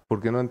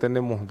 porque no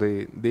entendemos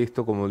de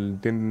esto como lo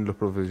entienden los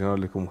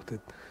profesionales como usted.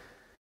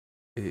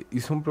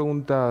 Y son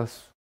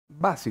preguntas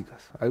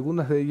básicas.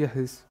 Algunas de ellas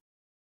es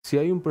si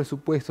hay un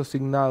presupuesto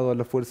asignado a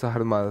las Fuerzas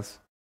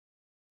Armadas,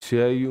 si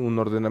hay un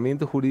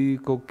ordenamiento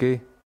jurídico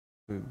que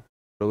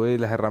provee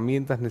las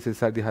herramientas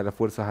necesarias a las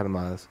Fuerzas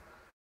Armadas,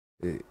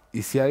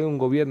 y si hay un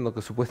gobierno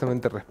que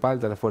supuestamente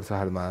respalda a las Fuerzas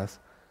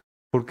Armadas,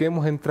 ¿por qué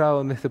hemos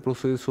entrado en este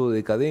proceso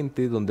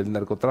decadente donde el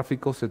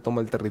narcotráfico se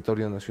toma el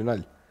territorio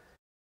nacional?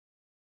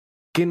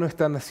 ¿Qué no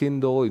están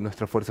haciendo hoy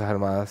nuestras Fuerzas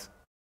Armadas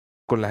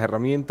con las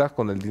herramientas,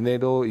 con el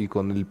dinero y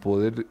con el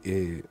poder,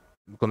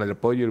 con el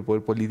apoyo y el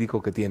poder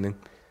político que tienen,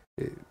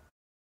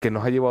 que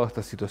nos ha llevado a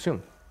esta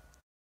situación?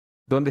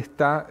 ¿Dónde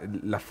está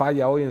la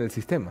falla hoy en el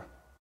sistema?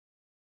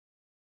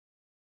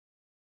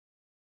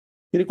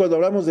 Mire, cuando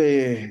hablamos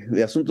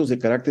de asuntos de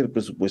carácter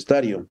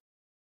presupuestario,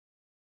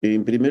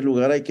 en primer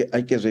lugar hay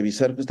que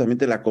revisar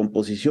justamente la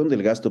composición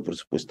del gasto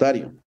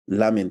presupuestario.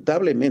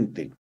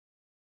 Lamentablemente,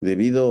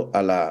 debido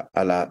a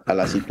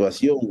la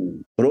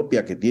situación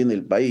propia que tiene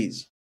el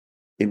país,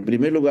 en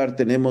primer lugar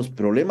tenemos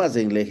problemas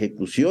en la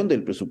ejecución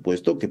del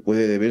presupuesto que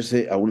puede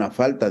deberse a una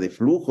falta de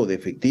flujo de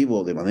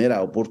efectivo de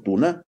manera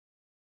oportuna.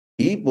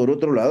 Y por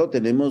otro lado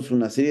tenemos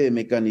una serie de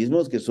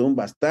mecanismos que son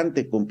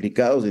bastante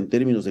complicados en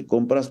términos de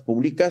compras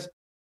públicas,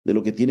 de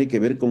lo que tiene que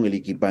ver con el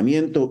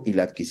equipamiento y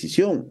la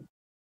adquisición.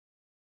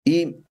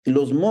 Y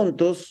los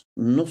montos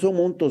no son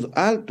montos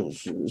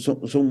altos,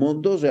 son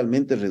montos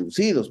realmente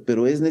reducidos,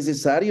 pero es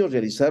necesario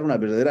realizar una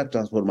verdadera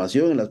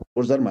transformación en las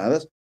Fuerzas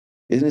Armadas.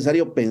 Es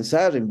necesario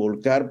pensar en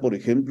volcar, por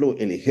ejemplo,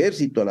 el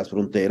ejército a las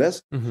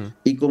fronteras,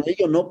 y con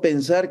ello no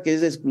pensar que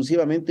es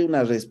exclusivamente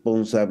una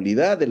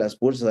responsabilidad de las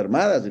Fuerzas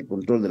Armadas el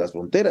control de las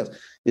fronteras.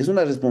 Es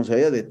una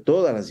responsabilidad de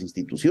todas las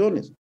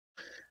instituciones.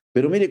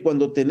 Pero mire,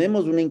 cuando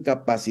tenemos una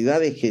incapacidad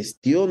de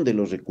gestión de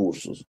los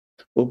recursos,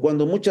 o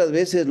cuando muchas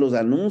veces los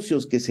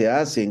anuncios que se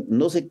hacen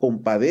no se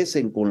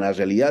compadecen con la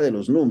realidad de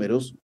los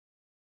números,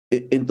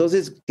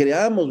 entonces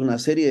creamos una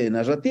serie de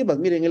narrativas.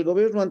 Miren, en el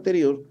gobierno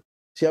anterior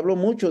se habló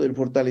mucho del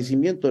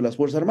fortalecimiento de las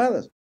Fuerzas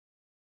Armadas,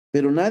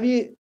 pero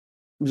nadie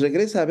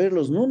regresa a ver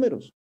los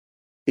números.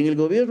 En el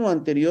gobierno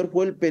anterior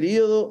fue el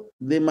periodo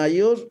de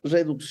mayor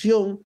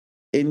reducción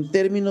en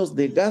términos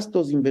de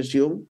gastos de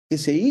inversión que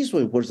se hizo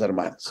en Fuerzas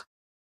Armadas.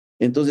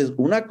 Entonces,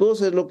 una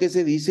cosa es lo que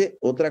se dice,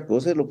 otra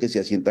cosa es lo que se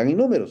asientan en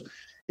números.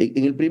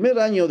 En el primer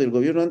año del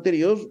gobierno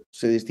anterior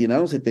se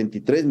destinaron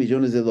 $73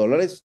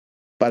 millones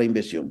para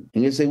inversión.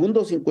 En el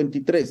segundo,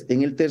 53.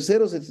 En el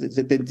tercero,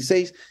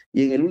 76.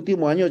 Y en el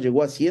último año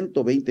llegó a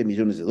 $120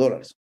 millones.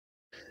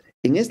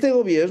 En este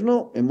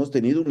gobierno hemos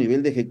tenido un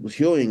nivel de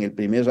ejecución en el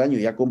primer año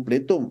ya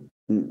completo,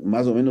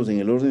 más o menos en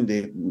el orden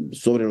de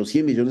sobre los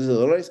 $100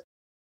 millones.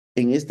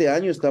 En este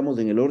año estamos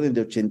en el orden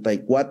de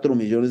 $84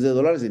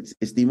 millones.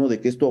 Estimo de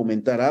que esto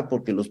aumentará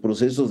porque los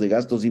procesos de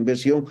gastos de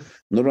inversión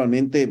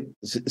normalmente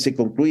se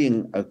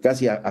concluyen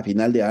casi a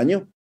final de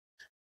año.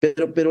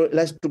 Pero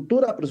la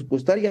estructura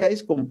presupuestaria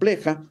es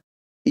compleja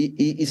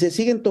y se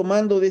siguen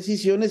tomando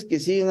decisiones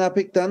que siguen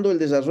afectando el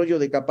desarrollo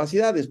de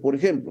capacidades. Por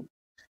ejemplo,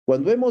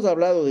 cuando hemos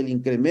hablado del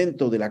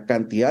incremento de la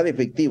cantidad de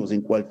efectivos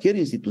en cualquier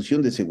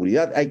institución de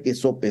seguridad, hay que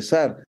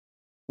sopesar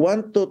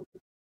cuánto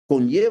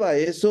conlleva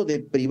eso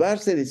de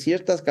privarse de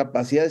ciertas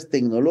capacidades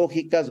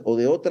tecnológicas o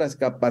de otras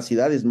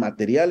capacidades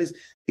materiales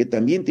que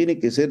también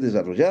tienen que ser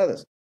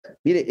desarrolladas.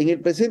 Mire, en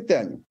el presente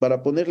año,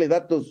 para ponerle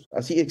datos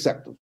así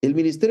exactos, el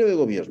Ministerio de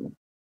Gobierno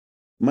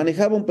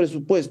manejaba un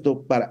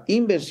presupuesto para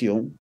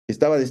inversión,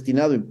 estaba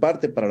destinado en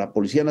parte para la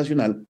Policía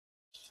Nacional,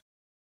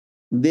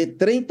 de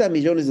 30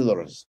 millones de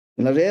dólares.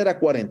 En la realidad era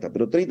 40,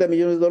 pero 30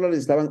 millones de dólares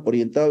estaban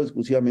orientados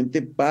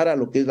exclusivamente para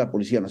lo que es la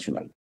Policía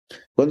Nacional.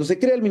 Cuando se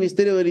crea el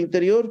Ministerio del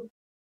Interior,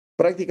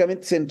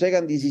 prácticamente se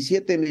entregan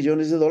 17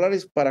 millones de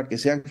dólares para que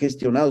sean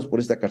gestionados por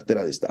esta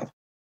cartera de Estado.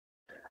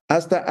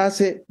 Hasta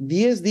hace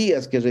 10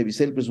 días que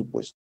revisé el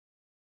presupuesto,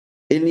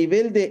 el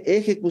nivel de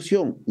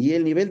ejecución y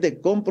el nivel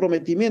de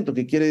comprometimiento,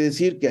 que quiere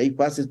decir que hay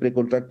fases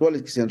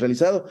precontractuales que se han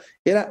realizado,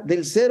 era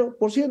del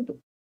 0%.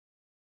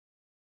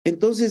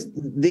 Entonces,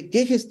 ¿de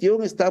qué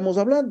gestión estamos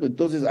hablando?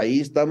 Entonces, ahí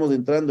estamos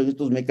entrando en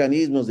estos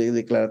mecanismos de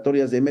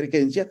declaratorias de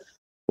emergencia,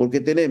 porque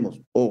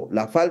tenemos o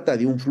la falta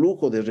de un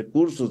flujo de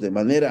recursos de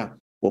manera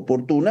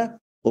oportuna,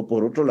 o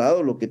por otro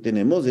lado, lo que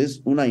tenemos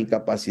es una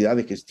incapacidad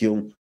de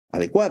gestión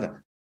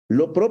adecuada.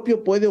 Lo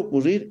propio puede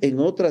ocurrir en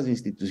otras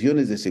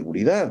instituciones de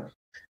seguridad.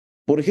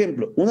 Por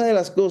ejemplo, una de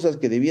las cosas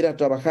que debiera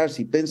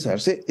trabajarse y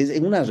pensarse es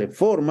en una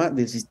reforma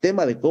del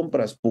sistema de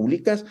compras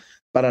públicas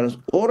para los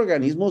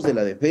organismos de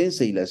la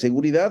defensa y la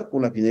seguridad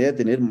con la finalidad de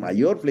tener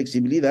mayor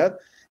flexibilidad,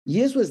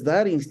 y eso es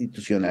dar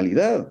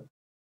institucionalidad.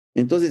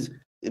 Entonces,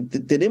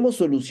 tenemos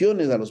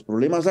soluciones a los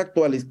problemas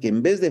actuales que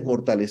en vez de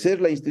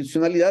fortalecer la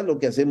institucionalidad, lo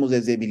que hacemos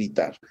es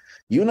debilitar.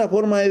 Y una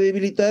forma de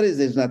debilitar es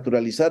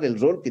desnaturalizar el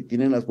rol que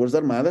tienen las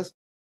Fuerzas Armadas,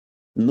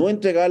 no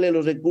entregarle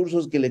los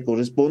recursos que le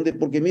corresponde,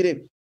 porque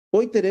mire,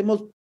 hoy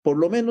tenemos por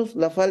lo menos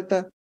la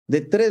falta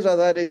de 3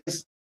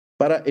 radares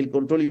para el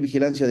control y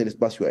vigilancia del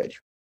espacio aéreo.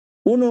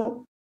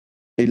 Uno,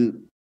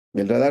 el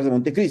radar de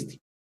Montecristi.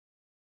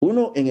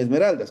 Uno en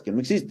Esmeraldas, que no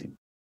existe.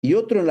 Y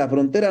otro en la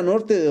frontera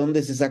norte, de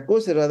donde se sacó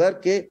ese radar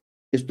que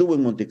estuvo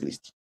en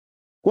Montecristi.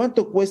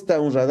 ¿Cuánto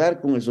cuesta un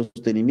radar con el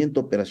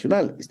sostenimiento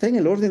operacional? Está en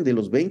el orden de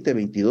los 20,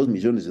 22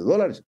 millones de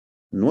dólares.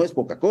 No es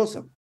poca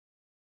cosa.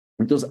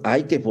 Entonces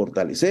hay que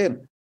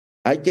fortalecer,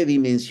 hay que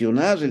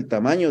dimensionar el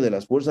tamaño de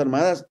las Fuerzas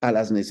Armadas a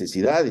las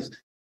necesidades,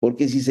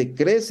 porque si se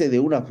crece de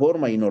una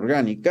forma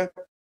inorgánica,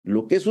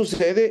 lo que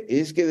sucede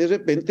es que de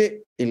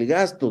repente el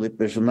gasto de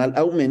personal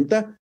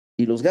aumenta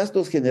y los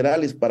gastos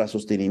generales para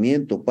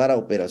sostenimiento, para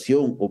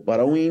operación o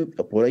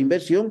para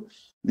inversión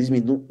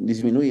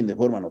disminuyen de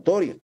forma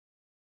notoria.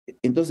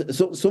 Entonces,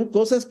 son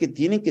cosas que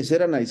tienen que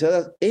ser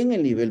analizadas en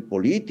el nivel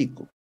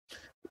político.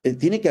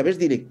 Tiene que haber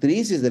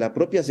directrices de la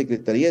propia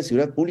Secretaría de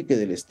Seguridad Pública y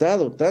del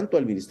Estado, tanto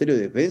al Ministerio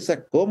de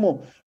Defensa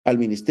como al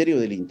Ministerio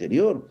del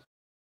Interior.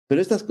 Pero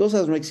estas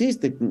cosas no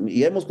existen.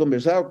 Y hemos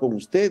conversado con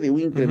usted de un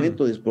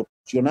incremento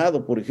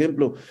desproporcionado, por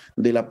ejemplo,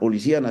 de la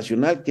Policía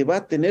Nacional, que va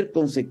a tener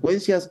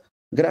consecuencias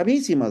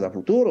gravísimas a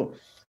futuro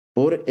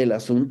por el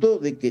asunto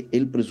de que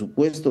el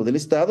presupuesto del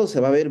Estado se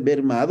va a ver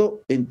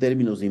mermado en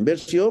términos de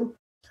inversión.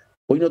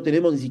 Hoy no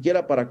tenemos ni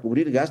siquiera para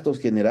cubrir gastos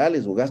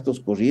generales o gastos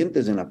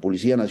corrientes en la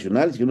Policía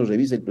Nacional. Si uno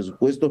revisa el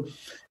presupuesto,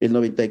 el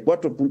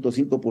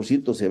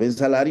 94.5% se ve en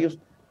salarios,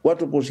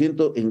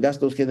 4% en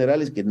gastos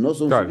generales que no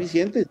son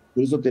suficientes.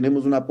 Por eso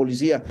tenemos una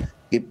policía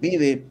que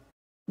pide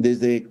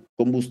desde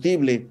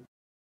combustible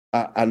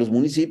a los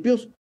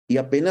municipios y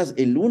apenas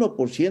el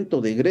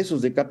 1% de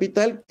egresos de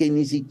capital que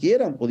ni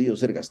siquiera han podido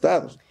ser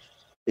gastados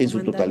en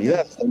su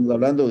totalidad. Estamos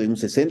hablando de un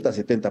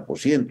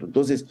 60-70%.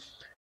 Entonces,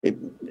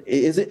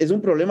 es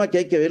un problema que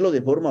hay que verlo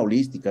de forma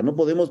holística. No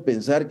podemos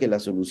pensar que la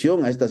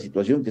solución a esta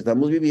situación que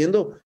estamos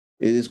viviendo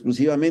es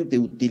exclusivamente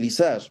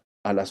utilizar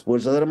a las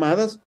Fuerzas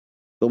Armadas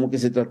como que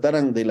se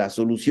trataran de la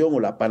solución o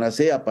la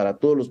panacea para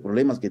todos los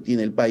problemas que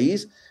tiene el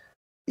país.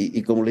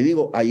 Y como le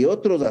digo, hay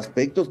otros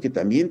aspectos que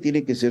también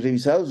tienen que ser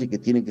revisados y que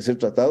tienen que ser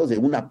tratados de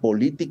una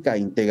política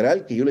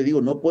integral, que yo le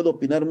digo, no puedo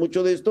opinar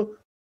mucho de esto,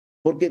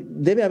 porque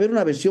debe haber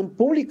una versión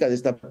pública de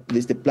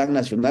este Plan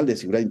Nacional de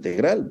Seguridad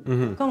Integral.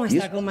 ¿Cómo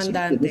está,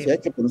 comandante? Eso hay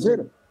que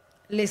conocer.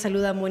 Le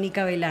saluda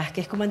Mónica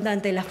Velázquez.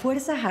 Comandante, las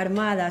Fuerzas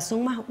Armadas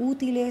son más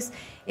útiles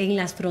en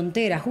las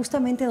fronteras,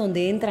 justamente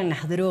donde entran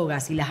las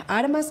drogas y las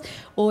armas,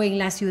 o en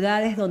las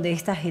ciudades donde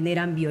éstas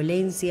generan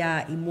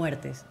violencia y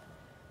muertes.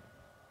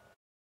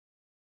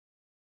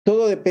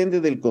 Todo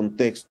depende del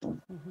contexto,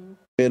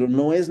 pero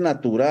no es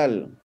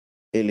natural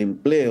el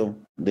empleo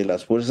de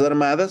las Fuerzas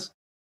Armadas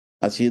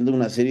haciendo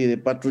una serie de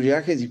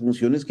patrullajes y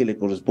funciones que le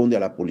corresponde a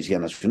la Policía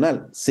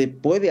Nacional. Se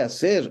puede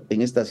hacer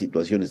en estas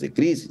situaciones de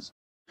crisis,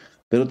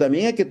 pero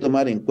también hay que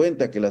tomar en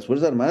cuenta que las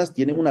Fuerzas Armadas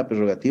tienen una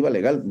prerrogativa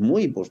legal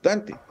muy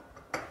importante,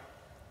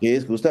 que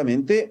es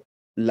justamente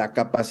la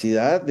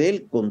capacidad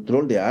del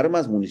control de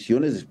armas,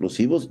 municiones,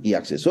 explosivos y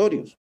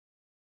accesorios.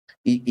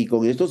 Y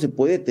con esto se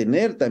puede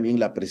tener también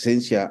la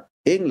presencia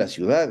en las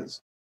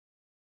ciudades.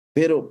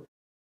 Pero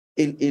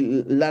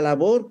la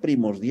labor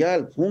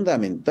primordial,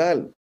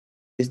 fundamental,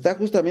 está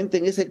justamente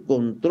en ese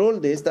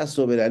control de esta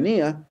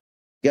soberanía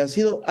que ha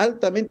sido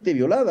altamente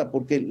violada,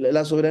 porque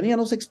la soberanía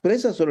no se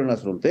expresa solo en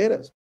las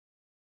fronteras.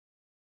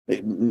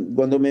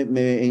 Cuando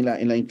en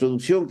la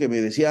introducción que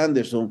me decía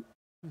Anderson,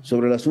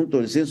 sobre el asunto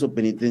del censo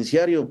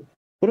penitenciario.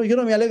 Bueno, yo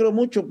no me alegro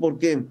mucho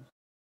porque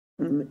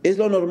es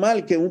lo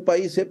normal que un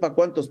país sepa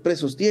cuántos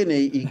presos tiene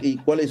y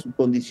cuál es su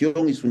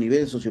condición y su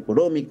nivel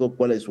socioeconómico,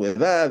 cuál es su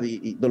edad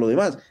y todo lo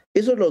demás.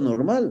 Eso es lo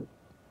normal.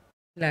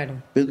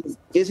 Claro. Pero,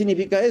 ¿qué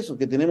significa eso?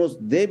 Que tenemos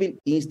débil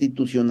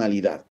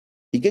institucionalidad.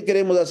 ¿Y qué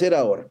queremos hacer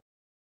ahora?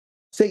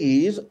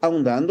 Seguir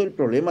ahondando el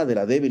problema de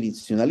la débil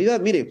institucionalidad.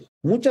 Mire,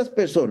 muchas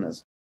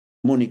personas,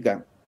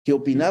 Mónica, que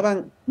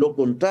opinaban lo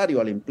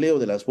contrario al empleo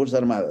de las Fuerzas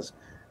Armadas,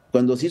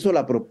 cuando se hizo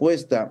la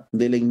propuesta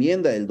de la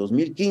enmienda del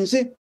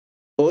 2015,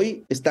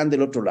 hoy están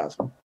del otro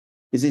lado.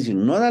 Es decir,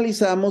 no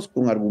analizamos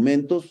con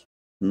argumentos,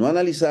 no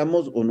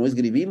analizamos o no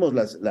escribimos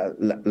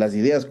las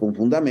ideas con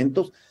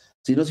fundamentos,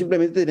 sino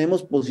simplemente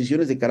tenemos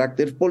posiciones de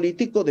carácter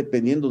político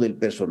dependiendo del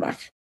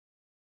personaje.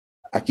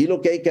 Aquí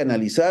lo que hay que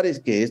analizar es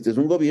que este es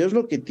un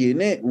gobierno que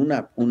tiene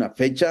una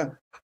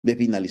fecha de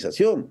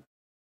finalización.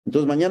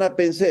 Entonces mañana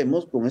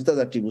pensemos con estas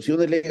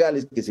atribuciones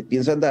legales que se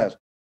piensan dar,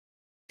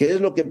 qué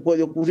es lo que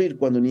puede ocurrir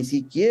cuando ni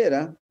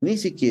siquiera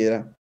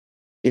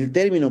el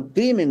término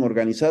crimen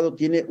organizado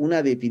tiene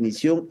una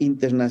definición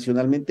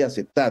internacionalmente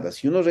aceptada.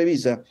 Si uno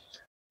revisa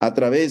a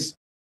través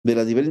de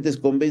las diferentes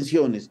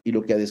convenciones y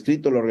lo que ha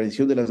descrito la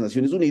Organización de las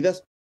Naciones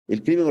Unidas,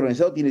 el crimen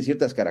organizado tiene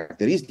ciertas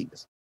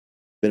características,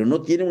 pero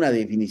no tiene una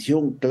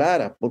definición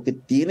clara, porque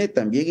tiene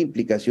también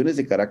implicaciones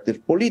de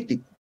carácter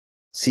político,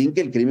 sin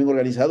que el crimen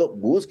organizado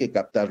busque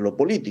captar lo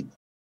político.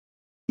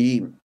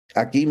 Y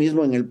aquí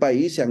mismo en el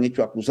país se han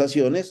hecho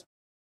acusaciones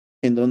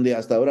en donde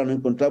hasta ahora no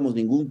encontramos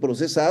ningún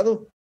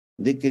procesado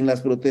de que en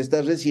las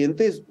protestas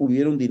recientes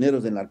hubieron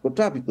dineros de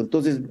narcotráfico.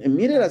 Entonces,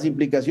 mire las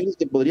implicaciones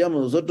que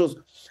podríamos nosotros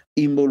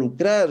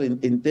involucrar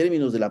en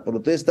términos de la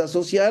protesta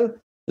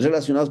social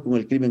relacionados con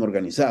el crimen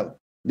organizado.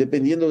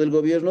 Dependiendo del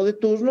gobierno de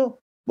turno,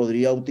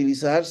 podría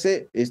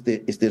utilizarse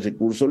este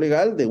recurso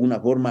legal de una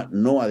forma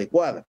no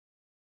adecuada.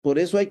 Por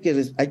eso hay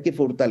que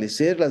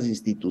fortalecer las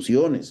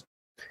instituciones.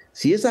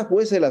 Si esa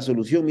fuese la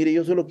solución, mire,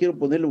 yo solo quiero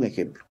ponerle un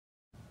ejemplo.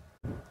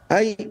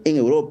 Hay en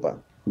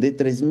Europa de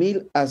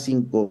 3.000 a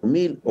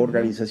 5.000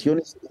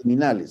 organizaciones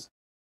criminales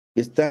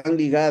que están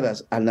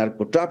ligadas al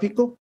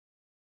narcotráfico,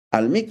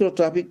 al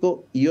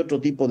microtráfico y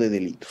otro tipo de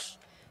delitos.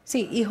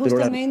 Sí, y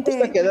justamente... Pero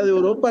la respuesta que ha dado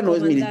Europa no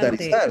es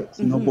militarizar,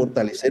 sino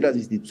fortalecer las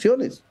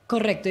instituciones.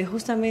 Correcto, y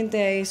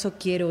justamente a eso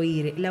quiero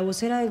ir. La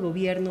vocera del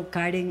gobierno,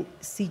 Karen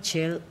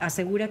Sichel,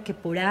 asegura que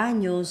por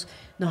años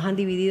nos han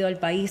dividido al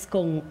país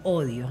con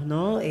odio,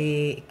 ¿no?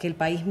 Que el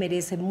país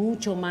merece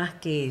mucho más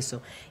que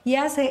eso. Y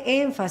hace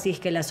énfasis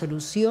que la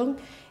solución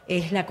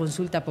es la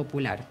consulta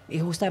popular. Y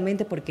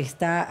justamente porque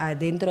está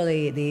dentro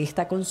de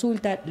esta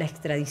consulta la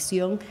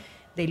extradición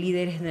de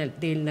líderes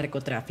del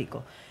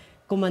narcotráfico.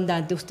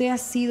 Comandante, usted ha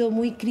sido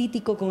muy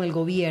crítico con el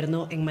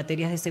gobierno en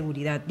materias de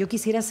seguridad. Yo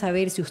quisiera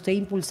saber si usted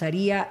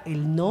impulsaría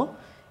el no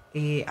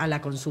a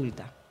la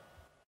consulta.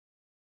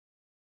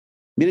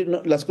 Mire,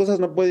 no, las cosas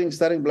no pueden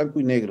estar en blanco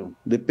y negro.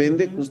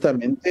 Depende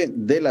justamente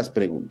de las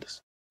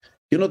preguntas.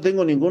 Yo no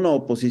tengo ninguna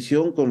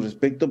oposición con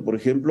respecto, por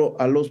ejemplo,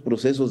 a los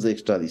procesos de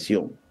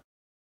extradición.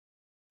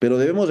 Pero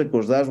debemos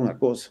recordar una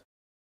cosa.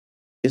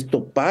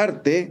 Esto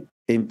parte,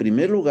 en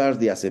primer lugar,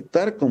 de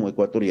aceptar como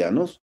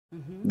ecuatorianos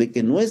de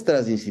que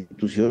nuestras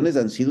instituciones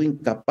han sido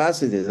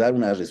incapaces de dar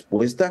una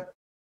respuesta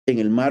en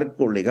el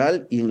marco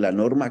legal y en la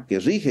norma que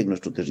rige en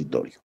nuestro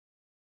territorio.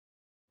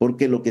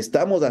 Porque lo que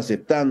estamos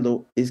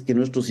aceptando es que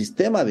nuestro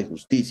sistema de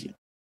justicia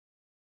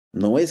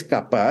no es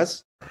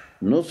capaz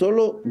no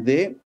solo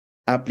de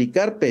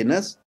aplicar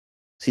penas,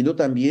 sino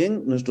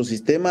también nuestro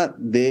sistema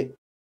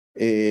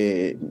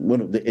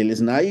el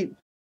SNAI,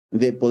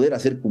 de poder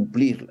hacer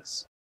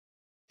cumplirlas.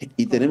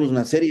 Y tenemos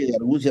una serie de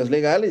argucias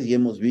legales y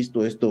hemos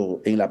visto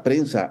esto en la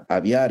prensa a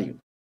diario.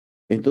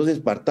 Entonces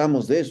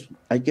partamos de eso.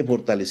 Hay que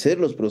fortalecer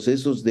los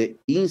procesos de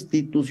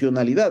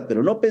institucionalidad,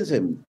 pero no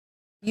pensemos.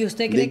 ¿Y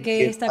usted cree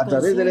que esta a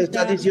través de la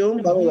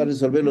extradición vamos a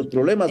resolver los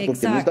problemas?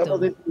 Porque no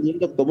estamos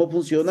entendiendo cómo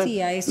funcionan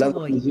las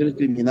organizaciones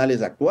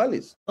criminales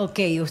actuales. Ok,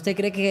 ¿usted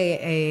cree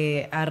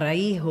que a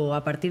raíz o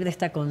a partir de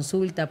esta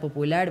consulta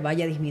popular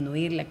vaya a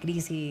disminuir la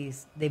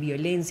crisis de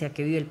violencia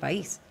que vive el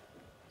país?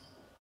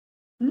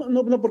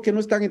 No, porque no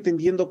están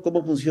entendiendo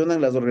cómo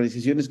funcionan las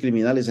organizaciones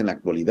criminales en la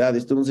actualidad.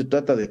 Esto no se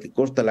trata de que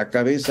corta la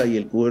cabeza y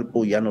el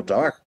cuerpo ya no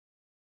trabaja.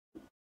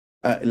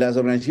 Las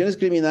organizaciones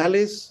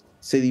criminales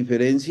se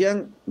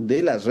diferencian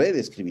de las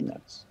redes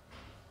criminales.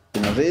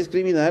 En las redes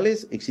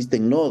criminales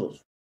existen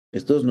nodos.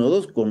 Estos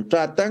nodos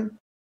contratan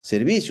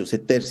servicios, se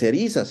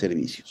terceriza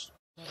servicios.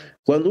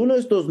 Cuando uno de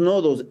estos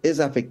nodos es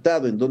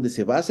afectado en donde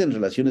se basa en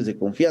relaciones de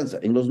confianza,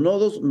 en los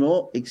nodos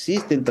no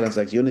existen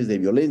transacciones de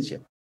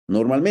violencia.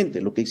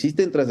 Normalmente, lo que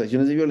existe en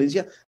transacciones de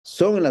violencia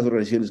son en las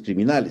organizaciones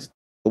criminales,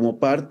 como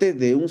parte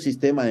de un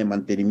sistema de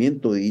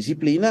mantenimiento de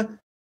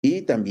disciplina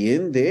y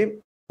también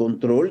de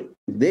control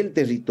del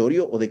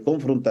territorio o de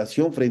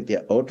confrontación frente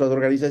a otras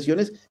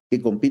organizaciones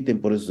que compiten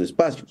por esos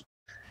espacios.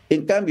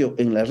 En cambio,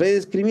 en las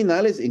redes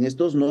criminales, en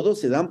estos nodos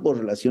se dan por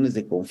relaciones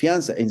de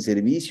confianza, en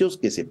servicios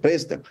que se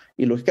prestan,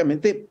 y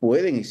lógicamente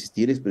pueden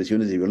existir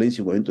expresiones de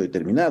violencia en un momento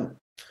determinado.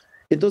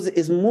 Entonces,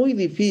 es muy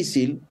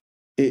difícil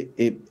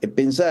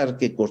pensar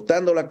que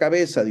cortando la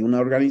cabeza de una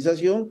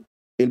organización,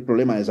 el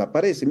problema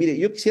desaparece. Mire,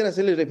 yo quisiera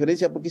hacerle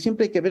referencia porque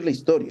siempre hay que ver la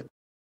historia.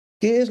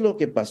 ¿Qué es lo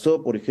que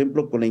pasó, por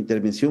ejemplo, con la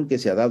intervención que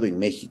se ha dado en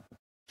México?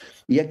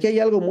 Y aquí hay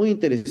algo muy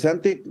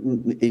interesante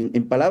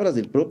en palabras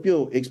del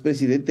propio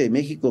expresidente de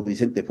México,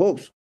 Vicente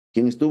Fox,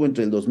 quien estuvo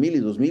entre el 2000 y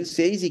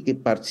 2006 y que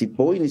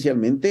participó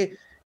inicialmente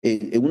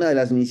en una de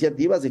las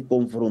iniciativas de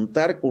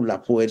confrontar con la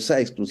fuerza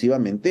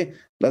exclusivamente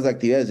las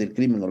actividades del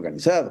crimen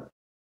organizado.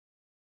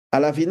 A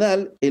la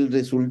final, el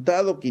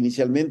resultado que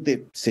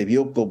inicialmente se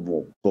vio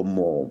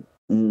como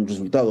un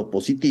resultado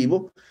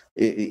positivo,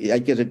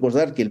 hay que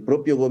recordar que el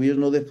propio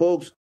gobierno de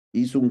Fox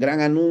hizo un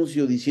gran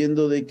anuncio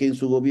diciendo de que en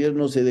su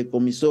gobierno se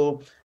decomisó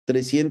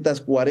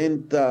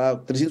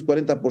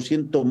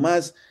 340%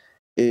 más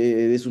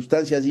de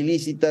sustancias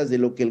ilícitas de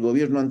lo que el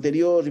gobierno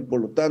anterior, y por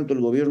lo tanto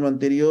el gobierno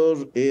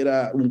anterior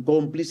era un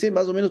cómplice,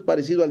 más o menos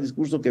parecido al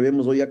discurso que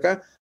vemos hoy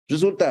acá.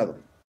 Resultado,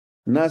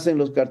 nacen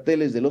los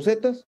carteles de los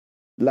Zetas,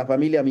 la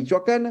familia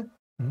michoacana,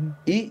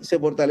 y se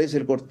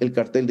fortalece el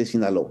cartel de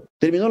Sinaloa.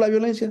 ¿Terminó la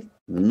violencia?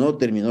 No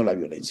terminó la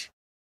violencia.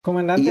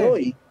 Comandante. Y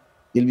hoy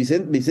el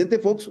Vicente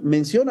Fox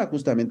menciona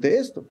justamente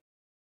esto,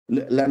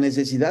 la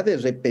necesidad de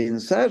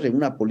repensar en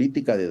una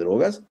política de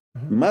drogas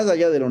más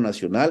allá de lo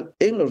nacional,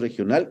 en lo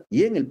regional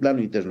y en el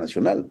plano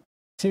internacional.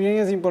 Si bien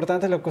es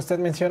importante lo que usted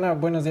menciona,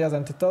 buenos días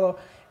ante todo.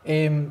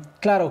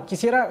 Claro,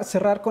 quisiera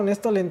cerrar con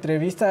esto la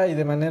entrevista y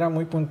de manera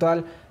muy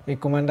puntual,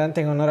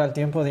 comandante, en honor al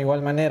tiempo, de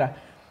igual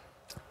manera.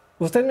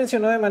 Usted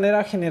mencionó de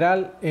manera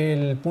general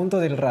el punto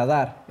del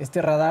radar,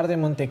 este radar de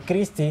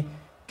Montecristi,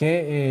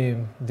 que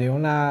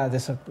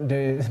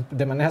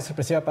de manera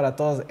sorpresiva para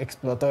todos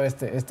explotó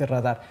este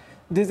radar.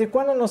 ¿Desde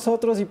cuándo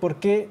nosotros y por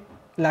qué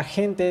la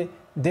gente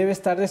debe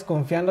estar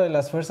desconfiando de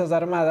las Fuerzas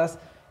Armadas,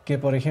 que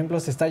por ejemplo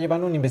se está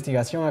llevando una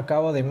investigación a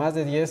cabo de más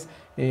de 10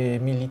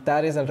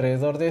 militares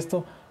alrededor de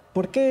esto?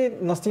 ¿Por qué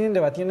nos tienen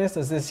debatiendo esto?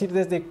 Es decir,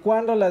 ¿desde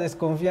cuándo la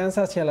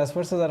desconfianza hacia las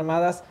Fuerzas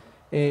Armadas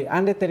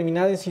han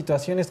determinado en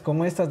situaciones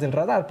como estas del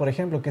radar, por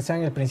ejemplo, que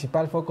sean el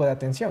principal foco de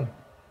atención?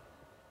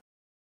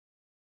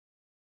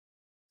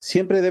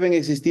 Siempre deben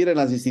existir en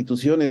las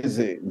instituciones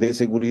de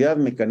seguridad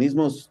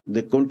mecanismos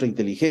de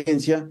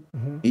contrainteligencia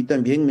y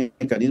también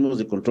mecanismos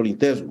de control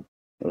interno.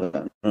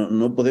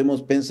 No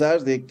podemos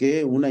pensar de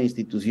que una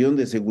institución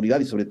de seguridad,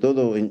 y sobre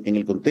todo en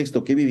el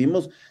contexto que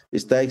vivimos,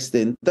 está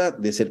exenta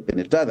de ser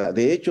penetrada.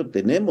 De hecho,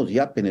 tenemos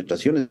ya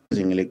penetraciones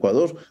en el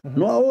Ecuador,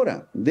 no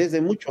ahora,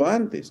 desde mucho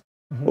antes.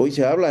 Hoy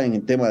se habla en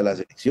el tema de las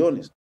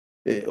elecciones.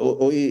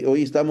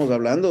 Hoy estamos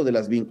hablando de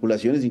las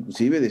vinculaciones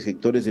inclusive de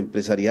sectores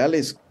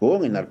empresariales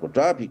con el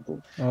narcotráfico.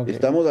 Okay.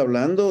 Estamos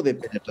hablando de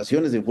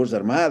penetraciones en Fuerzas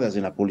Armadas,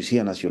 en la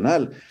Policía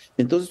Nacional.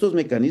 Entonces estos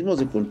mecanismos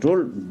de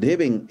control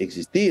deben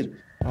existir.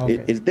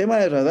 Okay. El tema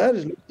del radar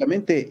es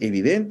lógicamente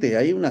evidente.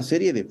 Hay una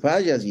serie de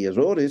fallas y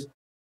errores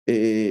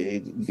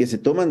que se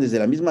toman desde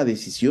la misma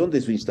decisión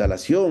de su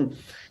instalación.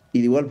 Y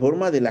de igual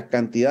forma de la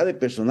cantidad de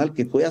personal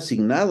que fue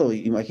asignado.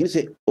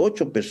 Imagínense,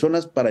 8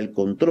 personas para el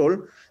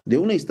control de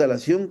una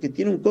instalación que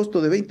tiene un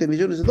costo de $20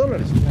 millones.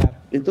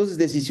 Entonces,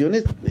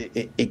 decisiones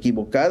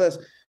equivocadas,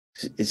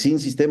 sin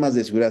sistemas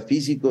de seguridad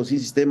físicos, sin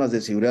sistemas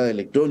de seguridad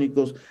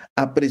electrónicos,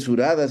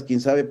 apresuradas,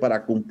 quién sabe,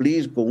 para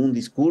cumplir con un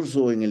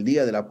discurso en el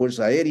Día de la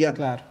Fuerza Aérea.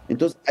 Claro.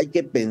 Entonces, hay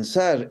que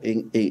pensar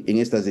en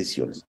estas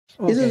decisiones.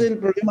 Okay. Ese es el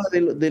problema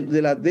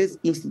de la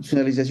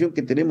desinstitucionalización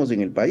que tenemos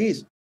en el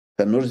país.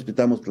 O sea, no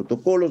respetamos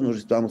protocolos, no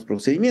respetamos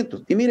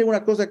procedimientos. Y miren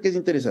una cosa que es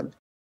interesante.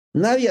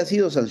 Nadie ha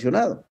sido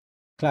sancionado.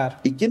 Claro.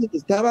 Y quienes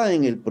estaban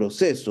en el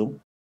proceso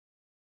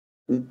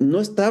no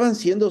estaban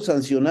siendo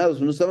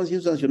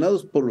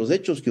sancionados por los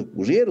hechos que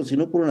ocurrieron,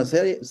 sino por una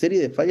serie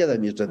de fallas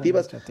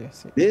administrativas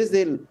sí.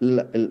 Desde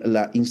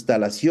la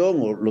instalación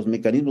o los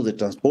mecanismos de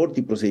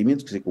transporte y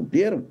procedimientos que se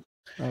cumplieron.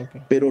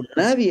 Okay. Pero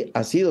nadie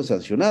ha sido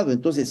sancionado.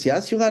 Entonces se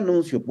hace un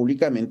anuncio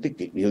públicamente,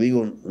 que yo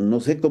digo, no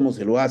sé cómo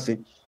se lo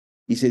hace,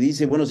 y se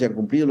dice, bueno, se han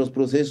cumplido los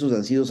procesos,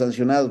 han sido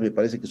sancionados, me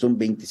parece que son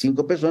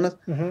 25 personas,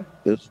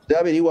 pero si usted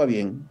averigua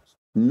bien,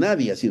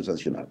 nadie ha sido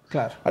sancionado.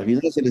 Claro. Al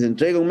final se les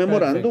entrega un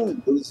memorándum,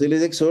 entonces se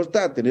les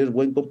exhorta a tener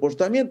buen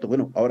comportamiento.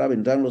 Bueno, ahora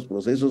vendrán los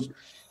procesos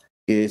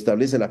que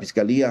establece la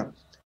Fiscalía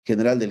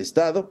General del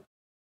Estado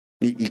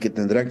y que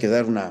tendrá que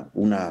dar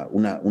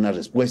una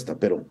respuesta,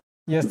 pero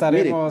ya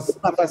estaremos... Mire,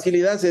 con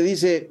facilidad se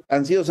dice,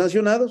 han sido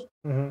sancionados,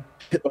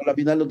 pero al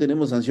final no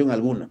tenemos sanción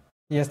alguna.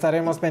 Y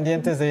estaremos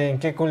pendientes de en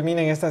qué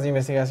culminen estas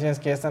investigaciones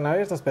que ya están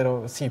abiertas,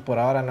 pero sí, por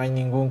ahora no hay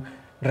ningún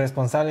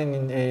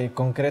responsable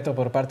concreto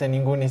por parte de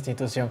ninguna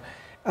institución.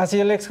 Ha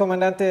sido el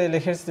excomandante del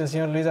Ejército, el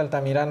señor Luis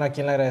Altamirano, a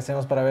quien le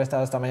agradecemos por haber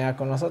estado esta mañana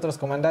con nosotros.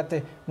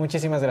 Comandante,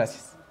 muchísimas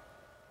gracias.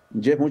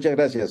 Jeff, muchas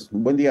gracias.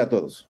 Un buen día a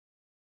todos.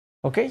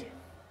 Ok,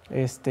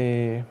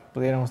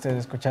 pudieron ustedes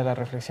escuchar las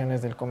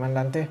reflexiones del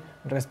comandante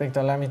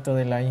respecto al ámbito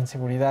de la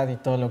inseguridad y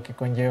todo lo que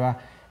conlleva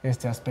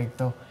este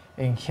aspecto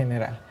en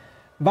general.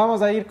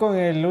 Vamos a ir con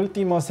el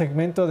último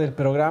segmento del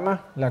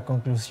programa, la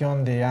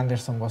conclusión de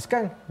Anderson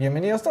Boscan.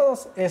 Bienvenidos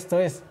todos, esto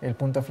es El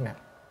Punto Final.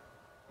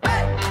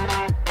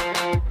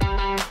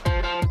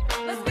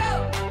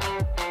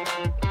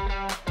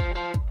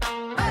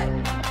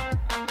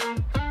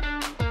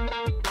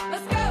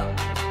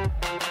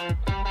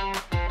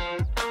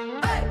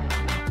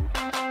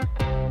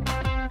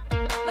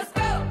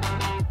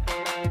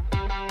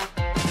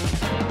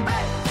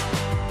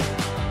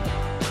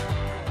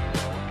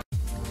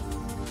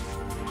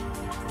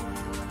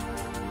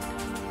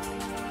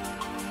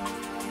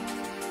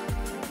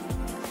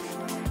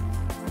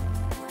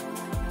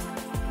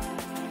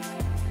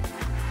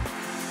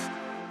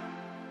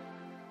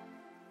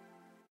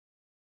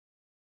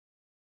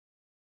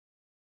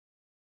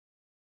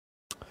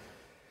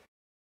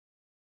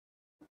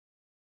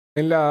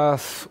 En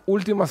las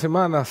últimas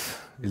semanas,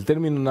 el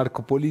término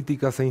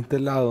narcopolítica se ha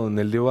instalado en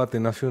el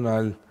debate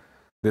nacional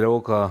de la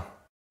boca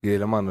y de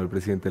la mano del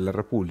presidente de la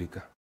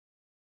República.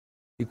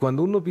 Y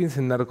cuando uno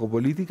piensa en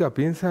narcopolítica,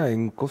 piensa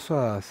en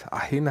cosas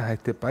ajenas a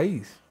este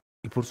país.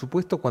 Y por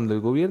supuesto, cuando el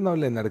gobierno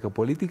habla de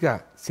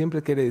narcopolítica,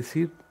 siempre quiere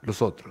decir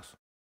los otros.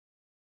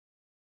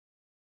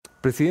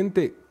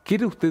 Presidente,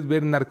 ¿quiere usted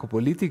ver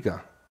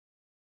narcopolítica?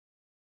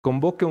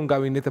 Convoque un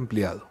gabinete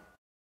ampliado.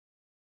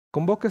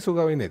 Convoque su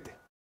gabinete.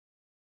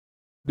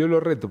 Yo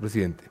lo reto,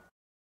 presidente.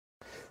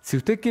 Si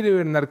usted quiere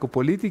ver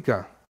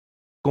narcopolítica,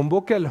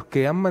 convoque a los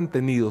que han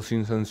mantenido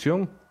sin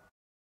sanción,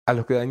 a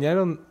los que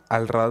dañaron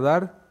al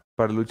radar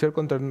para luchar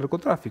contra el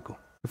narcotráfico.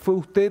 Fue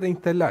usted a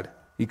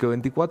instalar y que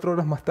 24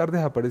 horas más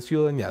tarde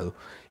apareció dañado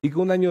y que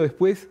un año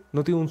después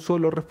no tiene un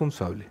solo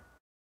responsable.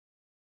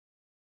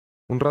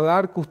 Un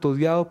radar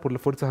custodiado por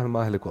las Fuerzas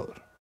Armadas del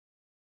Ecuador.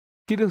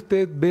 ¿Quiere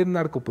usted ver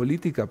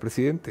narcopolítica,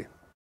 presidente?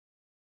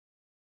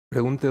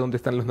 Pregunte dónde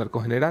están los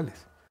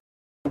narcogenerales.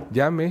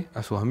 Llame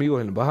a sus amigos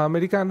en la embajada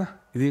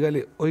americana y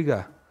dígale,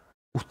 oiga,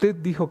 usted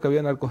dijo que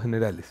había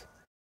narcogenerales.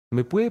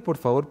 ¿Me puede por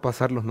favor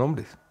pasar los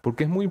nombres?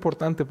 Porque es muy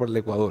importante para el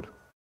Ecuador.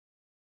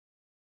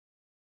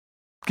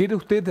 ¿Quiere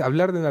usted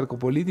hablar de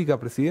narcopolítica,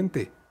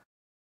 presidente?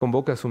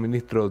 Convoca a su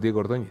ministro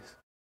Diego Ordóñez.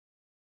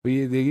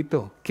 Oye,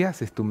 Dieguito, ¿qué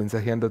haces tú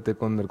mensajeándote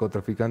con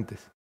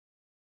narcotraficantes?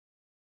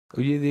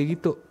 Oye,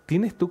 Dieguito,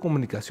 ¿tienes tu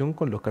comunicación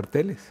con los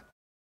carteles?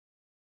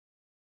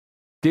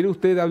 ¿Quiere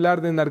usted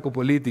hablar de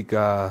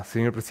narcopolítica,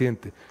 señor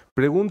presidente?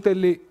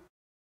 Pregúntele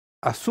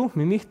a sus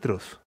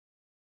ministros.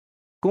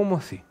 ¿Cómo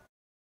así?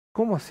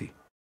 ¿Cómo así?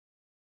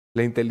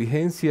 La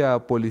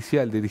inteligencia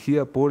policial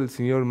dirigida por el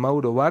señor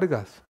Mauro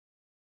Vargas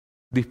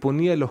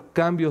disponía los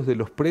cambios de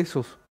los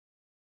presos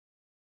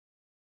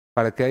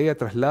para que haya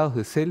traslados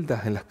de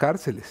celdas en las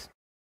cárceles.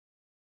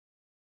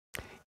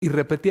 Y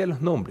repetía los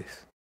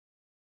nombres.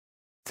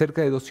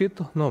 Cerca de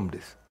 200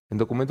 nombres en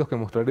documentos que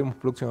mostraremos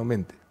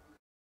próximamente,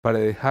 para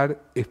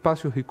dejar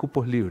espacios y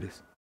cupos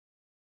libres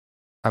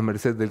a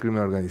merced del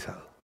crimen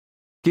organizado.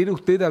 ¿Quiere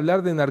usted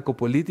hablar de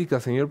narcopolítica,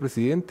 señor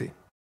presidente?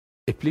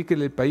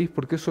 Explíquele al país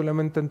por qué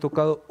solamente han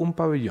tocado un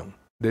pabellón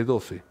de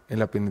 12 en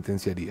la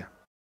penitenciaría.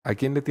 ¿A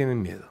quién le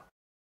tienen miedo?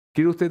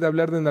 ¿Quiere usted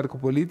hablar de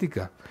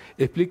narcopolítica?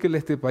 Explíquele a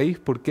este país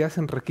por qué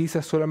hacen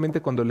requisas solamente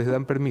cuando les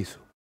dan permiso.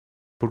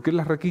 ¿Por qué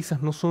las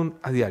requisas no son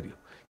a diario?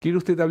 ¿Quiere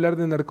usted hablar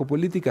de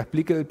narcopolítica?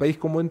 Explíquele al país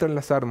cómo entran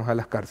las armas a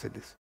las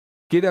cárceles.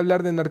 ¿Quiere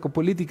hablar de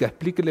narcopolítica?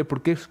 Explíquele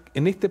por qué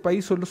en este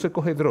país solo se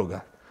coge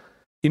droga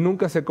y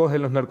nunca se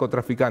cogen los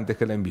narcotraficantes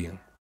que la envían.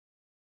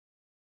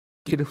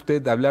 ¿Quiere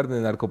usted hablar de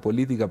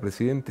narcopolítica,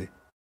 presidente?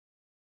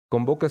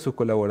 Convoque a sus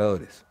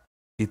colaboradores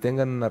y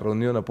tengan una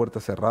reunión a puerta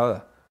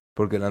cerrada,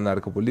 porque la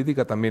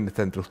narcopolítica también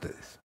está entre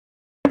ustedes.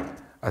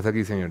 Hasta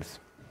aquí,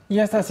 señores. Y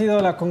esta ha sido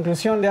la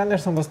conclusión de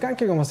Anderson Boscan,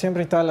 que como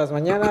siempre y todas las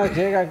mañanas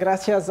llega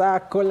gracias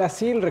a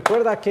Colasil.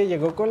 Recuerda que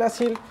llegó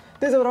Colasil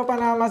desde Europa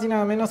nada más y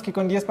nada menos que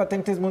con 10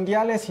 patentes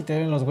mundiales. Si te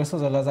ven los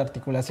huesos o las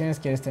articulaciones,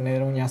 quieres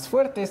tener uñas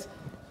fuertes,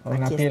 o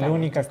una piel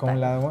única como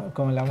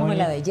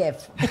la de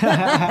Jeff.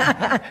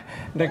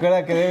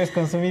 Recuerda que debes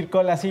consumir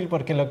Colasil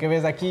porque lo que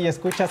ves aquí y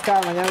escuchas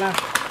cada mañana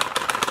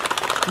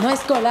no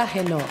es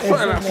colágeno, es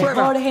el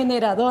mejor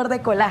generador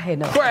de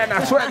colágeno.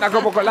 Suena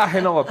como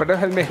colágeno, pero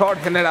es el mejor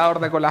generador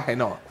de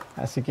colágeno.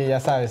 Así que ya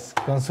sabes,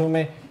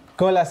 consume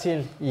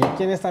Colasil. ¿Y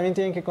quiénes también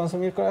tienen que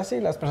consumir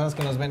Colasil? Las personas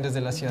que nos ven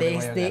desde la ciudad de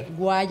Guayaquil. Desde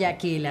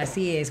Guayaquil,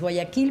 así es.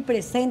 Guayaquil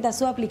presenta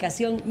su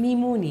aplicación Mi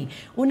Muni,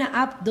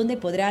 una app donde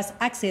podrás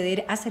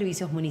acceder a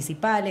servicios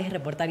municipales,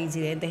 reportar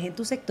incidentes en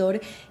tu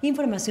sector,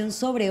 información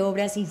sobre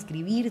obras,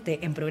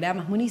 inscribirte en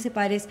programas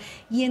municipales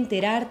y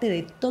enterarte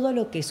de todo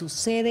lo que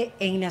sucede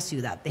en la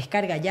ciudad.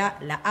 Descarga ya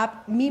la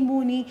app Mi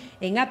Muni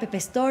en App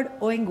Store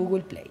o en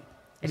Google Play.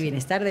 El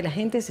bienestar de la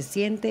gente se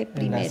siente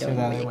primero en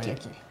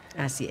Guayaquil.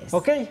 Así es.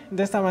 Ok,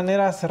 de esta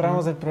manera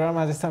cerramos el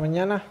programa de esta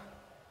mañana.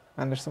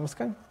 Anderson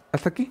Boscan.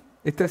 Hasta aquí.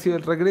 Este ha sido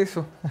el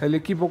regreso. El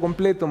equipo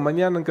completo.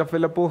 Mañana en Café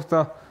La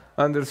Posta,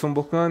 Anderson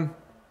Boscan,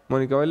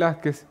 Mónica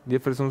Velázquez,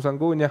 Jefferson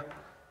Sanguña,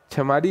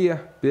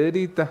 Chamaría,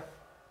 Piedrita,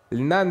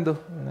 el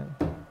Nando,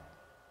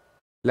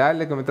 la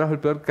Ale que me trajo el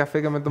peor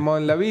café que me he tomado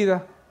en la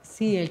vida.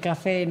 Sí, el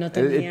café no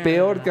tenía... El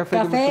peor café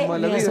que me he tomado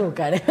en la vida.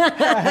 Azúcar.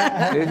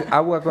 Es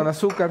agua con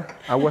azúcar,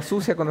 agua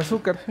sucia con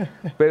azúcar.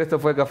 Pero esto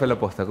fue Café La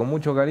Posta. Con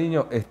mucho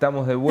cariño,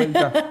 estamos de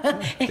vuelta.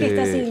 Es que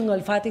está sin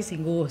olfato y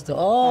sin gusto.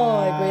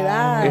 ¡Oh,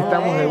 cuidado!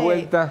 Estamos de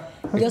vuelta.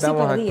 Yo sí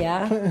perdí,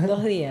 aquí,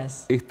 2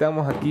 días.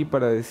 Estamos aquí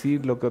para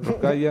decir lo que otros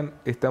callan.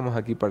 Estamos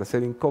aquí para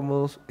ser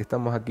incómodos.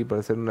 Estamos aquí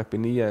para hacer una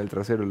espinilla en el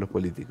trasero de los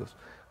políticos.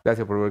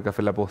 Gracias por ver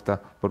Café La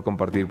Posta, por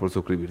compartir, por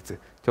suscribirse.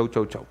 Chau,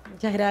 chau, chau.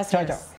 Muchas gracias. Chau, chau.